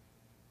dream.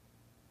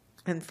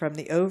 And from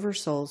the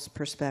Oversoul's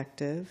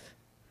perspective,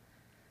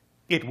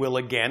 it will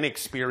again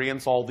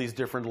experience all these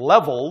different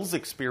levels,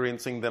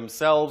 experiencing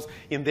themselves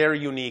in their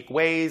unique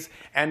ways,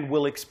 and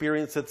will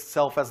experience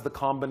itself as the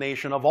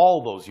combination of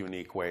all those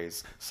unique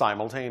ways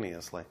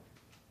simultaneously.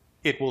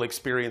 It will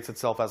experience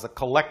itself as a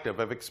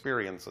collective of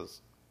experiences.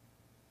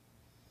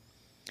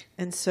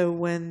 And so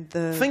when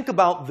the... Think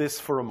about this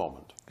for a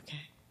moment. Okay.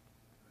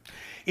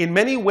 In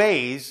many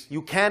ways,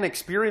 you can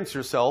experience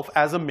yourself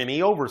as a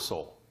mini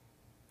Oversoul.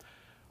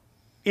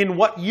 In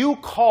what you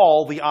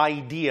call the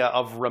idea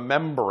of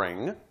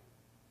remembering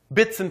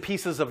bits and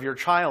pieces of your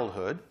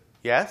childhood,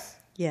 yes?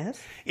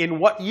 Yes. In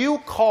what you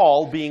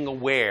call being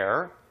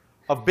aware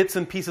of bits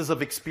and pieces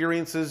of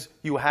experiences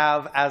you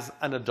have as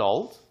an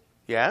adult,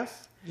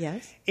 yes?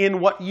 Yes. In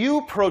what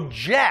you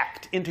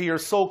project into your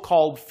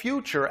so-called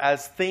future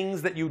as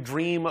things that you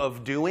dream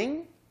of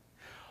doing,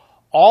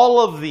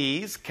 All of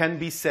these can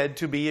be said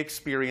to be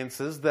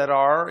experiences that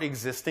are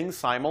existing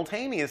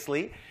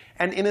simultaneously.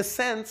 And in a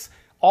sense,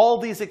 all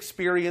these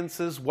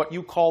experiences, what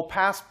you call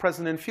past,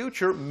 present, and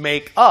future,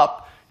 make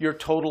up your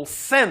total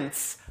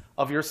sense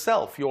of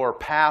yourself, your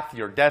path,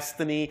 your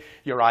destiny,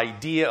 your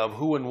idea of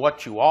who and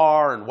what you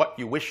are and what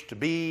you wish to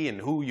be and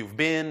who you've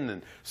been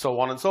and so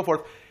on and so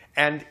forth.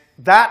 And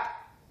that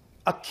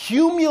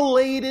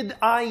accumulated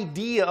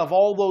idea of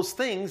all those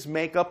things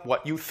make up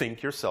what you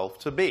think yourself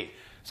to be.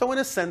 So in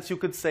a sense, you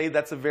could say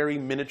that's a very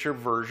miniature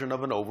version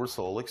of an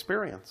oversoul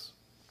experience.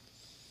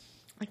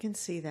 I can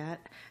see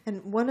that.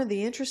 And one of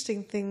the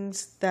interesting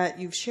things that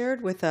you've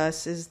shared with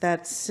us is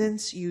that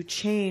since you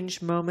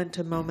change moment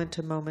to moment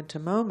to moment to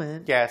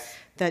moment, Yes.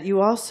 that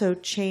you also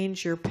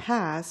change your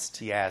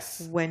past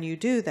Yes. when you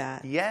do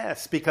that.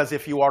 Yes, because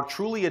if you are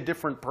truly a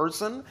different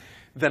person,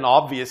 then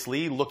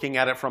obviously, looking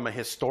at it from a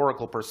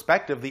historical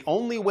perspective, the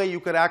only way you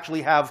could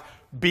actually have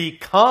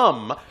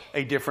become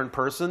a different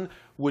person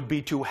would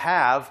be to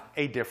have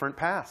a different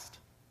past.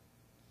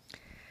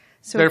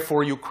 So,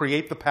 Therefore, you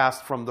create the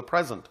past from the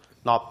present,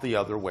 not the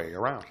other way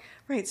around.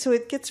 right. So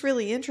it gets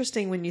really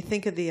interesting when you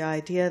think of the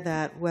idea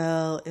that,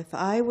 well, if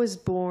I was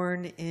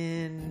born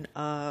in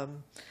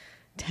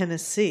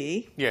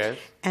Tennessee, Yes.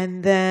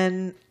 and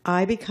then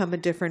I become a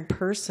different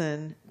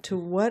person, to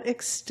what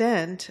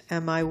extent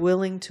am I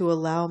willing to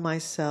allow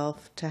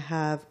myself to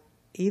have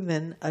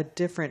even a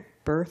different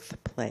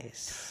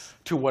birthplace?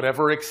 To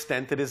whatever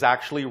extent it is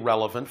actually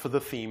relevant for the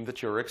theme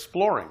that you're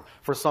exploring.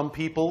 For some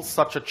people,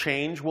 such a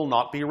change will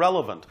not be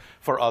relevant.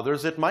 For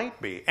others, it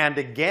might be. And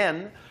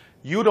again,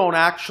 you don't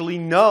actually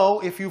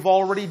know if you've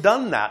already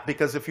done that,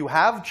 because if you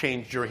have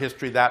changed your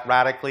history that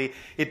radically,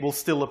 it will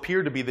still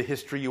appear to be the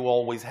history you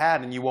always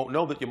had, and you won't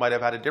know that you might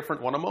have had a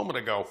different one a moment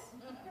ago.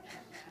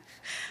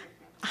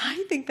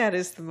 I think that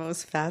is the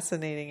most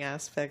fascinating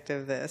aspect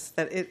of this,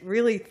 that it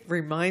really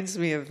reminds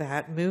me of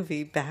that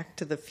movie, Back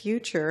to the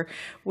Future,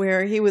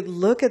 where he would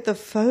look at the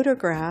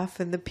photograph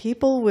and the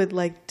people would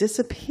like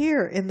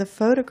disappear in the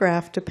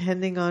photograph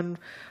depending on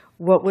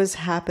what was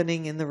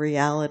happening in the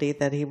reality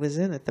that he was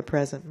in at the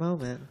present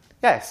moment.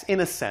 Yes, in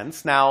a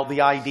sense. Now,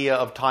 the idea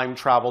of time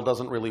travel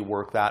doesn't really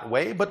work that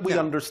way, but we No.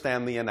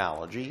 understand the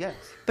analogy, yes.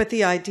 But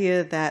the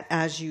idea that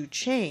as you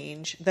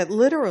change, that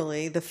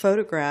literally the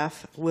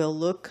photograph will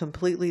look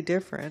completely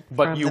different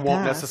But from you the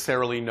won't past.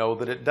 necessarily know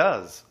that it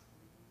does.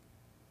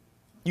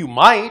 You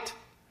might.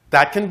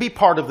 That can be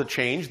part of the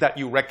change, that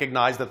you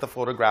recognize that the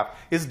photograph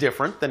is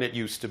different than it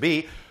used to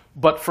be.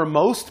 But for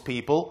most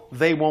people,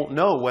 they won't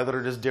know whether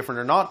it is different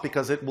or not,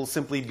 because it will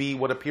simply be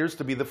what appears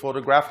to be the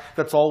photograph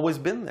that's always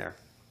been there,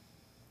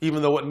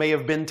 even though it may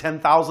have been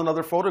 10,000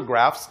 other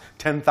photographs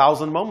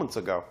 10,000 moments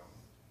ago.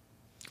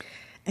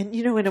 And,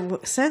 you know, in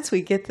a sense,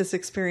 we get this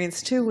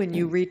experience, too, when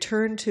you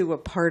return to a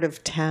part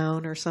of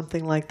town or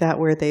something like that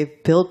where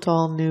they've built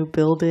all new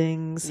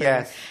buildings.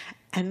 Yes.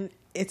 And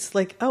it's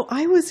like, oh,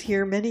 I was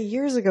here many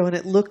years ago and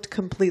it looked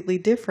completely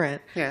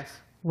different. Yes.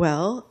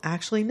 Well,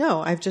 actually, no.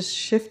 I've just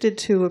shifted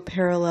to a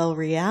parallel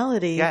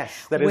reality.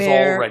 Yes, that is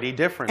where- already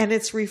different. And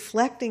it's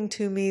reflecting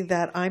to me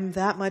that I'm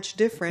that much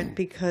different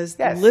because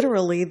Yes.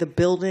 literally the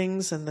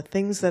buildings and the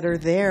things that are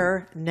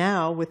there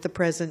now with the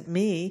present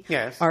me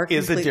Yes, are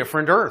is a complete-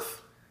 different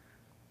Earth.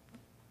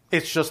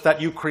 It's just that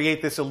you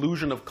create this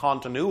illusion of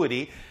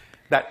continuity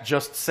that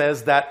just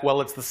says that, well,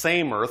 it's the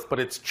same Earth, but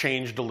it's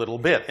changed a little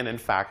bit. And in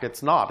fact,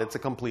 it's not. It's a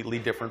completely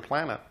different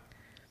planet.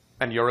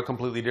 And you're a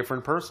completely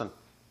different person.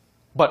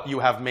 But you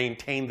have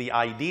maintained the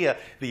idea,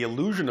 the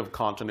illusion of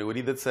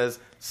continuity that says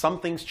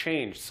something's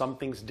changed,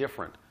 something's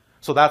different.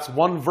 So that's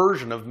one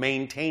version of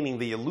maintaining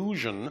the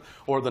illusion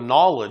or the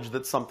knowledge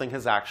that something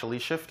has actually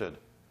shifted.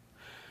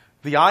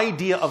 The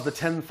idea of the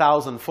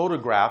 10,000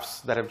 photographs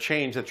that have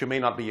changed that you may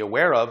not be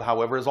aware of,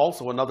 however, is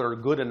also another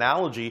good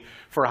analogy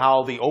for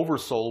how the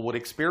oversoul would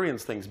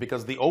experience things,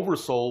 because the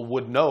oversoul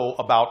would know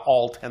about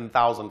all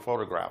 10,000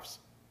 photographs.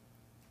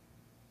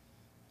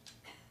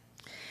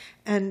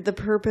 And the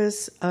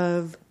purpose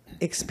of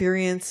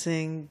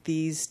experiencing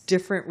these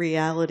different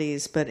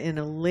realities, but in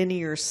a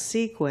linear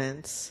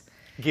sequence,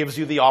 Gives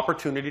you the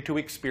opportunity to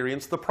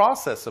experience the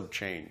process of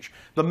change,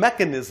 the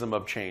mechanism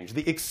of change,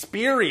 the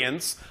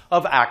experience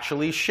of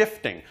actually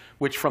shifting,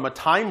 which from a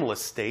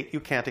timeless state you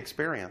can't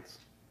experience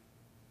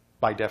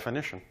by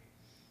definition.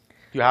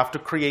 You have to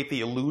create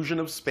the illusion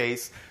of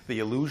space, the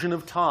illusion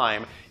of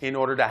time, in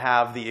order to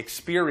have the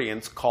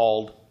experience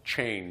called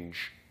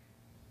change.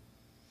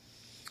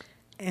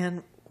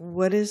 and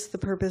what is the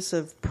purpose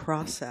of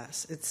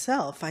process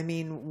itself? I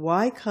mean,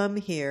 why come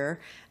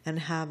here and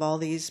have all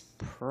these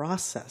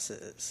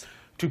processes?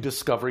 To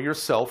discover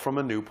yourself from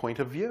a new point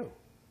of view.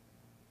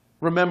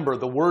 Remember,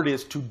 the word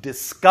is to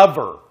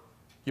discover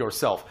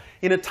yourself.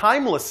 In a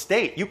timeless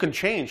state, you can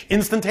change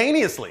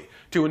instantaneously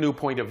to a new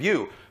point of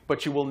view,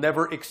 but you will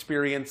never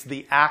experience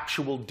the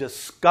actual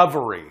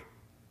discovery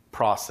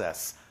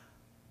process.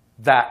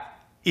 That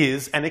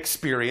is an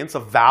experience, a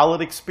valid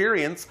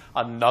experience,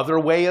 another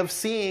way of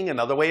seeing,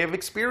 another way of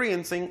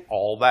experiencing.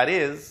 All that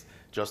is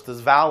just as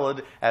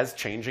valid as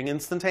changing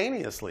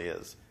instantaneously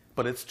is.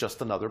 but it's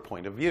just another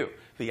point of view.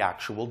 The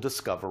actual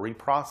discovery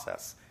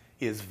process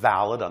is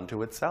valid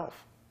unto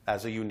itself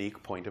as a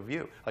unique point of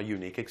view, a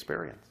unique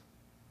experience.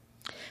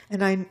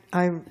 And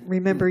I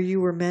remember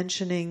you were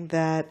mentioning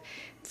that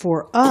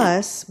for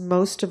us,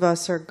 most of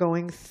us are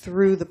going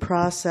through the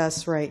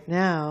process right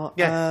now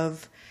Yes.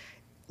 of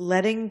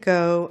letting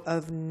go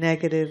of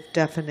negative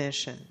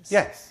definitions.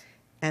 Yes.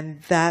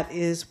 And that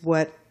is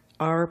what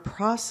our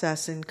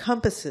process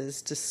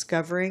encompasses,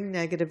 discovering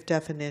negative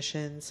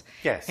definitions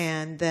Yes.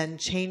 and then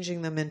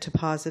changing them into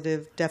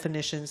positive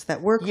definitions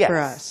that work Yes. for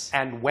us.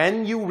 And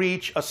when you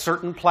reach a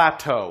certain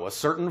plateau, a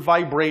certain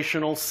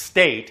vibrational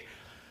state,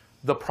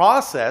 the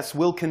process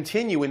will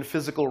continue in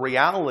physical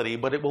reality,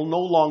 but it will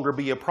no longer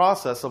be a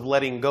process of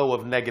letting go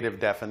of negative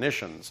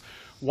definitions.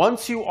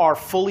 Once you are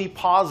fully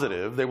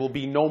positive, there will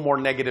be no more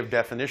negative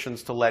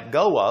definitions to let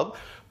go of,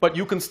 but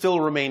you can still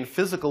remain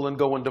physical and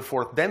go into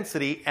fourth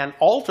density and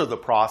alter the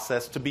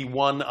process to be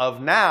one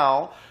of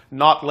now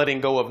not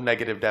letting go of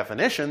negative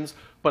definitions,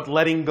 but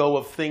letting go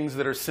of things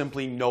that are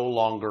simply no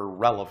longer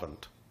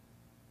relevant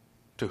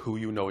to who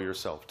you know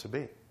yourself to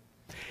be.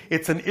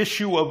 It's an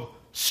issue of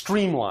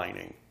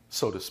streamlining,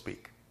 so to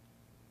speak.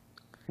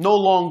 No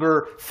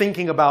longer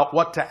thinking about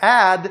what to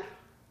add,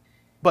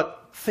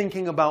 but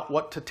thinking about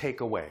what to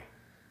take away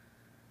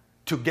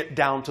to get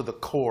down to the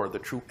core, the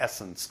true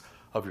essence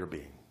of your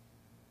being.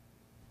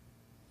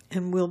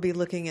 And we'll be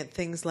looking at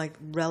things like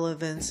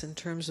relevance in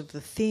terms of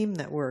the theme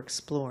that we're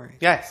exploring.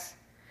 Yes,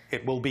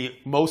 it will be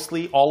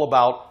mostly all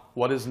about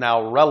what is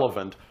now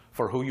relevant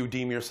for who you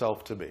deem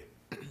yourself to be.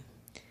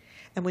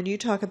 And when you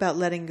talk about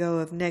letting go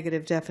of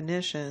negative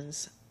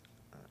definitions,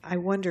 I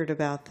wondered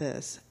about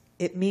this.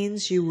 It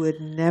means you would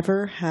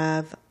never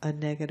have a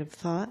negative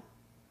thought?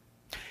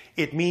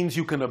 It means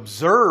you can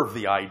observe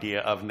the idea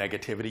of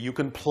negativity. You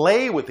can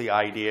play with the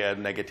idea of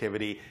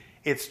negativity.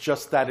 It's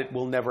just that it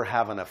will never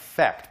have an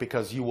effect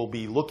because you will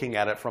be looking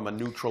at it from a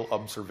neutral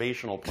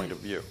observational point of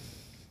view.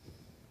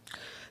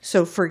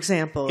 So, for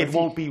example, It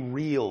won't be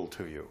real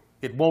to you.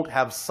 It won't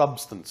have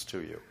substance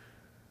to you.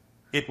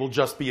 It will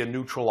just be a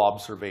neutral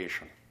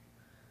observation.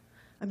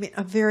 I mean,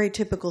 a very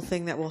typical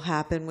thing that will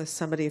happen with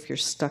somebody if you're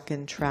stuck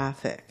in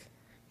traffic.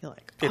 You're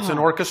like, It's "Oh." an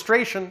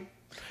orchestration.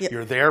 Yep.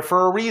 You're there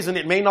for a reason.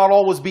 It may not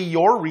always be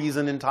your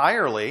reason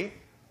entirely,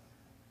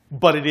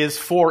 but it is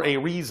for a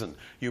reason.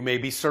 You may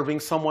be serving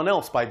someone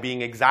else by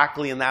being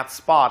exactly in that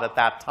spot at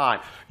that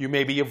time. You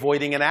may be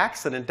avoiding an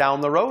accident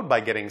down the road by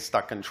getting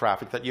stuck in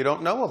traffic that you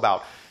don't know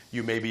about.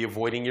 You may be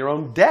avoiding your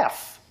own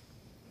death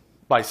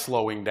by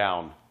slowing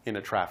down in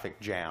a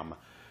traffic jam.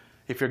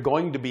 If you're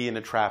going to be in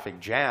a traffic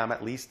jam,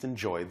 at least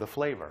enjoy the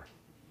flavor.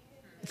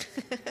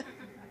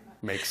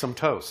 Make some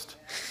toast.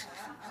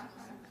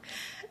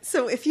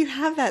 So if you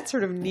have that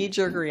sort of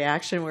knee-jerk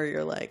reaction where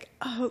you're like,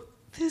 oh,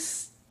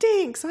 this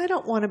stinks. I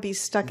don't want to be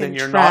stuck Then in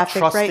you're not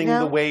traffic right trusting now.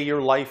 the way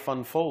your life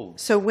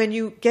unfolds. So when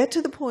you get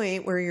to the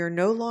point where you're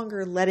no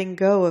longer letting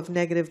go of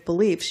negative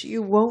beliefs,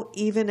 you won't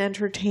even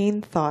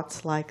entertain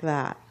thoughts like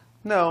that.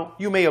 No,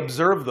 you may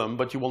observe them,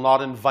 but you will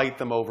not invite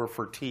them over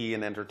for tea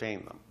and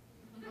entertain them.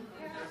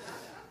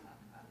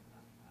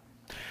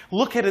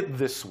 Look at it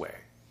this way.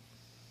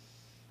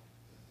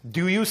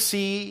 Do you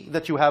see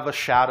that you have a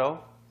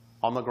shadow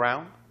on the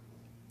ground?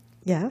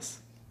 Yes.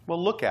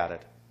 Well, look at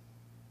it.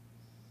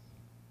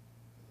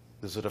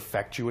 Does it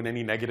affect you in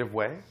any negative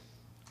way?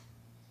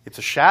 It's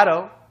a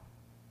shadow.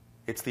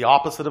 It's the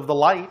opposite of the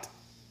light.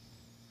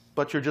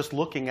 But you're just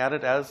looking at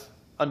it as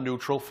a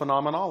neutral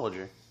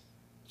phenomenology.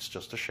 It's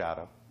just a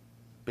shadow.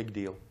 Big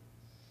deal.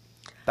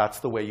 That's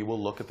the way you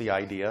will look at the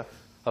idea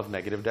of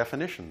negative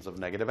definitions, of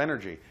negative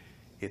energy.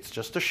 It's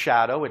just a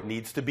shadow. It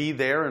needs to be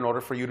there in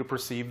order for you to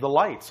perceive the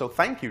light. So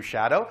thank you,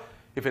 shadow.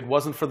 If it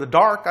wasn't for the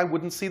dark, I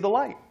wouldn't see the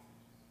light.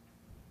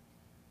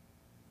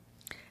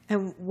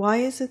 And why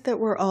is it that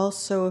we're all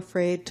so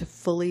afraid to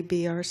fully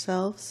be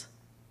ourselves?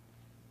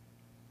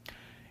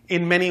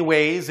 In many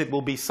ways, it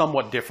will be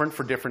somewhat different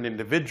for different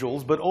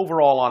individuals, but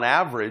overall, on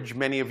average,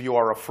 many of you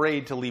are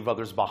afraid to leave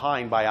others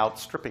behind by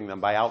outstripping them,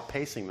 by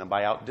outpacing them,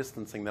 by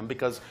outdistancing them,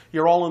 because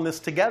you're all in this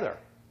together.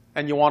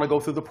 And you want to go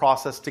through the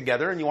process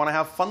together, and you want to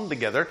have fun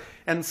together,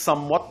 and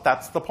somewhat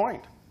that's the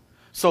point.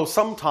 So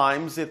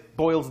sometimes it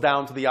boils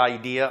down to the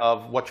idea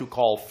of what you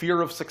call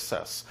fear of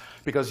success,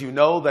 because you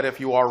know that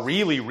if you are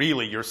really,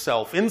 really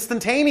yourself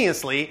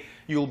instantaneously,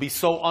 you'll be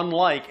so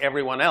unlike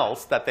everyone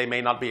else that they may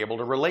not be able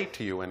to relate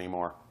to you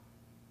anymore.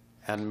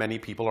 And many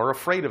people are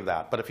afraid of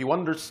that. But if you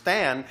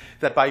understand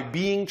that by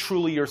being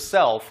truly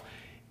yourself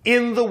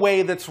in the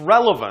way that's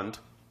relevant,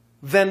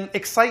 then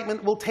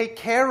excitement will take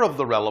care of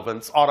the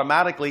relevance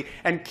automatically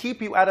and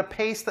keep you at a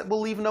pace that will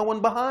leave no one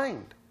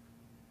behind.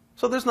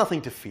 So there's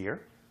nothing to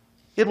fear.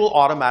 It will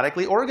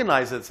automatically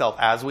organize itself.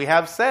 As we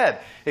have said,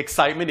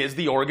 excitement is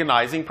the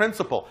organizing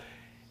principle.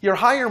 Your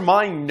higher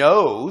mind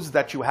knows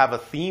that you have a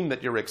theme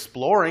that you're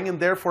exploring, and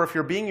therefore if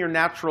you're being your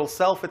natural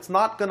self, it's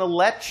not going to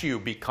let you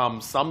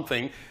become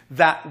something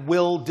that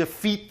will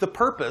defeat the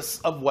purpose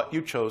of what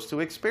you chose to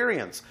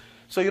experience.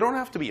 So you don't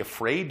have to be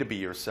afraid to be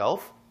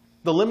yourself.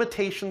 The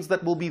limitations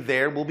that will be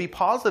there will be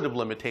positive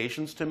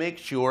limitations to make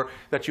sure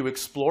that you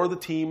explore the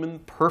team in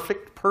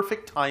perfect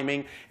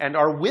timing and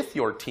are with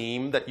your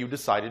team that you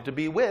decided to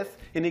be with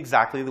in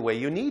exactly the way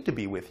you need to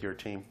be with your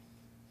team.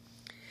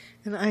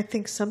 And I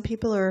think some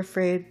people are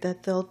afraid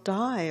that they'll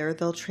die or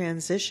they'll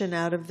transition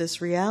out of this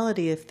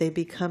reality if they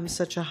become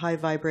such a high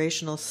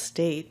vibrational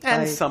state.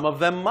 And some of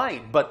them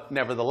might, but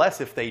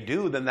nevertheless, if they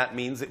do, then that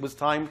means it was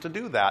time to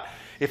do that.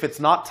 If it's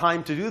not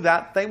time to do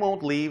that, they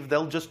won't leave.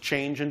 They'll just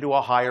change into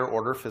a higher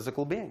order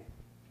physical being.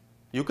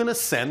 You can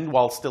ascend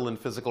while still in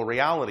physical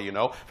reality, you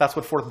know. That's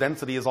what fourth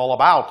density is all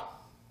about.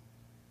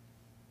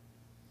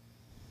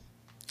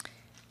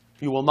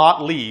 You will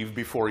not leave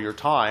before your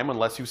time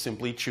unless you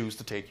simply choose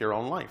to take your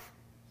own life.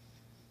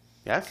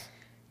 Yes?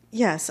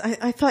 Yes,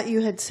 I thought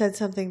you had said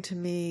something to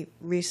me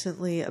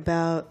recently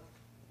about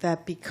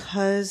that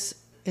because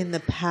in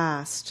the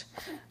past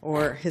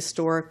or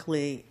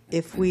historically,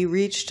 if we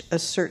reached a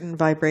certain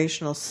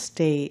vibrational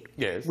state,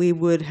 yes, we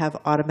would have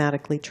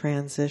automatically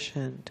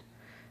transitioned.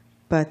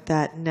 But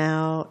that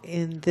now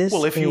in this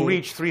Well, if state, you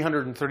reach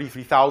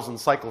 333,000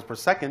 cycles per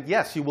second,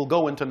 yes, you will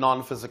go into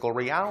non-physical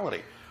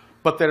reality.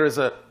 But there is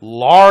a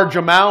large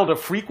amount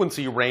of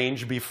frequency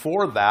range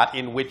before that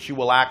in which you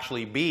will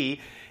actually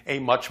be a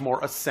much more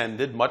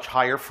ascended, much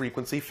higher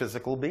frequency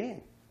physical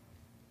being.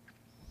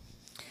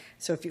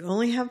 so if you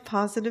only have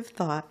positive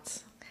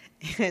thoughts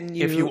and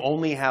If you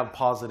only have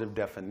positive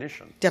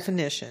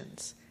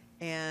definitions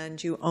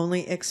and you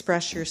only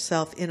express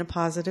yourself in a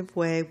positive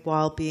way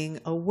while being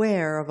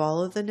aware of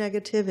all of the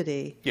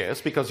negativity. Yes,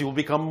 because you will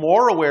become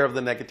more aware of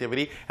the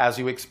negativity as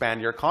you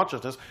expand your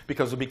consciousness,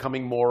 because you're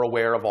becoming more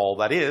aware of all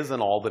that is,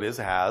 and all that is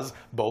has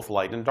both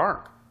light and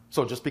dark.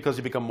 So just because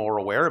you become more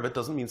aware of it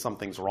doesn't mean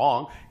something's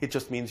wrong. It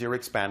just means you're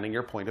expanding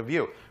your point of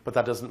view. But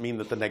that doesn't mean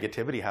that the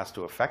negativity has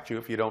to affect you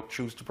if you don't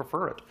choose to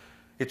prefer it.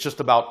 It's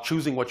just about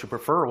choosing what you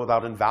prefer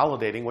without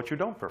invalidating what you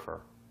don't prefer.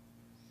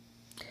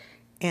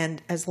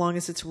 And as long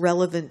as it's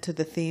relevant to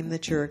the theme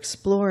that you're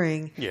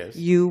exploring, yes,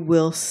 you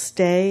will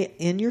stay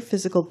in your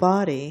physical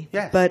body.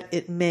 Yes. But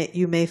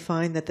you may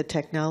find that the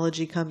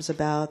technology comes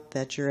about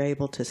that you're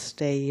able to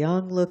stay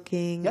young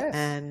looking yes,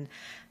 and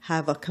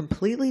have a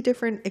completely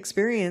different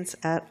experience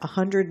at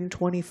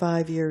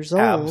 125 years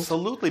old.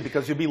 Absolutely,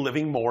 because you'll be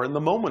living more in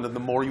the moment. And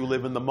the more you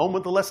live in the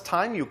moment, the less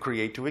time you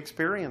create to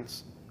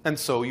experience. And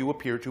so you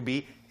appear to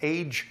be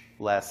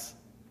ageless.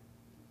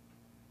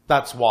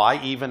 That's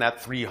why even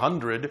at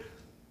 300,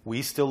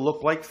 we still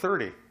look like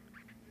 30.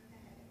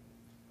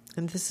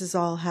 And this is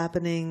all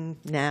happening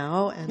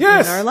now and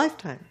yes, in our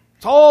lifetime.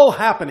 It's all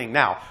happening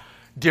now.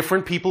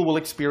 Different people will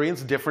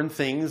experience different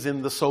things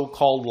in the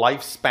so-called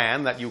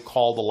lifespan that you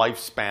call the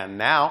lifespan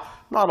now.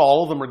 Not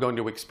all of them are going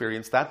to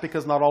experience that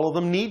because not all of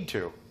them need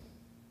to.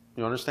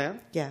 You understand?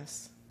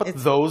 Yes. But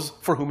those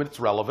for whom it's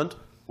relevant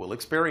will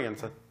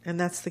experience it. And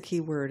that's the key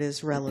word,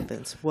 is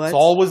relevance. It's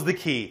always the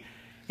key.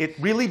 It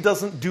really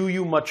doesn't do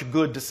you much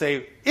good to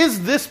say,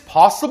 is this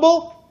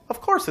possible?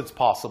 Of course it's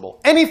possible.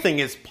 Anything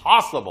is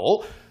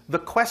possible. The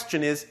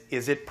question is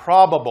it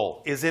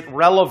probable? Is it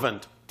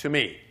relevant to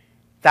me?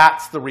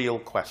 That's the real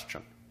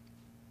question.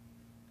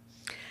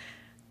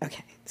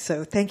 Okay,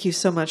 so thank you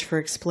so much for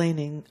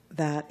explaining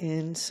that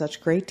in such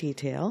great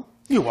detail.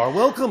 You are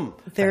welcome.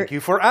 Thank you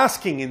for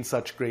asking in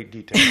such great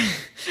detail.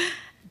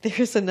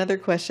 There's another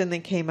question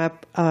that came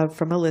up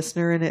from a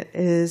listener, and it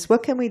is,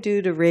 what can we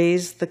do to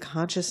raise the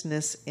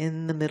consciousness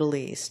in the Middle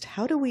East?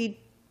 How do we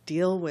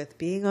deal with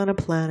being on a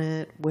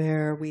planet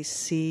where we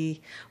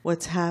see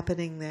what's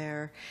happening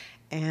there,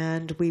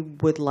 and we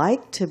would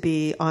like to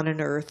be on an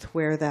Earth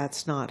where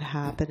that's not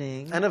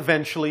happening? And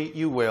eventually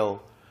you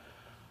will.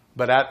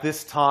 But at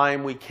this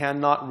time, we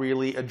cannot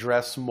really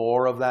address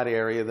more of that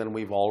area than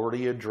we've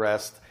already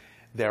addressed.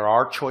 There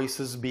are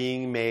choices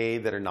being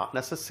made that are not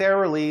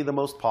necessarily the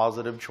most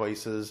positive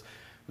choices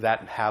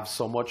that have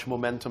so much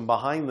momentum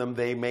behind them.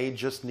 They may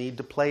just need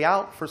to play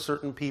out for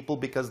certain people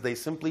because they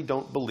simply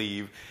don't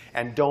believe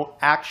and don't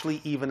actually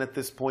even at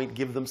this point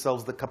give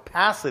themselves the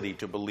capacity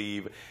to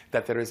believe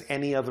that there is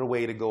any other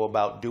way to go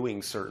about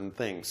doing certain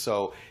things.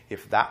 So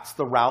if that's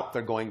the route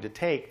they're going to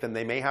take, then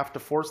they may have to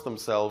force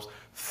themselves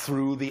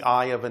through the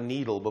eye of a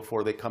needle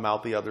before they come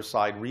out the other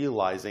side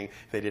realizing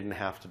they didn't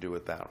have to do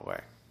it that way.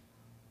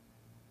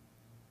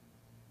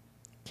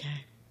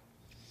 Okay.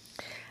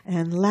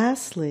 And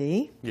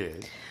lastly,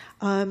 yes,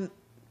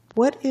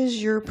 what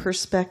is your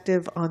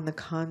perspective on the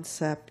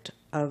concept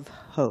of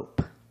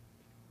hope?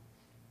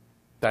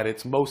 That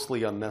it's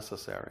mostly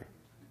unnecessary.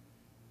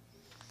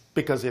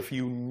 Because if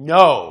you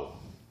know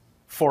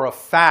for a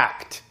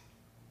fact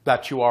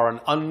that you are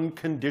an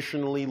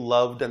unconditionally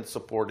loved and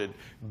supported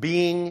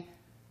being,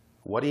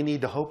 what do you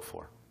need to hope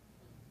for?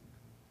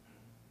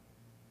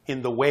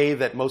 In the way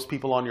that most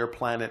people on your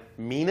planet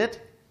mean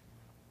it,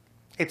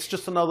 it's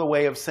just another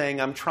way of saying,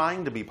 I'm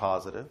trying to be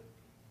positive,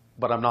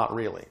 but I'm not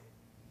really.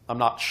 I'm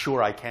not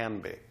sure I can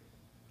be.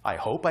 I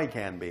hope I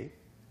can be.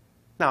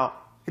 Now,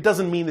 it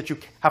doesn't mean that you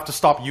have to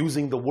stop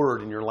using the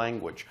word in your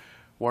language.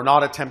 We're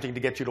not attempting to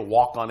get you to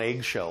walk on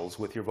eggshells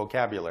with your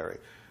vocabulary.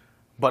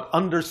 But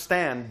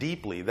understand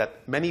deeply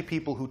that many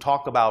people who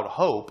talk about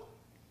hope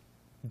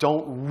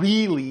don't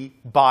really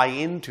buy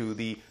into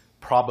the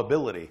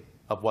probability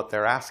of what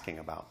they're asking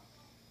about.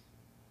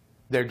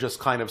 They're just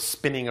kind of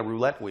spinning a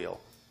roulette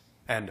wheel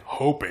and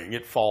hoping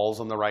it falls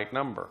on the right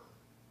number.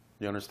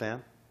 You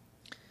understand?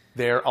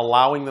 They're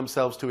allowing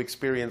themselves to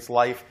experience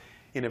life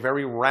in a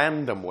very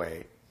random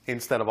way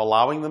instead of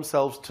allowing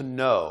themselves to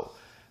know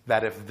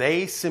that if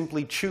they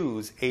simply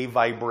choose a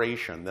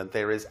vibration, that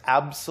there is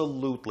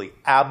absolutely,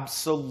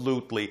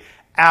 absolutely,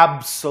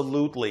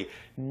 absolutely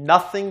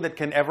nothing that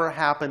can ever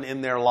happen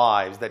in their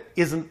lives that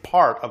isn't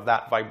part of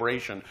that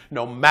vibration,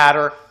 no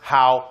matter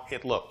how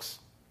it looks.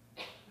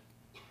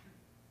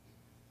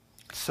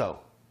 So,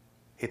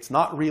 it's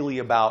not really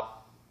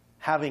about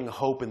having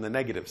hope in the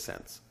negative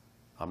sense.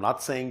 I'm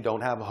not saying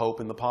don't have hope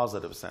in the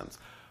positive sense.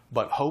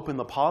 But hope in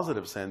the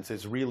positive sense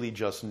is really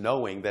just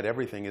knowing that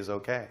everything is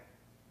okay,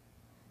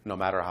 no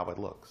matter how it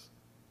looks.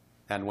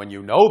 And when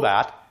you know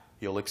that,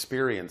 you'll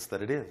experience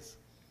that it is.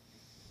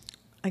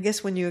 I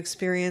guess when you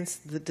experience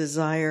the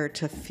desire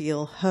to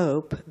feel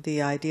hope,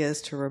 the idea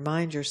is to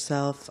remind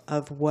yourself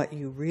of what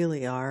you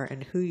really are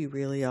and who you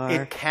really are.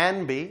 It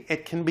can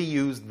be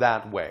used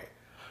that way.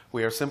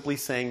 We are simply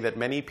saying that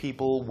many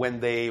people, when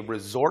they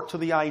resort to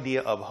the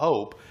idea of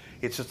hope,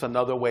 it's just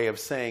another way of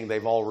saying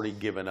they've already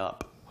given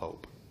up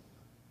hope.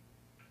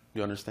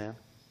 You understand?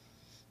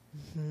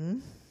 Mm-hmm.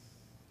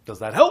 Does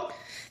that help?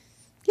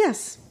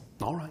 Yes.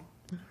 All right.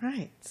 All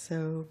right.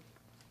 So,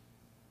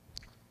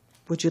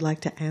 would you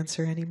like to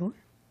answer any more?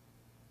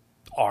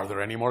 Are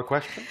there any more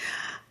questions?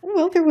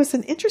 Well, there was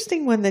an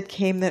interesting one that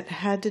came that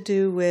had to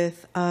do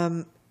with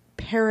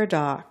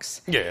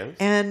paradox. Yes.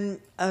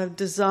 And a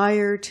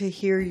desire to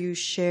hear you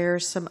share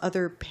some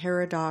other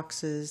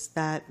paradoxes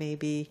that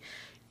maybe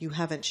you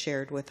haven't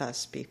shared with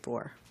us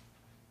before.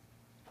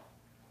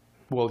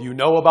 Well, you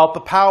know about the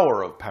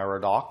power of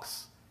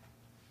paradox,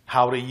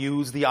 how to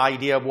use the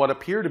idea of what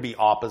appear to be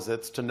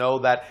opposites to know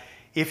that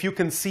if you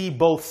can see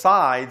both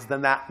sides,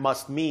 then that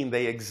must mean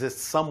they exist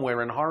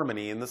somewhere in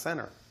harmony in the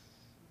center.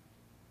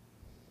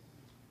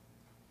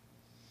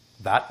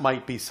 That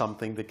might be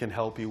something that can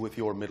help you with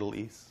your Middle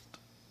East.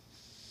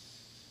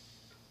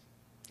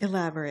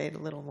 Elaborate a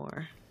little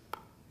more.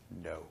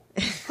 No.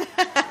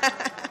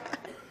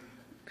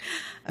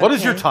 What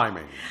is your Okay.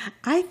 timing?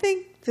 I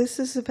think this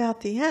is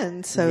about the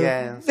end. So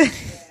Yes.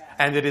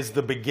 And it is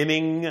the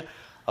beginning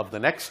of the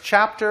next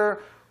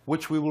chapter,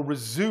 which we will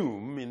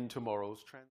resume in tomorrow's